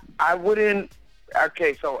wouldn't.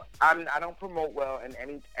 Okay, so I don't promote well, and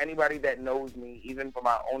anybody that knows me, even for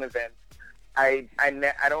my own events, I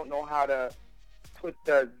don't know how to put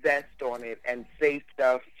the zest on it and say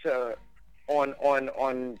stuff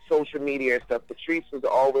on social media and stuff. Patrice was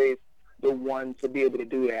always the one to be able to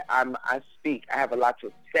do that. I speak. I have a lot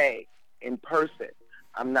to say in person.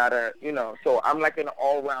 I'm not so I'm like an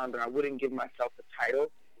all-rounder. I wouldn't give myself a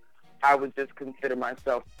title. I would just consider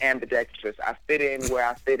myself ambidextrous. I fit in where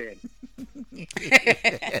I fit in.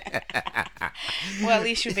 Well, at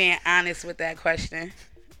least you're being honest with that question.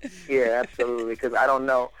 Yeah, absolutely, because I don't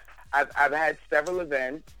know. I've had several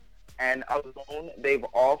events, and alone, they've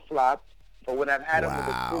all flopped. But when I've had them with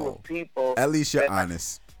a crew of people... At least you're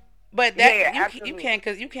honest. But that you can't,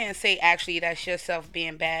 because you can't say actually that's yourself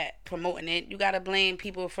being bad promoting it. You gotta blame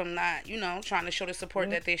people from not trying to show the support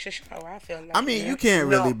that they should show. I feel like. I mean, you can't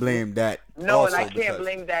really blame that. No, and I can't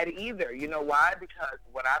blame that either. You know why? Because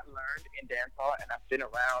what I've learned in dancehall, and I've been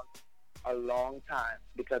around a long time,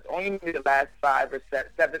 because only the last 5 to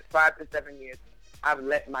 7 years I've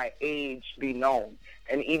let my age be known.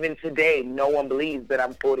 And even today, no one believes that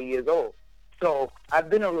I'm 40 years old. So I've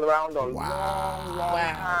been around a long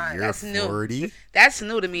time. You're 40? That's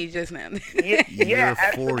new to me just now. Yeah, You're 40.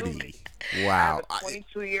 absolutely. Wow. I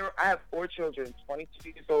have 4 children, 22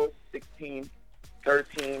 years old, 16,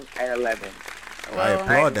 13, and 11. I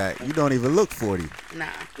applaud that. You don't even look 40. Nah.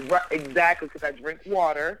 Right, exactly, because I drink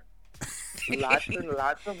water. Lots and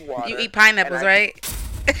lots of water. You eat pineapples, right?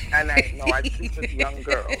 And I sleep with young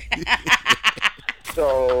girls.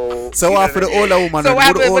 So for the older woman. So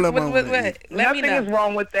what Nothing Let me know. is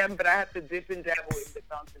wrong with them, but I have to dip and dabble in the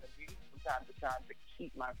fountain of youth from time to time to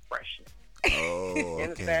keep my freshness. Oh,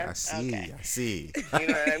 You okay. understand? I see. You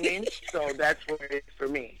know what I mean? So that's what it is for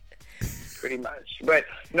me, pretty much. But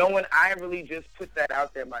I really just put that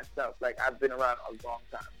out there myself. Like, I've been around a long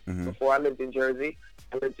time. Mm-hmm. Before I lived in Jersey,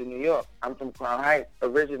 I lived in New York. I'm from Crown Heights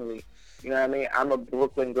originally. You know what I mean? I'm a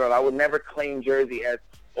Brooklyn girl. I would never claim Jersey as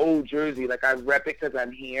old Jersey. Like, I rep it because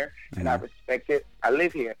I'm here and I respect it. I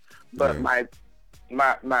live here. But my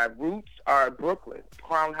roots are Brooklyn,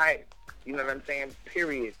 Crown Heights. You know what I'm saying?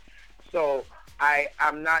 Period. So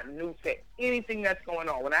I'm not new to anything that's going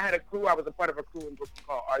on. When I had a crew, I was a part of a crew in Brooklyn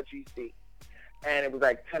called RGC. And it was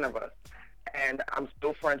like 10 of us. And I'm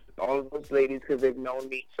still friends with all of those ladies because they've known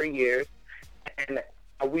me for years. And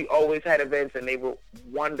we always had events, and they were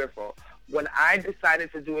wonderful. When I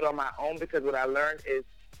decided to do it on my own, because what I learned is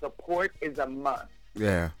support is a must.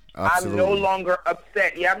 Yeah, absolutely. I'm no longer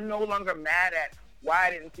upset. Yeah, I'm no longer mad at why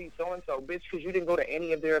I didn't see so-and-so, bitch, because you didn't go to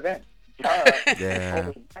any of their events.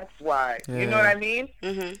 Yeah. Oh, that's why. Yeah. You know what I mean?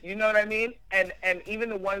 Mm-hmm. You know what I mean? And even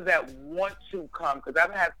the ones that want to come, because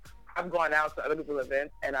I've gone out to other people's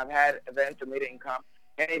events, and I've had events and they didn't come,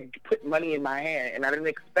 and they put money in my hand, and I didn't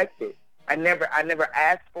expect it. I never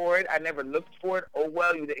asked for it. I never looked for it. Oh,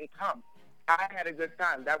 well, you didn't come. I had a good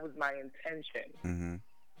time. That was my intention. Mm-hmm.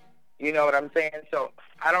 You know what I'm saying? So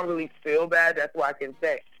I don't really feel bad. That's why I can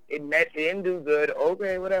say it didn't do good.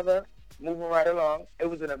 Okay, whatever. Moving right along. It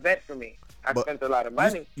was an event for me. I spent a lot of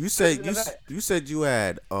money. You said you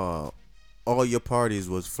had all your parties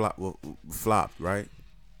was flopped, right?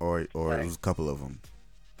 Or Right. it was a couple of them.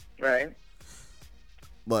 Right.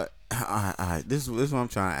 But this is what I'm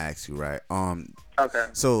trying to ask you, right? Okay.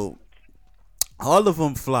 So all of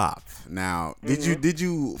them flopped. Now, did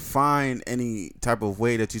you find any type of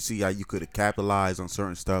way that you see how you could have capitalized on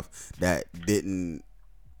certain stuff that didn't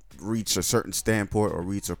reach a certain standpoint or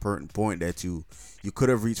reach a certain point that you could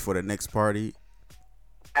have reached for the next party?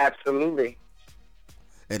 Absolutely.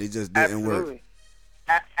 And it just didn't work.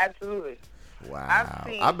 Absolutely. Wow.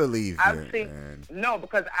 I believe you, man. No,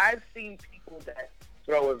 because I've seen people that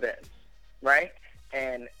throw events, right?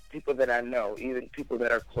 And people that I know, even people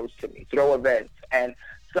that are close to me, throw events. And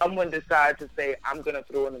someone decides to say, I'm going to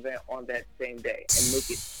throw an event on that same day and make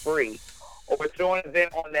it free. Or throw an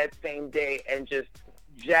event on that same day and just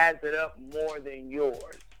jazz it up more than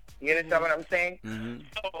yours. You understand what I'm saying? Mm-hmm.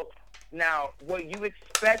 So now, what you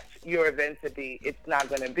expect your event to be, it's not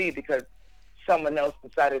going to be because someone else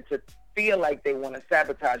decided to feel like they want to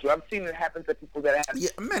sabotage you. I've seen it happen to people that have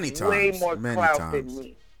many times, way more many clout times, than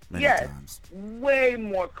me. many Yes, times. way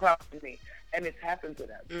more clout than me, and it's happened to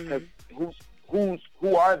them. Because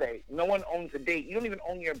who are they? No one owns a date. You don't even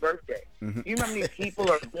own your birthday. Mm-hmm. You know how many people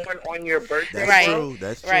are born on your birthday? Right. True.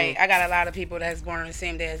 That's true. Right. I got a lot of people that's born on the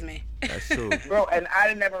same day as me. That's true. Bro, and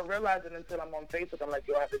I never realized it until I'm on Facebook. I'm like,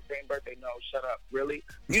 yo, I have the same birthday. No, shut up. Really?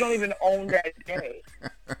 You don't even own that day.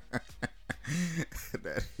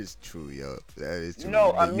 That is true, yo. That is true.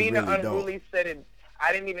 No, You Amina really don't. Unruly said it.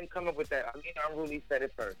 I didn't even come up with that. Amina Unruly said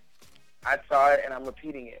it first. I saw it, and I'm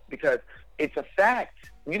repeating it because it's a fact.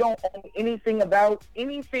 You don't own anything about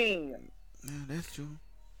anything. Yeah, that's true.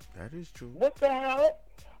 That is true. What the hell?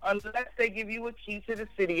 Unless they give you a key to the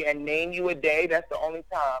city and name you a day, that's the only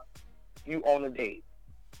time you own a date.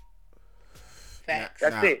 Facts.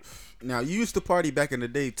 That's it. Now, you used to party back in the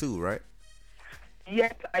day, too, right?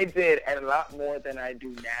 Yes, I did, and a lot more than I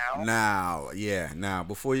do now. Now,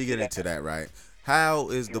 before you get into that, right? How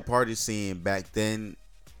is the party scene back then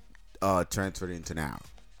transferred into now?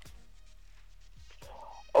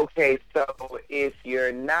 Okay, so if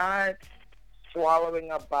you're not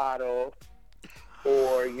swallowing a bottle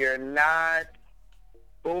or you're not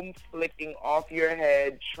boom flicking off your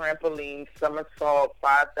head, trampoline, somersault,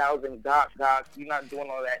 5,000 gok, you're not doing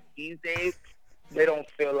all that these days, they don't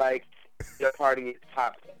feel like your party is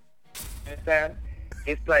popping. You understand?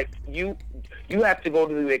 It's like you have to go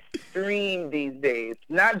to the extreme these days,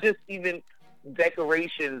 not just even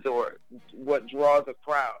decorations or what draws a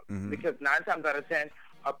crowd. Mm-hmm. Because 9 times out of 10,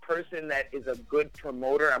 a person that is a good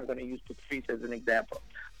promoter, I'm going to use Patrice as an example.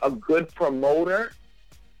 a good promoter,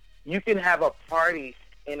 you can have a party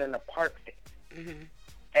in an apartment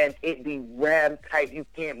and it be ram tight. You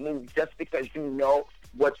can't move just because you know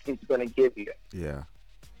what she's going to give you. Yeah.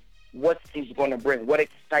 What she's going to bring. What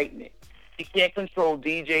excitement. She can't control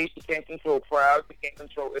DJs. She can't control crowds. She can't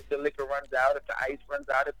control if the liquor runs out, if the ice runs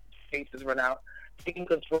out, if the cases run out. She can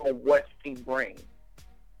control what she brings.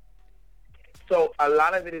 So a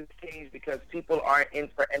lot of it is changed because people aren't in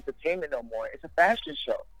for entertainment no more. It's a fashion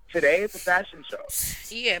show. Today, it's a fashion show.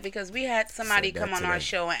 Yeah, because we had somebody come on our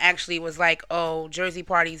show and actually was like, oh, Jersey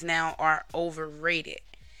parties now are overrated.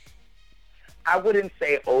 I wouldn't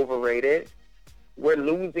say overrated. We're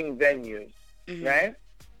losing venues, right?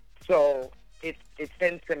 So it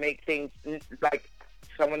tends to make things, like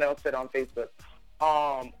someone else said on Facebook,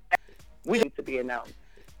 we need to be announced.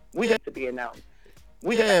 We need to be announced.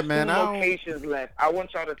 We have 2 locations left. I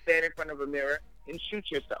want y'all to stand in front of a mirror and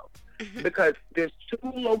shoot yourself. Because there's 2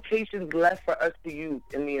 locations left for us to use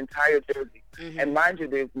in the entire Jersey. And mind you,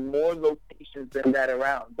 there's more locations than that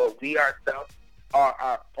around. But we ourselves are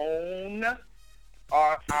our own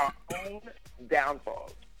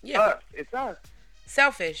downfalls. Yeah. It's us.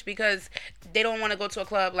 Selfish, because they don't want to go to a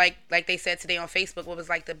club like they said today on Facebook. What was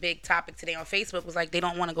like the big topic today on Facebook was like they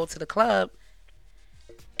don't want to go to the club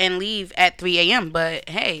and leave at 3 a.m. But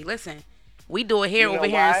hey, listen, we do it here over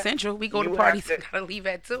here in Central. We go to parties and gotta leave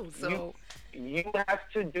at 2. So you have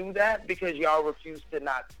to do that because y'all refuse to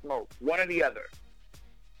not smoke. One or the other.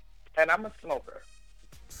 And I'm a smoker.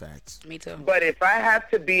 Facts. Me too. But if I have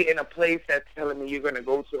to be in a place that's telling me you're gonna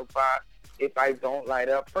go to a bar, if I don't light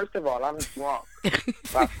up, first of all, I'm drunk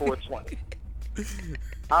by 4:20.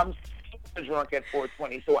 I'm super drunk at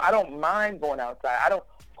 4:20, so I don't mind going outside. I don't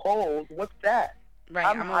cold. What's that? Right.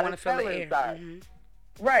 I'm gonna want to feel the air.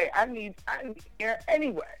 Right. I need air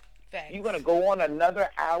anyway. Facts. You gonna go on another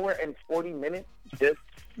hour and 40 minutes just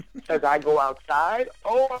because I go outside?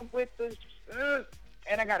 Oh, I'm with the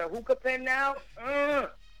and I got a hookah pen now.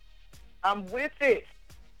 I'm with it.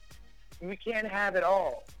 We can't have it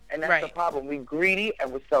all. And that's the problem. We're greedy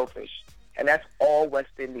and we're selfish. And that's all West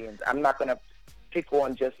Indians. I'm not going to pick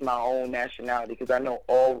on just my own nationality because I know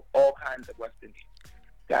all kinds of West Indians.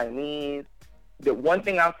 Guyanese. The one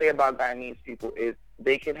thing I'll say about Guyanese people is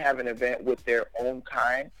they can have an event with their own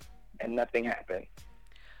kind and nothing happens.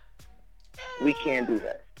 We can't do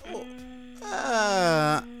that.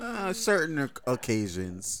 Certain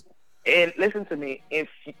occasions. And listen to me, if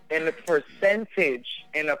in a percentage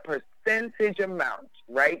amount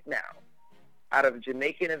right now, out of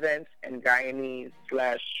Jamaican events and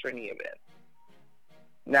Guyanese/Trini events.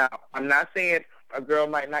 Now, I'm not saying a girl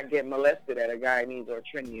might not get molested at a Guyanese or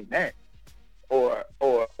Trini event, or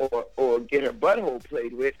get her butthole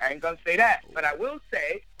played with. I ain't gonna say that, but I will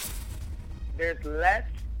say there's less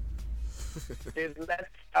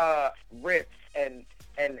risks and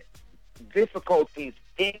difficulties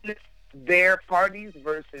in their parties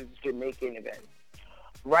versus Jamaican events.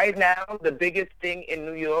 Right now, the biggest thing in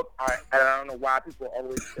New York, I don't know why people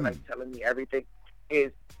always feel like telling me everything,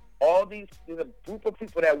 is there's a group of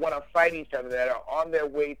people that want to fight each other that are on their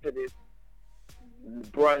way to this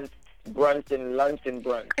brunch and lunch and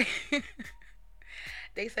brunch.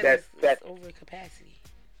 They said it's over capacity.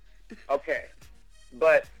 Okay.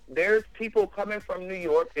 But there's people coming from New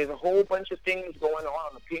York. There's a whole bunch of things going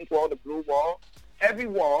on the pink wall, the blue wall, every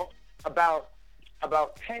wall, about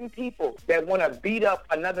 10 people that want to beat up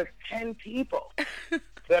another 10 people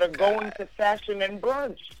that are going to fashion and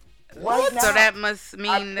brunch. Right now, so that must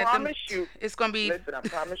mean I promise it's going to be... Listen, I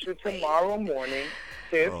promise you tomorrow morning,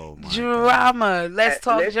 Tiff, drama. Let's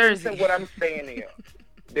talk Jersey. Listen to what I'm saying here.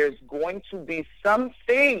 There's going to be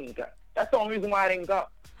something. That's the only reason why I didn't go.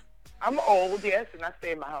 I'm old, yes, and I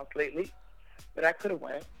stay in my house lately, but I could have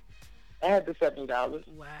went. I had the $70.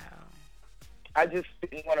 Wow. I just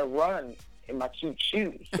didn't want to run in my cute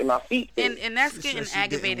shoes, in my feet. and that's getting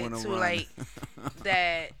aggravated too, like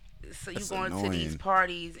that. So you going to these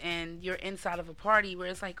parties and you're inside of a party where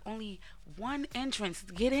it's like only one entrance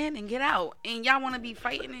to get in and get out, and y'all want to be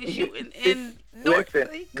fighting and shooting in North.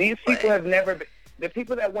 Listen, these people have never been. The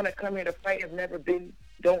people that want to come here to fight have never been.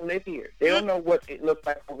 Don't live here. They don't know what it looks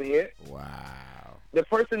like over here. Wow. The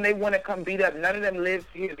person they want to come beat up, none of them lives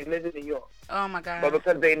here. They live in New York. Oh my God. But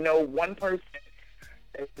because they know one person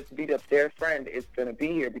that just beat up their friend is going to be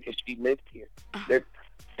here because she lives here.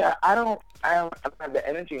 I don't have the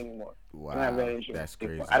energy anymore. Wow. I don't have the energy That's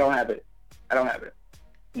anymore. crazy. I don't have it.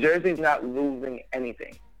 Jersey's not losing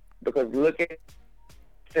anything because look at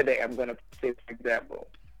today. I'm going to say, for example,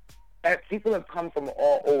 people have come from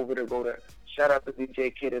all over to go to. Shout out to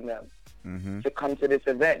DJ Kid and them to come to this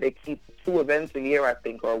event. They keep 2 events a year, I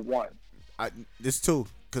think, or 1. There's 2.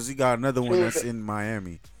 Because he got another one that's in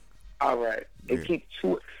Miami. All right. They Yeah. keep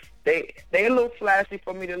two. They a little flashy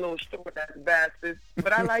for me, the little short ass bastards,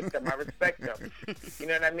 but I like them. I respect them. You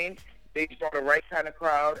know what I mean? They draw the right kind of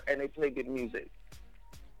crowd and they play good music.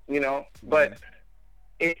 You know, but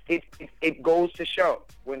it goes to show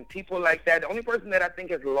when people like that. The only person that I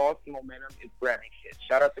think has lost momentum is Grammy Kid.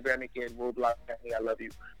 Shout out to Grammy Kid, Roadblock family, I love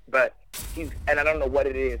you. But and I don't know what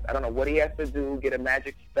it is. I don't know what he has to do, get a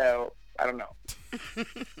magic spell. I don't know.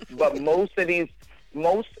 But most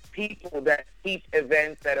people that keep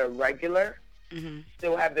events that are regular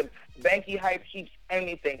still have them. Banky Hype keeps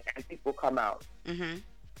anything and people come out. You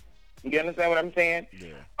understand what I'm saying?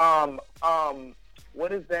 Yeah.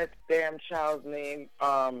 What is that damn child's name?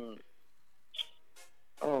 Oh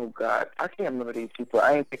God, I can't remember these people.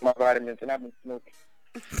 I ain't take my vitamins and I've been smoking.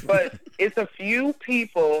 But it's a few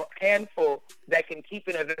people, handful, that can keep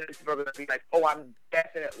an event. People are gonna be like, "Oh, I'm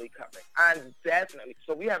definitely coming. I'm definitely."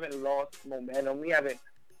 So we haven't lost momentum. We haven't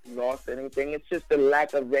lost anything. It's just the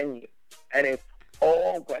lack of venue. And if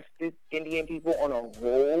all West Indian people on a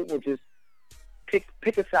whole would just pick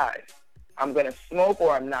a side, I'm gonna smoke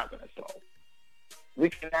or I'm not gonna smoke. We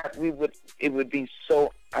cannot. It would be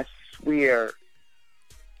so. I swear.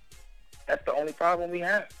 That's the only problem we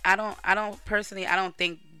have. I don't personally. I don't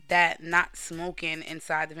think that not smoking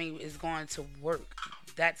inside the venue is going to work.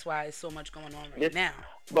 That's why it's so much going on right now.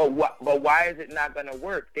 But why is it not going to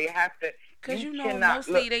work? They have to. Because you know,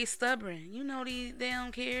 mostly they stubborn. You know, they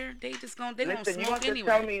don't care. They just gonna smoke anyway. You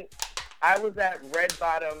tell me, I was at Red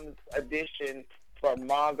Bottom's audition for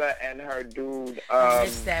Marga and her dude. I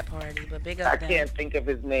missed that party, but big up. I can't think of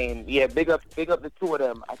his name. Yeah, big up the two of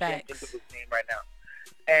them. I can't think of his name right now.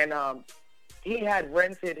 And he had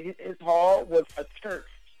rented his hall was a church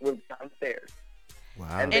was downstairs.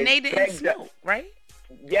 Wow. And they didn't smoke, right?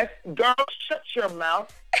 Yes, girl, shut your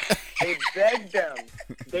mouth. They begged them.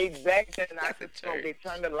 Not to smoke. They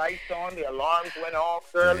turned the lights on. The alarms went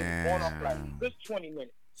off. Girl, it was going off like good 20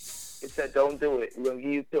 minutes. It said, "Don't do it. We're gonna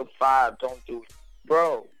give you till 5. Don't do it,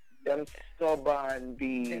 bro." Them stubborn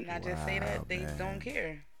bees. Didn't I just say that? They don't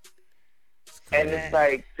care. And it's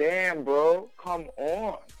like, damn, bro, come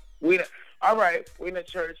on. All right, we in the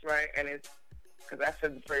church, right? And it's because I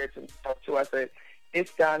said the prayer to myself too. I said,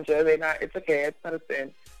 "It's ganja. It's okay. It's not a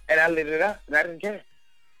sin." And I lit it up, and I didn't care.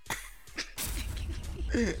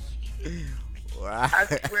 Wow. I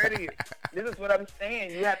swear to you, this is what I'm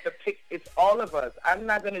saying. You have to pick. It's all of us. I'm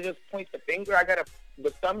not gonna just point the finger. The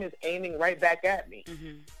thumb is aiming right back at me.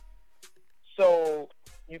 So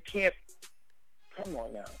you can't. Come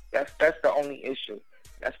on now. That's the only issue.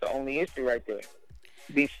 That's the only issue right there.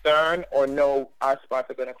 Be stern or no. Our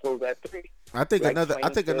spots are gonna close at 3. I think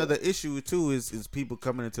another issue too is people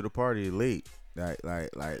coming into the party late. Like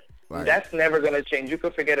that's never gonna change. You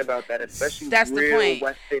can forget about that, especially that's real the point.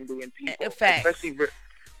 West Indian people. Fact. Especially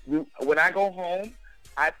when I go home,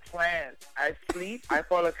 I plan. I sleep. I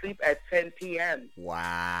fall asleep at 10 p.m.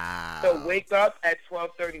 Wow. So wake up at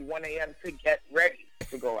 12:30, 1 a.m. to get ready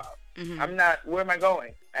to go out. I'm not. Where am I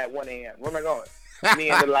going at 1 a.m.? Where am I going? Me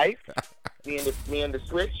and the life, me and the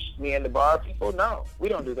switch, me and the bar people. No, we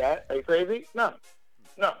don't do that. Are you crazy? No.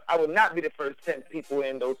 I will not be the first 10 people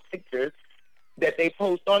in those pictures that they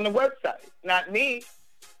post on the website. Not me.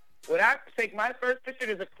 When I take my first picture,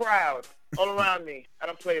 there's a crowd all around me. I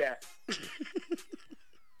don't play that.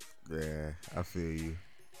 Yeah, I feel you.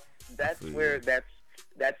 That's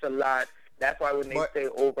a lot. That's why when they say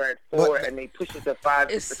over at 4 and they push it to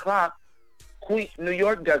 5, 6 o'clock, New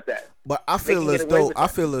York does that. But I feel as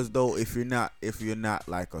though if you're not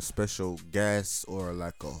like a special guest or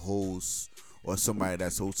like a host or somebody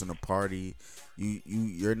that's hosting a party,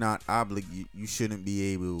 you're not obligated. You shouldn't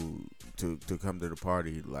be able to come to the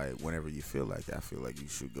party like whenever you feel like that. I feel like you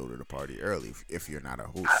should go to the party early if you're not a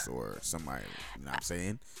host or somebody. You know what I'm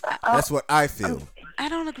saying? That's what I feel. I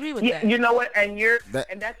don't agree with that. You know what? And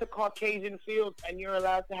that's a Caucasian field, and you're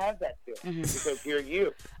allowed to have that field because you're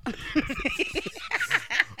you.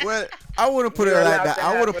 Well, I wouldn't put it like that.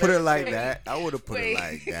 I would have put it like that.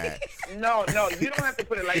 No, you don't have to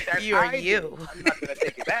put it like that. You're you. I'm not going to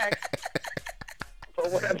take it back. But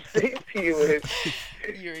what I'm saying to you is,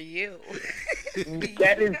 you're you.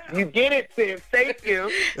 That is, you get it, Tim. Thank you.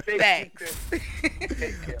 Thanks.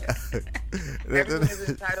 Thank you. Everyone is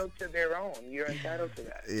entitled to their own. You're entitled to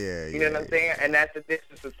that. Yeah. You know what I'm saying? And that's the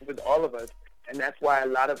difference with all of us. And that's why a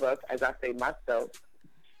lot of us, as I say myself,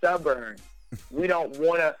 stubborn. We don't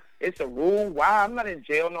want to. It's a rule. Wow, I'm not in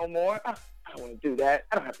jail no more. I don't want to do that.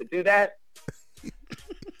 I don't have to do that.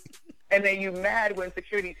 And then you mad when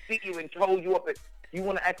security see you and told you up. You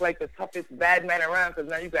want to act like the toughest bad man around because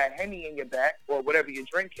now you got Henny in your back or whatever you're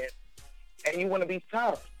drinking. and you want to be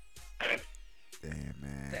tough. Damn,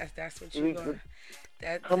 man. That's what you going.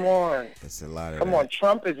 Come on. It's a lot of Come that. on.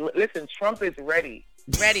 Trump is ready.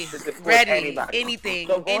 Ready, to deport ready, anybody. anything.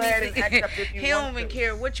 So go ahead anything. and accept if you He want don't even to.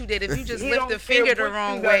 care what you did. If you just He lift don't the care finger the what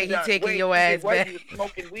wrong you way, he done. taking Wait, your you ass did what? back. You was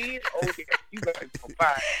smoking weed? Oh yeah, you better go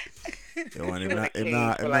fine. Yo, man, him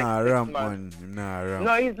not a ramp, man. Him not a ramp.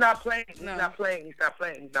 No, he's not playing. He's not playing. He's not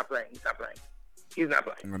playing. He's not playing. He's not playing. He's not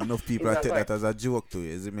playing. Enough people are take that as a joke to you,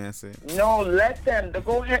 is it me I say? No, let them.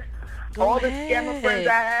 Go ahead. All the scammer friends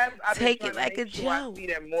I have, I've Take been it trying like to a make sure I joke. see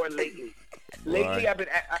them more lately. Boy. Lately, I've been.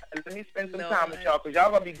 Let me spend some time with y'all because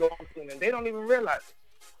y'all gonna be going soon, and they don't even realize it.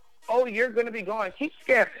 Oh, you're gonna be going. Keep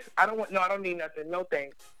scamming. I don't need nothing. No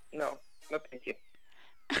thanks. No thank you.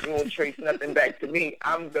 You won't trace nothing back to me.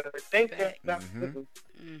 I'm gonna think that.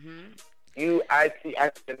 I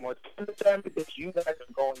spend more time with them because you guys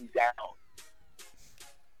are going down.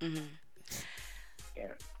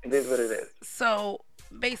 Yeah, it is what it is. So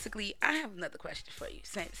basically, I have another question for you,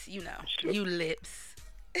 since you lips.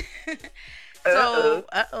 So,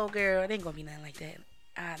 girl, it ain't gonna be nothing like that.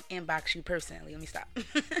 I inbox you personally. Let me stop.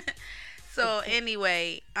 So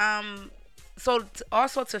anyway,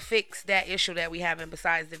 also to fix that issue that we having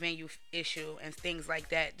besides the venue issue and things like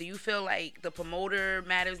that, do you feel like the promoter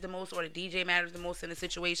matters the most or the DJ matters the most in a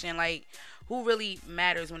situation? Like, who really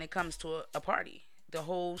matters when it comes to a party? The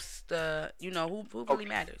host, who really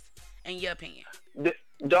matters in your opinion?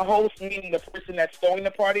 The host, meaning the person that's throwing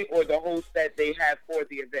the party, or the host that they have for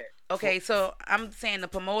the event? Okay, so I'm saying the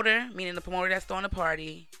promoter, meaning the promoter that's throwing the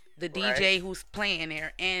party, the DJ who's playing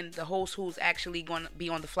there, and the host who's actually going to be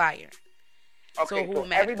on the flyer. Okay, so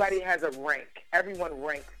everybody has a rank. Everyone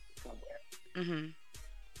ranks somewhere.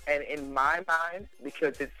 And in my mind,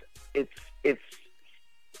 because it's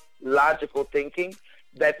logical thinking,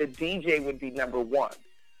 that the DJ would be number one.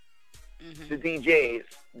 The DJs,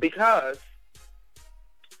 because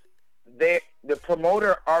the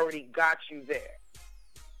promoter already got you there.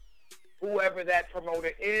 Whoever that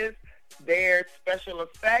promoter is, their special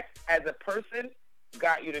effect as a person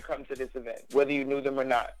got you to come to this event, whether you knew them or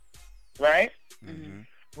not, right?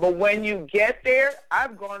 But when you get there,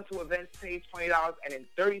 I've gone to events, paid $20, and in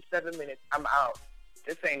 37 minutes, I'm out.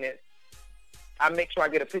 This ain't it. I make sure I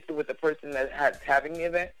get a picture with the person that's having the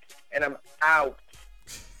event, and I'm out.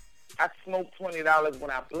 I smoked $20 when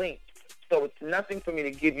I blinked, so it's nothing for me to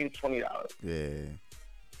give you $20. Yeah.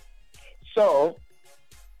 So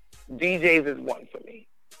DJs is one for me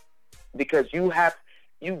because you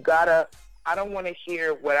gotta. I don't want to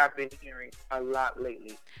hear what I've been hearing a lot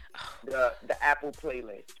lately. The Apple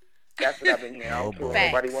playlist. That's what I've been hearing. I don't care what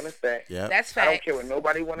nobody want to say. Yep. That's I don't facts. care what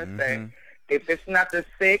nobody want to say. If it's not the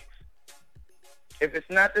six,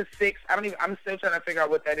 I'm still trying to figure out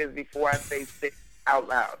what that is before I say six out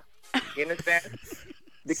loud. You understand?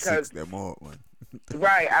 Because them all, man.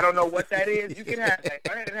 Right, I don't know what that is. You can have that.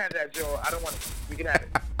 Go ahead and have that, Joe. I don't want it. You can have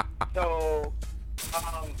it. So,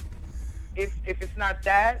 if it's not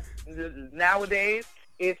that, nowadays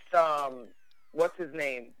it's what's his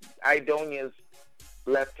name? Idonia's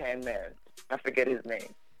left-hand man. I forget his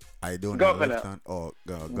name. Governor.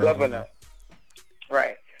 Governor.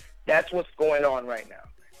 Right. That's what's going on right now.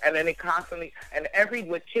 And then it constantly,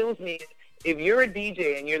 what kills me is if you're a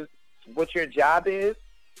DJ and what your job is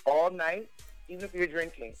all night, even if you're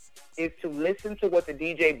drinking, is to listen to what the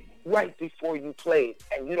DJ right before you played,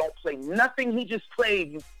 and you don't play nothing he just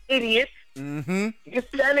played, you idiot. You're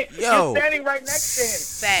standing right next to him.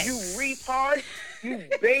 Facts. You retard,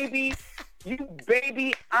 you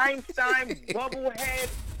baby Einstein bubblehead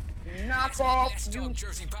knockoff, you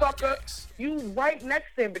sucker. You right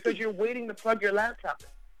next to him because you're waiting to plug your laptop in.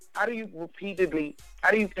 How do you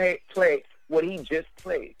play what he just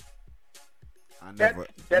played?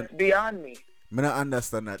 That's beyond me. I don't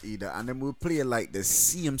understand that either. And then we play like the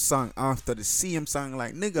same song after the same song.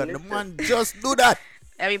 Like, nigga, the man just do that.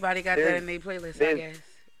 Everybody got that in their playlist, I guess.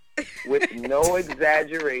 With no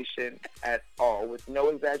exaggeration at all. With no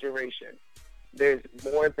exaggeration. There's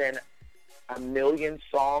more than 1 million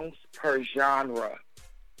songs per genre.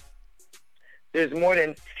 There's more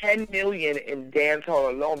than 10 million in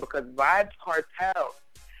dancehall alone because Vybz Kartel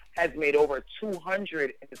has made over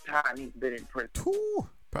 200 in the time he's been in prison.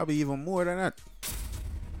 Probably even more than that.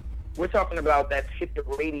 We're talking about that's hit the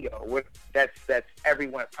radio. That's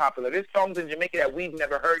everyone popular. There's songs in Jamaica that we've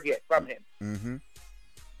never heard yet from him.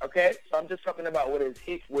 Okay? So I'm just talking about what is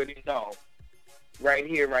hit, what is known. Right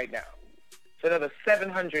here, right now. So another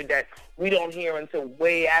 700 that we don't hear until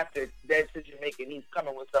way after Dead to Jamaica and he's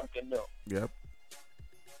coming with something new. Yep.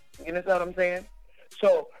 You understand what I'm saying?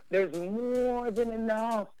 So there's more than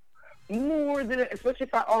enough. Especially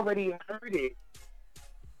if I already heard it.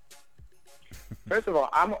 First of all,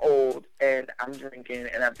 I'm old and I'm drinking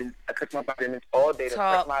and I took my vitamins all day to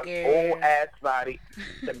prep my old ass body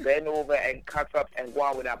to bend over and cock up and go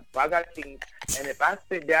on with a bag of things. And if I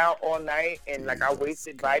sit down all night and like I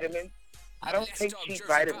wasted vitamins, I don't take cheap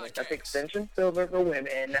vitamins. I take Centrum Silver for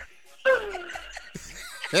women.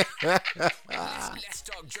 Let's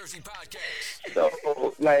Talk Jersey podcast.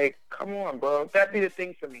 So, like, come on, bro. That'd be the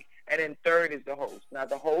thing for me. And then third is the host. Now,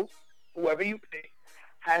 the host, whoever you pick,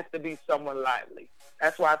 has to be someone lively.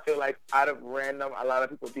 That's why I feel like out of random, a lot of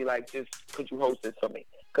people be like, just, could you host this for me?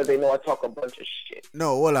 Because they know I talk a bunch of shit.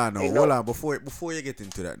 No, hold on. Before you get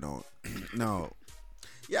into that, no. No.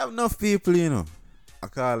 You have enough people, you know, I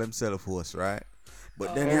call themselves hosts, right?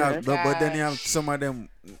 But then you have some of them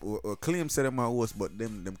who claim to them are hosts, but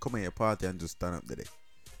them come in your party and just stand up today.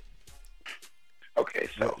 Okay,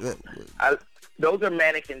 so those are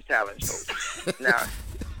mannequin talent shows. Now,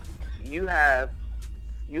 you have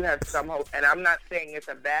some hosts, and I'm not saying it's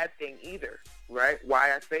a bad thing either, right?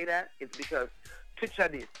 Why I say that is because picture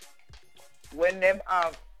this: when them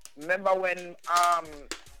remember when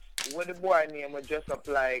the boy name was dressed up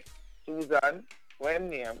like Susan. What him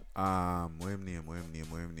name?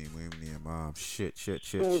 Shit.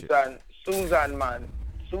 Susan man.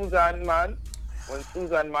 When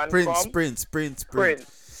Susan man Prince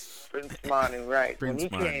Manning, right? Prince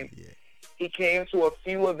when Manning, he came to a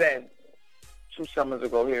few events 2 summers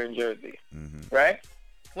ago here in Jersey, right?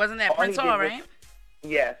 Wasn't that Prince Hall, right?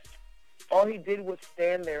 Yes. All he did was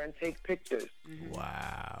stand there and take pictures.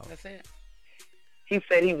 Wow. That's it. He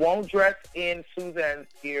said he won't dress in Suzanne's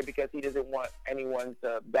gear because he doesn't want anyone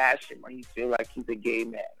to bash him or he feel like he's a gay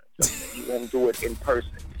man or something. He won't do it in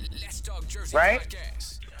person. Right?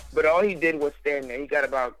 But all he did was stand there. He got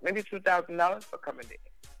about maybe $2,000 for coming there.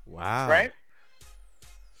 Wow. Right?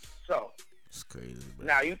 So. It's crazy, bro.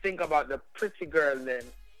 Now you think about the pretty girl then.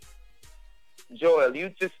 Joel,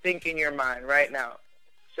 you just think in your mind right now.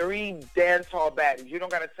 3 dance hall baddies. You don't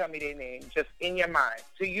got to tell me their name. Just in your mind.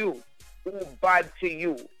 To you. Who bad to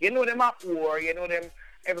you? You know them are poor. You know them.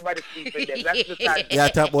 Everybody sleeping them. That's the side. Yeah,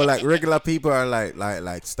 talk about like regular people are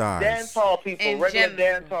like stars. Dance hall people, In regular general.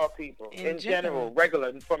 dance hall people. In In general,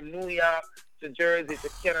 regular. From New York to Jersey to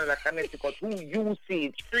Canada, Connecticut. Who you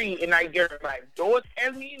see 3 in your mind? Don't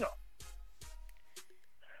tell me, you know.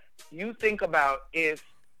 You think about if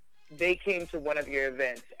they came to one of your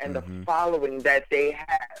events and the following that they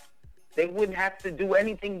have, they wouldn't have to do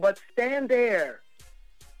anything but stand there.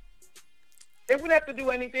 They wouldn't have to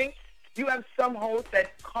do anything. You have some hosts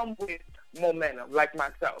that come with momentum, like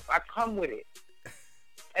myself. I come with it.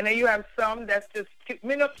 And then you have some that's just cute.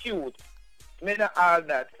 Me not cute. Me not all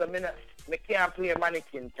that. So me can't play a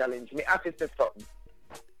mannequin challenge. Me have to say something.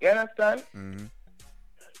 You understand?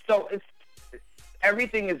 So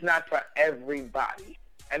everything is not for everybody.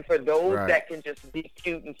 And for those that can just be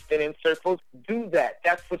cute and spin in circles, do that.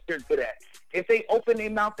 That's what you're good at. If they open their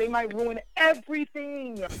mouth, they might ruin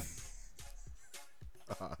everything.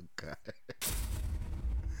 Oh, God.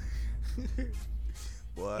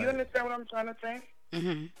 Boy. You understand what I'm trying to say?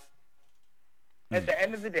 At the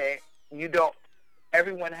end of the day,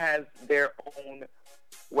 everyone has their own,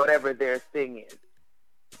 whatever their thing is.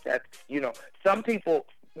 That's, some people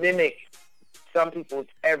mimic some people's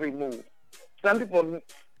every move. Some people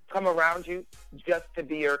come around you just to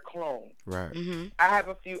be your clone. Right. I have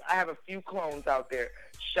a few clones out there.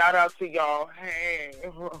 Shout out to y'all. Hey.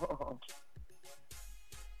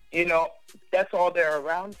 That's all they're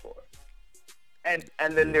around for. And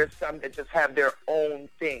then there's some that just have their own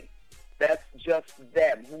thing. That's just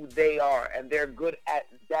them, who they are, and they're good at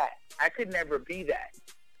that. I could never be that.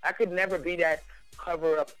 I could never be that,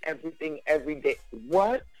 cover up everything every day.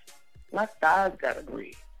 What? My thighs gotta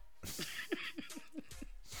breathe.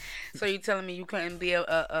 So you telling me you couldn't be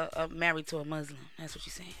a married to a Muslim? That's what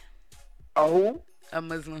you're saying. A who? A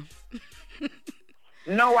Muslim.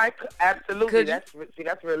 No, absolutely. Could that's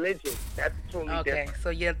religious. That's totally different. Okay,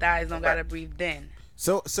 so your thighs don't gotta breathe then.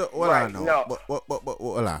 So hold on now. No. But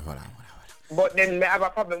hold on. But then I have a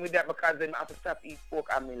problem with that because then I have to stop eat pork.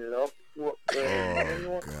 I'm in love pork.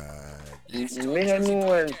 Oh, God. Me don't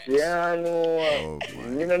know and don't know.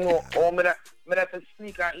 Me don't know. Oh, me have to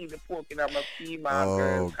sneak and eat the pork in my female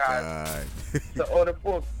girl. Oh, God. So all the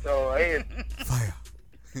pork, so hey. Fire.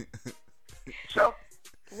 So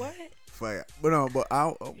what? Fire. But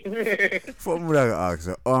I from what I ask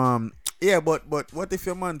her. Yeah, but what if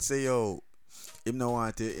your man say, yo, him no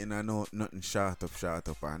want it and I know nothing short up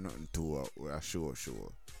and nothing too sure.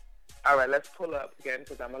 All right, let's pull up again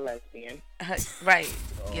because I'm a lesbian. Right.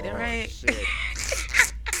 Get it right. Shit.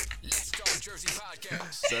 Let's Talk Jersey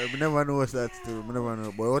podcast. So I never know what that's true. I never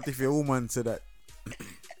know. But what if your woman say that?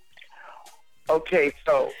 Okay,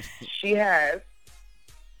 so she has,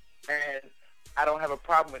 and I don't have a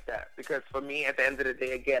problem with that because for me, at the end of the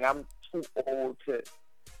day, again, I'm too old to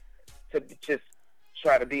just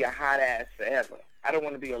try to be a hot ass forever. I don't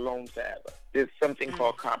want to be alone forever. There's something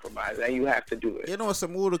called compromise, and you have to do it. You know,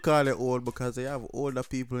 some would call it old because they have older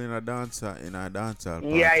people in a dancer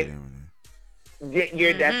party.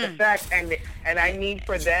 Yeah, that's a fact, and I need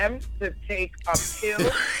for them to take a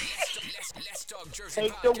pill,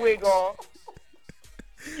 take the wig off,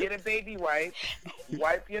 get a baby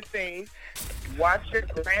wipe your face, watch your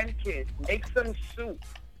grandkids, make some soup,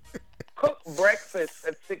 cook breakfast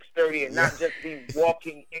at 6:30, and not just be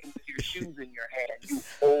walking in with your shoes in your hand, you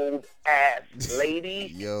old ass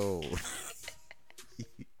lady. Yo.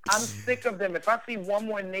 I'm sick of them. If I see one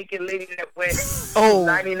more naked lady that went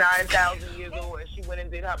 99,000 years old and she went and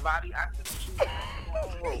did her body, I'm going to shoot her.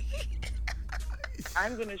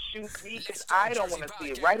 I'm going to shoot me because I don't want to see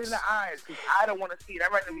it. Right in the eyes because I don't want to see it.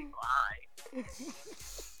 I'd rather be blind.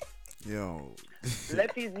 Yo.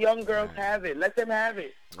 Let these young girls have it. Let them have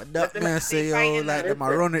it. That man say, yo, like, them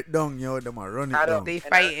a run it down, yo. Them a run it down. They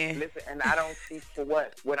fighting. Listen, and I don't see for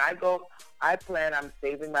what. When I go, I'm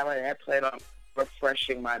saving my money. I plan on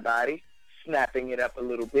refreshing my body, snapping it up a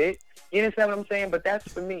little bit. You understand what I'm saying? But that's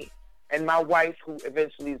for me. And my wife, who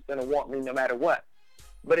eventually is going to want me no matter what.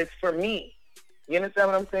 But it's for me. You understand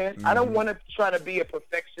what I'm saying? I don't want to try to be a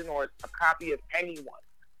perfection or a copy of anyone.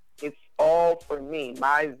 It's all for me,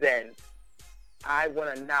 my zen. I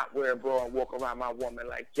want to not wear a bra and walk around my woman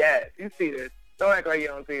like, yes, you see this. Don't act like you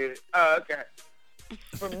don't see it. Oh, okay.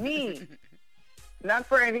 For me. Not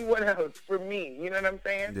for anyone else. For me. You know what I'm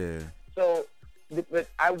saying? Yeah. So, but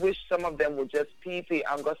I wish some of them would just pee.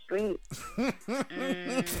 I'm going to sleep.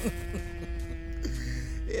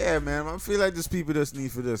 Yeah, man. I feel like these people just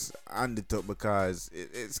need to just hand it up because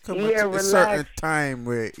it's coming to relax. a certain time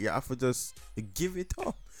where you have to just give it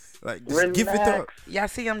up. Like, just give it up. Y'all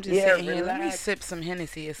see, I'm just sitting here. Let me sip some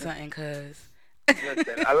Hennessy or something, cuz.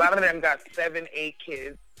 Listen, a lot of them got 7, 8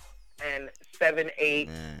 kids and 7, 8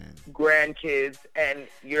 grandkids, and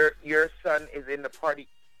your son is in the party.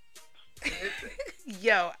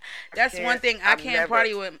 Yo, that's one thing I can't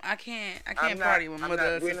party with. I can't party with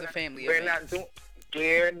mother or sister family. We're not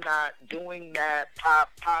doing that.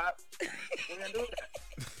 Pop. We're not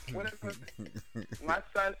doing that. My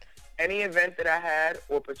son, any event that I had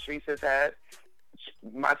or Patrice has had,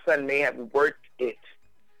 my son may have worked the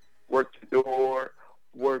door,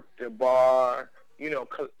 worked the bar,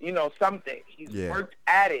 something. He's worked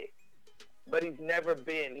at it, but he's never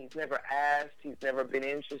asked, he's never been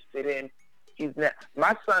interested in.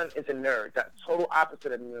 My son is a nerd. That's total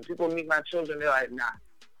opposite of me. When people meet my children, they're like, nah.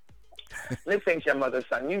 This ain't your mother's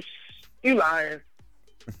son. You lying.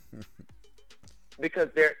 Because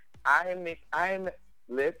I'm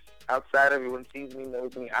lips. Outside, everyone sees me,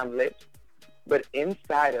 knows me. I'm lips. But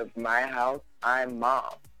inside of my house, I'm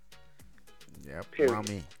mom. Yep, period.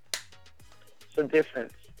 mommy. It's a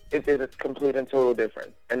difference. It is a complete and total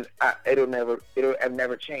difference. And it'll have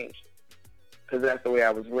never changed. Because that's the way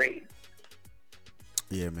I was raised.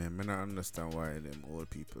 Yeah, man. I don't understand why them old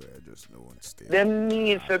people are just no one stay. Them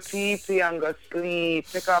need for pee and go sleep.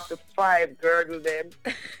 Pick off the 5, girdle them.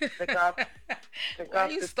 Why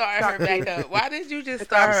you start her back up? Why did you just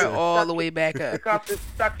start her all the way back up? Pick off the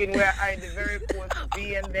stocking where I the very course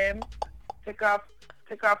B and them. Pick off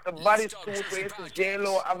the body suit where it's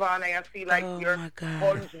J-Lo, Havana, and see like your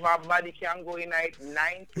SpongeBob body can go in like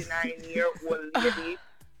 99-year-old lady.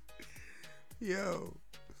 Yo.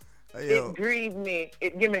 It grieved me.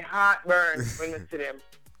 It give me heartburn when I see them.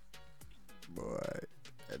 Boy.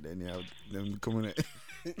 And then you have them coming in.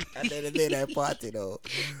 And then they that party though.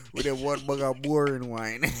 With them one bag of boring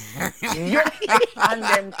wine. Yeah. And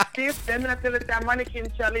them stiff, them not tell us that mannequin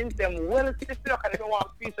challenge them well stiff look and they don't want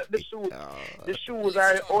to piece up the shoes. The shoes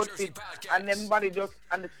are the outfit. And them body just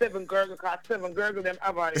and the 7 gurgle, cause 7 gurgle them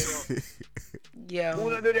have on, Yeah.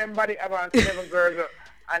 Who don't do them body have on 7 gurgle?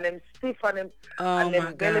 And them stiff and them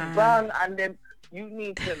belly bang and them. You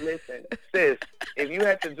need to listen, sis. If you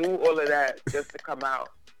had to do all of that just to come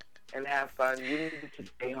out and have fun, you need to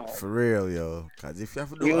stay home. For real, yo. Cause if you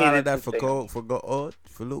have to do all of that for go out,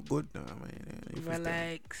 for look good, no, I mean,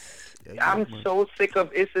 relax. I'm so sick of.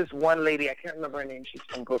 It's this one lady. I can't remember her name. She's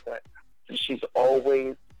from Brooklyn. She's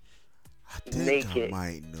always naked. I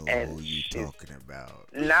might know who you talking about.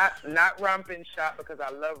 Not Rompin' Shop, because I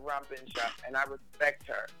love Rompin' Shop and I respect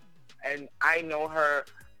her. And I know her,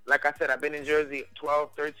 like I said, I've been in Jersey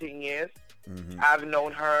 12, 13 years. Mm-hmm. I've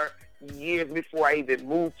known her years before I even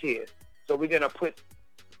moved here. So we're going to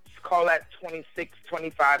call that 26,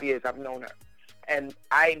 25 years I've known her. And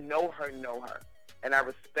I know her. And I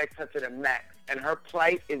respect her to the max. and her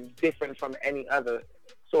plight is different from any other.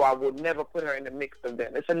 So I will never put her in the mix of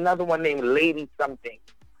them. It's another one named Lady Something.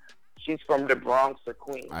 She's from the Bronx or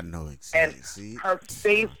Queens. I know exactly. And See? her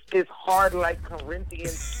face is hard like Corinthian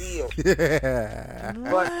steel.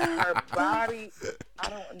 But her body, I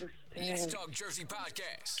don't understand. Let's Talk Jersey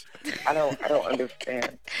podcast. I don't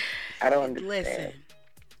understand. I don't understand. Listen.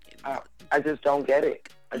 I just don't get it.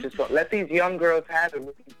 I just don't. Let these young girls have it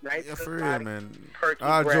with these nice for real, man. perky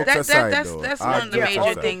Jokes aside, though. That's one of the major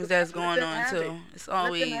also, things that's going on, have too. it. It's Let them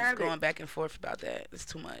always have going it. back and forth about that. It's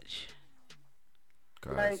too much.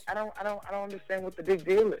 Like, I don't understand what the big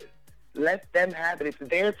deal is. Let them have it. It's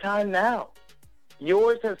their time now.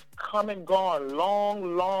 Yours has come and gone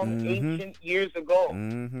long, ancient years ago.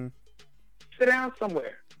 Mm-hmm. Sit down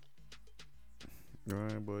somewhere.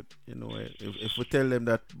 Right, but you know, if we tell them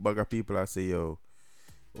that bag of people I say, yo,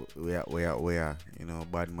 we are, you know,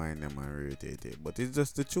 bad mind them and irritate it. But it's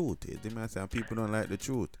just the truth. They might say people don't like the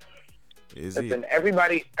truth. Listen,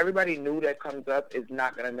 everybody new that comes up is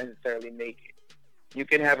not gonna necessarily make it. You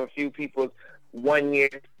can have a few people 1 year,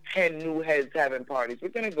 10 new heads having parties. We're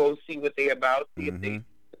gonna go see what they about, see if they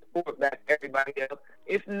support back everybody else.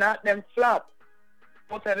 If not, then flop.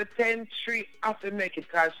 Out of the 10, 3 have to make it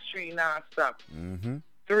because 3 non-stop.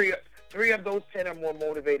 Three of those 10 are more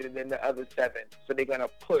motivated than the other 7. So they're going to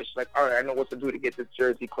push, like, all right, I know what to do to get this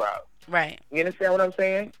Jersey crowd. Right. You understand what I'm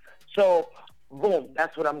saying? So, boom,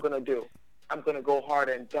 that's what I'm going to do. I'm going to go hard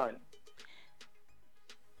and done.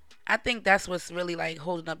 I think that's what's really like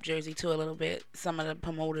holding up Jersey too a little bit. Some of the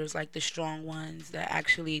promoters, like the strong ones that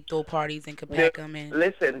actually throw parties and can pack them in.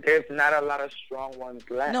 Listen, there's not a lot of strong ones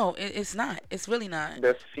left. No, it's not. It's really not.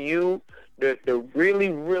 The few, the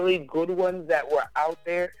really, really good ones that were out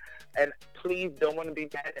there, and please don't want to be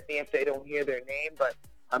mad at me if they don't hear their name, but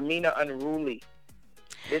Amina Unruly.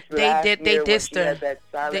 They dissed her. That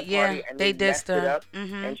silent party and they messed dissed her. it up,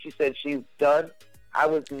 and she said she's done. I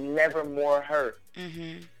was never more hurt.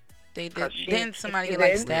 They did. Then somebody get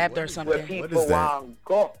like stabbed or something. What is that?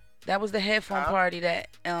 Go. That was the headphone party that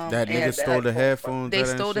that nigga stole the headphones. They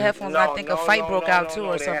stole the headphones. I think a fight broke out too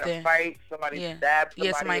or something. They had a fight. Somebody stabbed.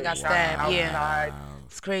 Somebody got stabbed. Outside. Yeah,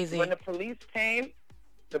 it's crazy. When the police came,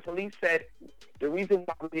 the police said the reason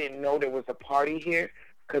why we didn't know there was a party here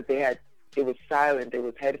because it was silent. There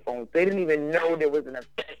was headphones. They didn't even know there was an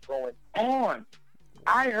event going on.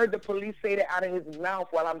 I heard the police say that out of his mouth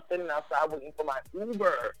while I'm sitting outside waiting for my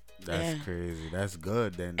Uber. That's crazy. That's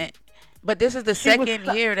good then. But this is the second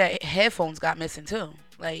year that headphones got missing too.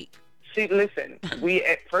 Like, see, listen, we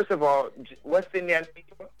first of all, West Indian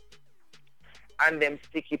people and them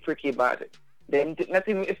sticky pricky about it. Them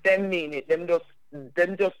nothing if them mean it. Them just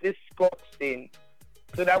disgusting.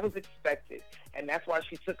 So that was expected, and that's why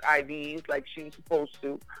she took IDs like she was supposed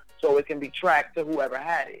to, so it can be tracked to whoever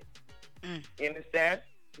had it. You understand?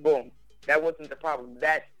 Boom. That wasn't the problem.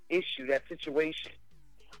 That issue, that situation.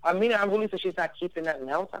 I mean, I really said she's not keeping nothing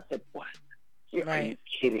else. I said, what? Are you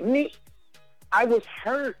kidding me? I was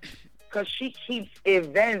hurt because she keeps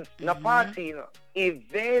events, party,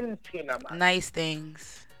 events in a man. Nice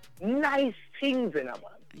things. Nice things in a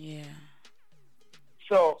man. Yeah.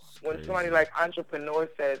 So when somebody like entrepreneur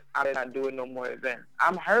says, I'm not doing no more events,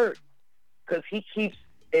 I'm hurt because he keeps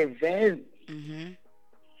events.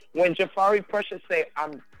 When Jafari Precious say,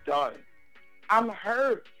 I'm done, I'm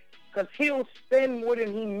hurt. Because he'll spend more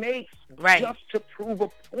than he makes just to prove a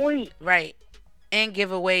point. Right. And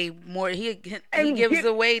give away more. He gives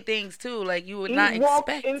away things, too, like you would not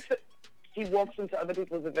expect. He walks into other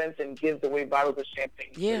people's events and gives away bottles of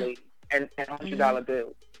champagne to ladies and $100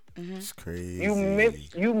 bills. It's crazy. You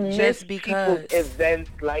miss people's events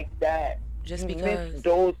like that. Just you because. Miss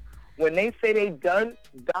those. When they say they done,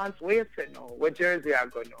 Don's where to know. What Jersey I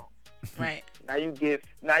go know. Right. Now you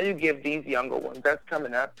give these younger ones that's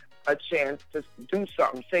coming up a chance to do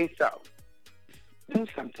something, say something. Do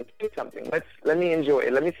something. Let me enjoy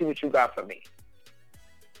it. Let me see what you got for me.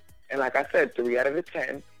 And like I said, 3 out of the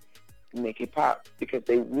 10 make it pop because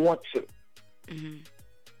they want to.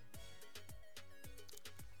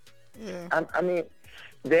 Yeah. I mean,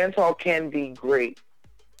 dancehall can be great.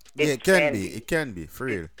 It can be, for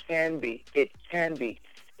real. It can be.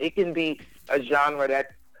 It can be a genre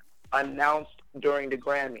that's announced during the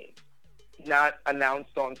Grammys. Not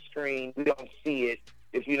announced on screen. We don't see it.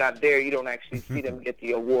 If you're not there, you don't actually see them get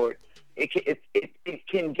the award. It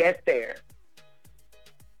can get there.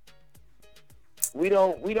 We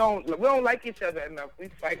don't like each other enough. We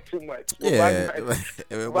fight too much.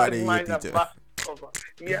 Everybody hate each other.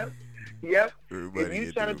 Yep. Everybody if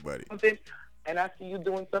you trying to do something, and I see you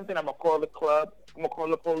doing something, I'm gonna call the club. I'm gonna call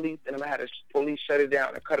the police, and I'm gonna have the police shut it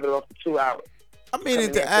down and cut it off for 2 hours. I'm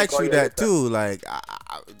meaning to ask you that too. Like,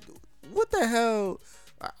 what the hell?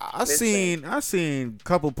 I seen a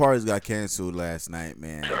couple parties got canceled last night,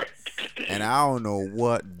 man, and I don't know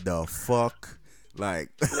what the fuck. Like,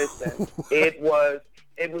 listen, it was.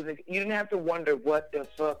 You didn't have to wonder what the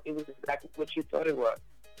fuck. It was exactly what you thought it was.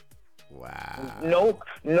 Wow.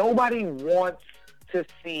 Nobody wants to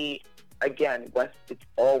see, again, it's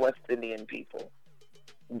all West Indian people.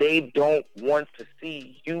 They don't want to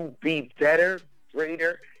see you be better,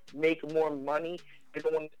 greater, make more money. They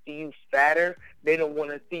don't want to see you fatter. They don't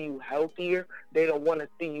want to see you healthier. They don't want to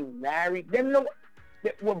see you married. They know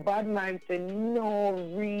what bad minds for no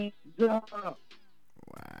reason.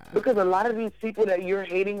 Because a lot of these people that you're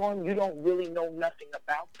hating on, you don't really know nothing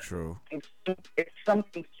about them. True. It's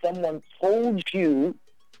something someone told you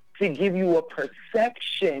to give you a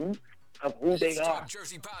perception of who they are.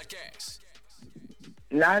 Jersey Podcast.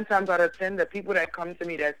 9 times out of 10, the people that come to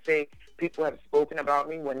me that say people have spoken about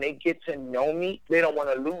me, when they get to know me, they don't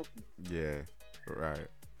want to lose me. Yeah, right.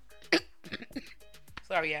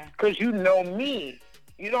 Sorry, yeah. Because you know me.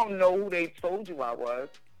 You don't know who they told you I was.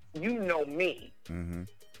 You know me. Mm-hmm.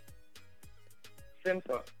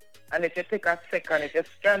 Simple. And if you take a second, if you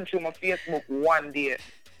scan through my Facebook one day,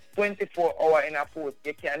 24 hours in a post,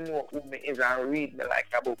 you can know who me is and read me like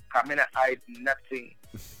a book. I'm in a hide nothing.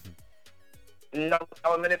 No,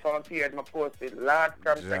 how many from a period my posted, Lord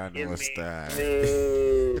comes to kill me.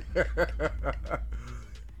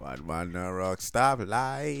 One man no rock stop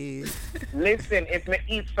life. Listen, if me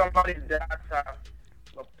eat somebody's data,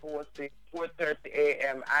 I posted 4:30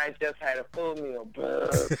 a.m. I just had a full meal, bro.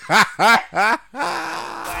 My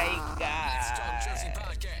God.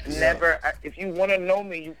 Never. If you want to know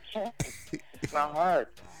me, you can. It's not hard.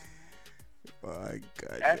 My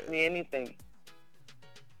God. Ask me anything.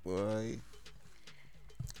 Boy.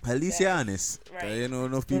 At least you're honest. Right. You know,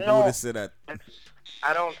 enough people would say that.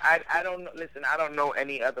 I don't know. Listen, I don't know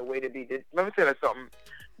any other way to be this. Let me tell you something.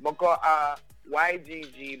 Because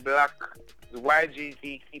YGG Black,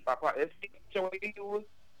 YGG keep up. Let's see what you use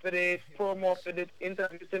for the promo for this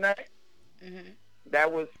interview tonight. Mm-hmm.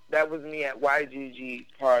 That was me at YGG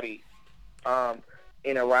party,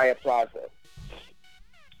 in Araya Plaza.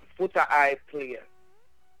 Footer Eye player.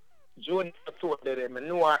 Jordan talked to them, and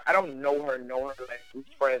I don't know her like we're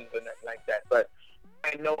friends or nothing like that, but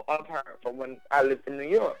I know of her from when I lived in New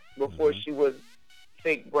York before she was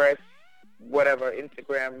fake breast, whatever,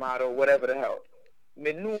 Instagram model, whatever the hell.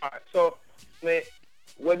 Me knew her. So when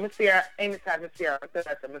I see her, anytime I see her, I tell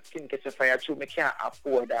her that my skin catch fire too, I can't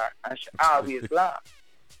afford her, and she always laugh.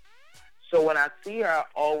 So when I see her, I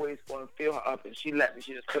always want to fill her up, and she let me.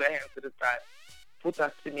 She just put her hands to the side, put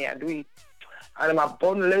her to me, and do it. And I'm a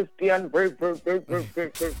bun lesbian, work. Lesbian,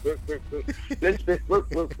 work.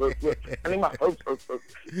 And I'm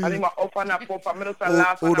a up and a pop, I'm just a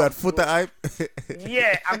laugh. Oh, that footer hype?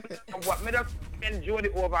 Yeah, I'm what me just enjoy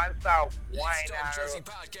it over and start whining.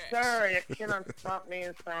 Sir, you cannot stop me,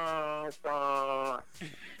 sir.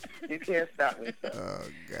 You can't stop me, sir. Oh,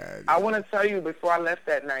 God. I want to tell you, before I left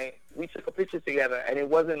that night, we took a picture together, and it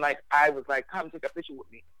wasn't like I was like, come take a picture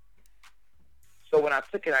with me. So when I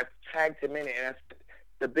took it, I tagged him in it, and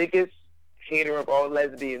the biggest hater of all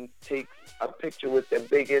lesbians takes a picture with the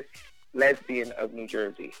biggest lesbian of New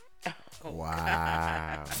Jersey.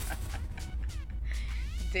 Wow.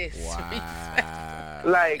 Wow.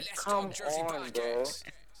 Like, come on, bro.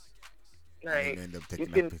 Like, end up taking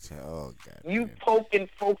you can, that picture. Oh, God. You poking.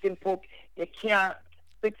 You can't.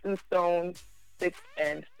 Sticks and stones.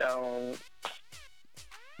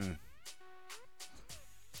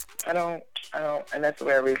 I don't, and that's the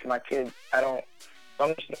way I raise my kids. As long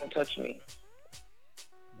as you don't touch me.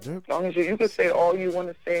 As long as you can say all you want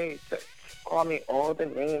to say, call me all the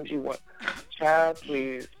names you want. Child,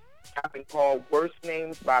 please. I've been called worse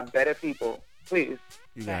names by better people. Please.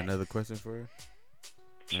 You got another question for her?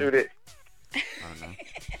 Shoot it. I don't know.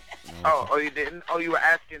 Oh, you didn't? Oh, you were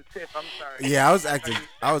asking Tiff. I'm sorry. Yeah, I was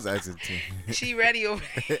asking Tiff. She ready over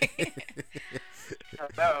here.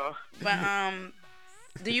 Hello. But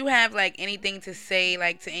do you have like anything to say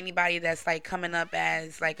like to anybody that's like coming up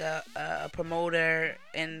as like a promoter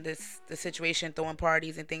in the situation, throwing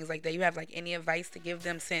parties and things like that? You have like any advice to give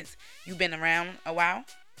them since you've been around a while?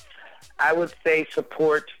 I would say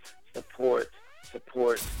support.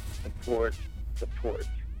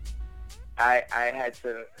 I had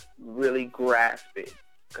to really grasp it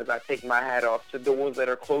because I take my hat off to the ones that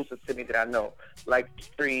are closest to me that I know, like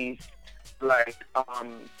Trees, like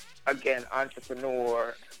again,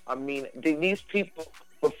 entrepreneur. I mean, these people.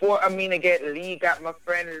 Before Amina get Lee, got my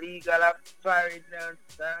friend Lee got up fired down,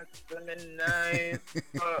 nice.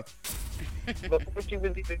 Before she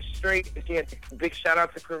was even straight, she had a big shout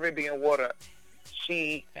out to Caribbean Water.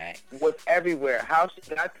 She was everywhere. How she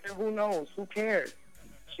got there, who knows? Who cares?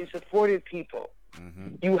 She supported people.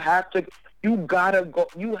 You gotta go.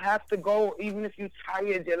 You have to go, even if you're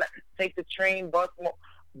tired. You take the train, bus.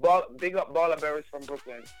 Big up Baller Berries from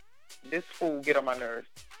Brooklyn. This fool get on my nerves.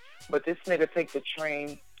 But this nigga take the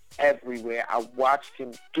train everywhere. I watched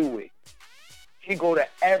him do it. He go to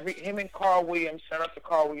him and Carl Williams, shout out to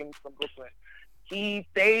Carl Williams from Brooklyn.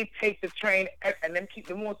 They take the train and them keep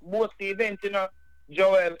the most event, you know,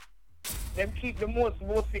 Joel. Them keep the most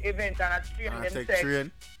event and I train them say,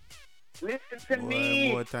 listen to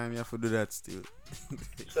me. More time you have to do that still.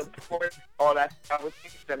 Support all that. I would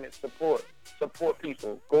teach them is support. Support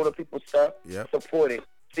people. Go to people's stuff. Yep. Support it.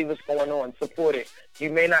 See what's going on. Support it.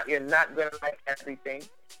 You're not gonna like everything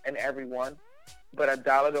and everyone, but a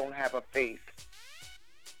dollar don't have a face.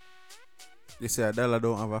 You say a dollar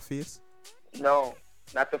don't have a face? No,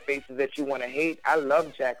 not the faces that you want to hate. I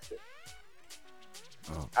love Jackson.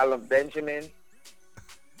 I love Benjamin.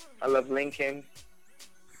 I love Lincoln.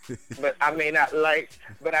 but I may not like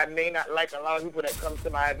a lot of people that come to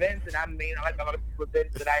my events, and I may not like a lot of people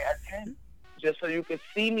events that I attend. Just so you can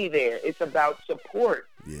see me there. It's about support.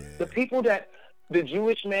 Yeah. The people the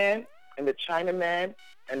Jewish man and the China man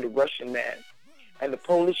and the Russian man and the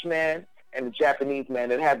Polish man and the Japanese man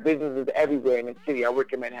that have businesses everywhere in the city. I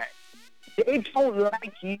work in Manhattan. They don't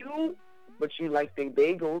like you, but you like their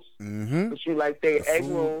bagels. But you like their egg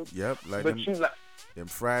rolls. Yep, like but them, you like them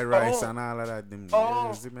fried rice and all of that.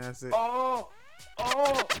 Because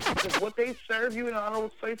what they serve you in all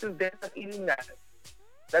those places, they're not eating that.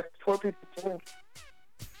 That's poor people's food.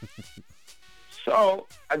 So,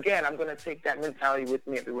 again, I'm going to take that mentality with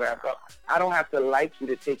me everywhere I go. I don't have to like you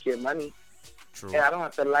to take your money. True. And I don't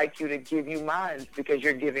have to like you to give you mine because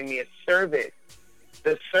you're giving me a service.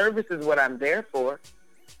 The service is what I'm there for.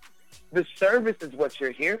 The service is what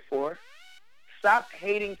you're here for. Stop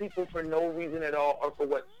hating people for no reason at all or for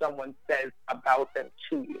what someone says about them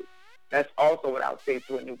to you. That's also what I'll say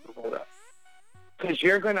to a new promoter. Because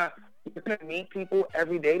you're gonna meet people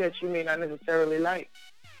every day that you may not necessarily like.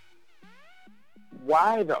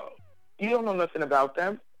 Why, though? You don't know nothing about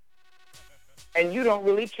them. And you don't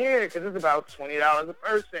really care because it's about $20 a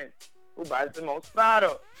person who buys the most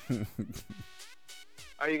bottles.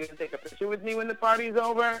 Are you going to take a picture with me when the party's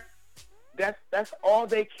over? That's all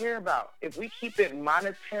they care about. If we keep it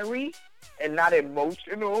monetary and not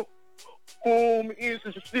emotional, is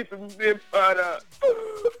sleeping with their father.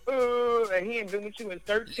 And he ain't been with you in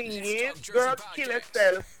 13 years. Girl, kill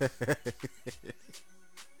herself.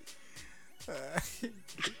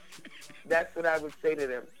 That's what I would say to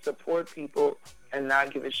them. Support people and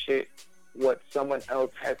not give a shit what someone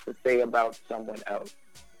else has to say about someone else.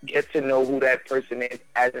 Get to know who that person is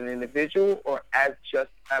as an individual or as just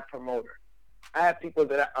a promoter. I have people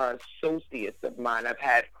that are associates of mine I've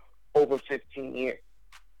had over 15 years.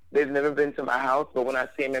 They've never been to my house, but when I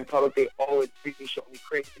see them in public, they always really show me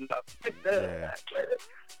crazy love. Yeah.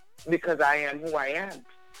 Because I am who I am.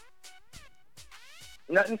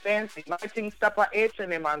 Nothing fancy. My thing stop at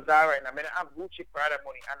H&M and Zara, and I mean, I'm Gucci Prada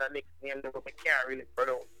money, and the next name that I can't really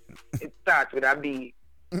produce. It starts with a B.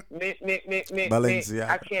 Balenciaga.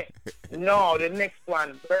 I can't. No, the next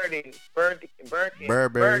one, Birkin. Burberry.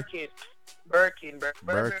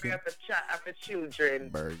 After children.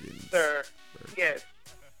 Birkin. Sir. Birkin. Yes.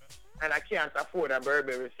 And I can't afford a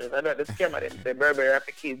Burberry, sir. I know the scam of them. The Burberry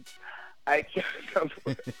after kids. I can't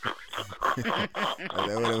afford it. I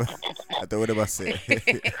thought what about say.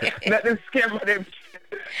 Not the scam of them.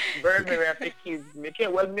 Burberry after kids.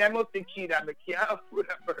 I must be kid and I can't afford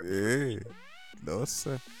a Burberry. Yeah. No,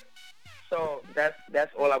 sir. So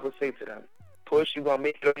that's all I would say to them. Push, you're going to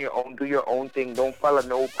make it on your own. Do your own thing. Don't follow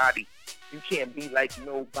nobody. You can't be like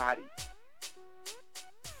nobody.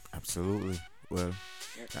 Absolutely. Well,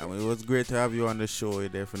 I mean, it was great to have you on the show. You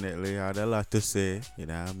definitely had a lot to say. You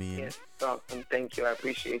know what I mean? Yes, awesome. Thank you. I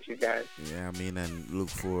appreciate you guys. Yeah, I mean, and look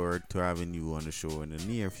forward to having you on the show in the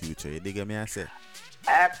near future. You dig me? I said.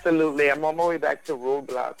 Absolutely. I'm on my way back to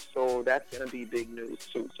Roadblock, so that's going to be big news,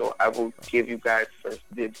 too. So I will give you guys first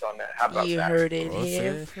dibs on that. How about you that? You heard it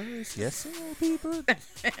here first. Yes, sir, people.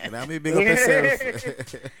 And I mean, big up yourself.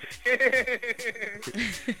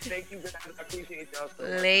 Thank you, guys. I appreciate y'all so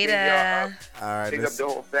much. Later. All right. Big up the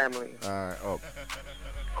whole family. All right. Oh.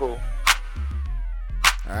 Cool.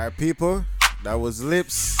 All right, people. That was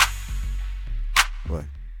Lips. What?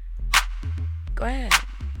 Go ahead.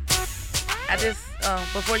 I just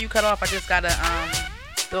before you cut off, I just gotta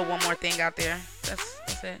throw one more thing out there. That's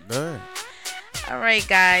it. Good. All right,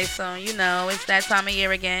 guys. So it's that time of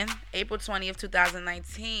year again. April 20th,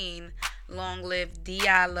 2019. Long live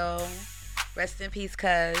Diallo. Rest in peace,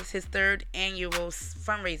 cuz. His 3rd annual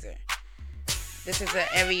fundraiser. This is an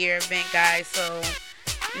every year event, guys. So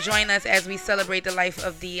join us as we celebrate the life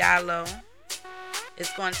of Diallo.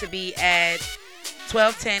 It's going to be at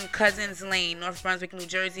 1210 Cousins Lane, North Brunswick, New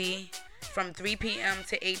Jersey, from 3 p.m.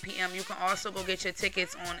 to 8 p.m. You can also go get your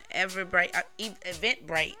tickets on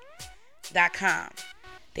Eventbrite.com.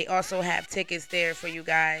 They also have tickets there for you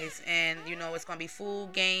guys. And, you know, it's going to be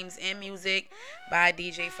food, games, and music by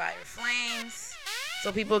DJ Fire Flames.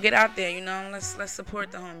 So people get out there, you know. Let's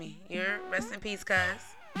support the homie. Rest in peace, cuz.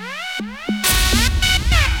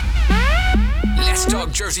 Let's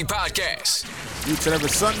Talk Jersey Podcast. Each and every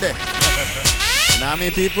Sunday. You know what I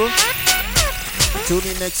mean, people? Tune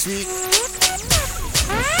in next week. You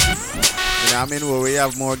know what I mean? Where we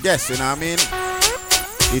have more guests, you know what I mean?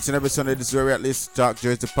 Each and every Sunday, this is where we at least Talk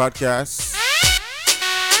Jersey Podcast.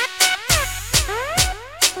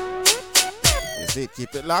 You see,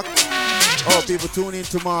 keep it locked. Oh, people, tune in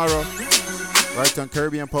tomorrow. Right on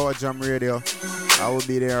Caribbean Power Jam Radio. I will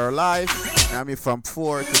be there live. You know what I mean? From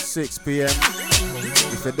 4 to 6 p.m.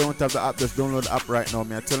 If you don't have the app, just download the app right now.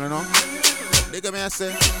 Me, I tell you now. Nigga, me, I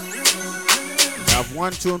say. I have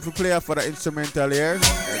one tune to play for the instrumental here.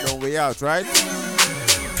 And then we out, right?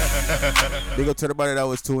 Big up to everybody that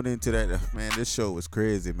was tuning in today. Man, this show was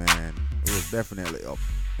crazy, man. It was definitely up.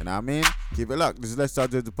 You know what I mean? Keep it locked. This is Let's Talk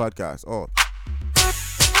Jersey Podcast. Oh.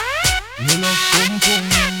 Me love pum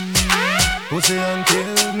pum, pussy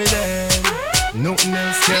until me dead. Nothing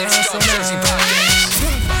else can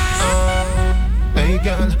hey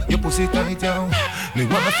girl, your pussy tight down. Me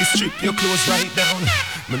want to strip your clothes right down.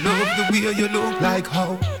 Me love the way you look like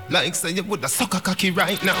how, like say you woulda suck a cocky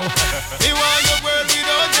right now. Me want your world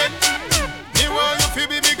without end. Me want you to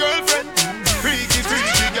be my girlfriend. Freaky,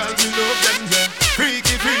 freaky girl, me love them, yeah.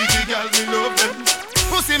 Freaky, freaky girl, me love them.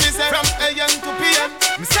 Pussy me say from AM to PM.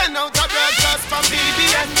 Me send out a broadcast from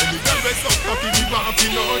BBN. Any girl we suck cocky, me want to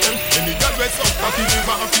know them. Any girl we suck cocky, me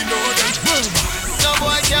want to know them. No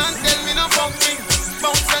boy can't tell me no fuck me.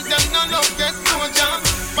 Bounce and them no love get no jam.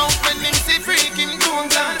 Bounce when him see freak him don't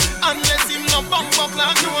glad. Unless him no bump up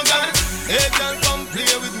like no god. Hey girl come play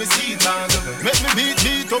with me seed bag. Make me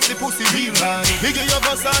beat up the pussy real bad. Me give your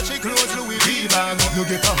Versace clothes Louis V bag. You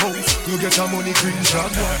get a house, you get a money green job.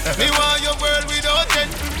 Me want your world without end.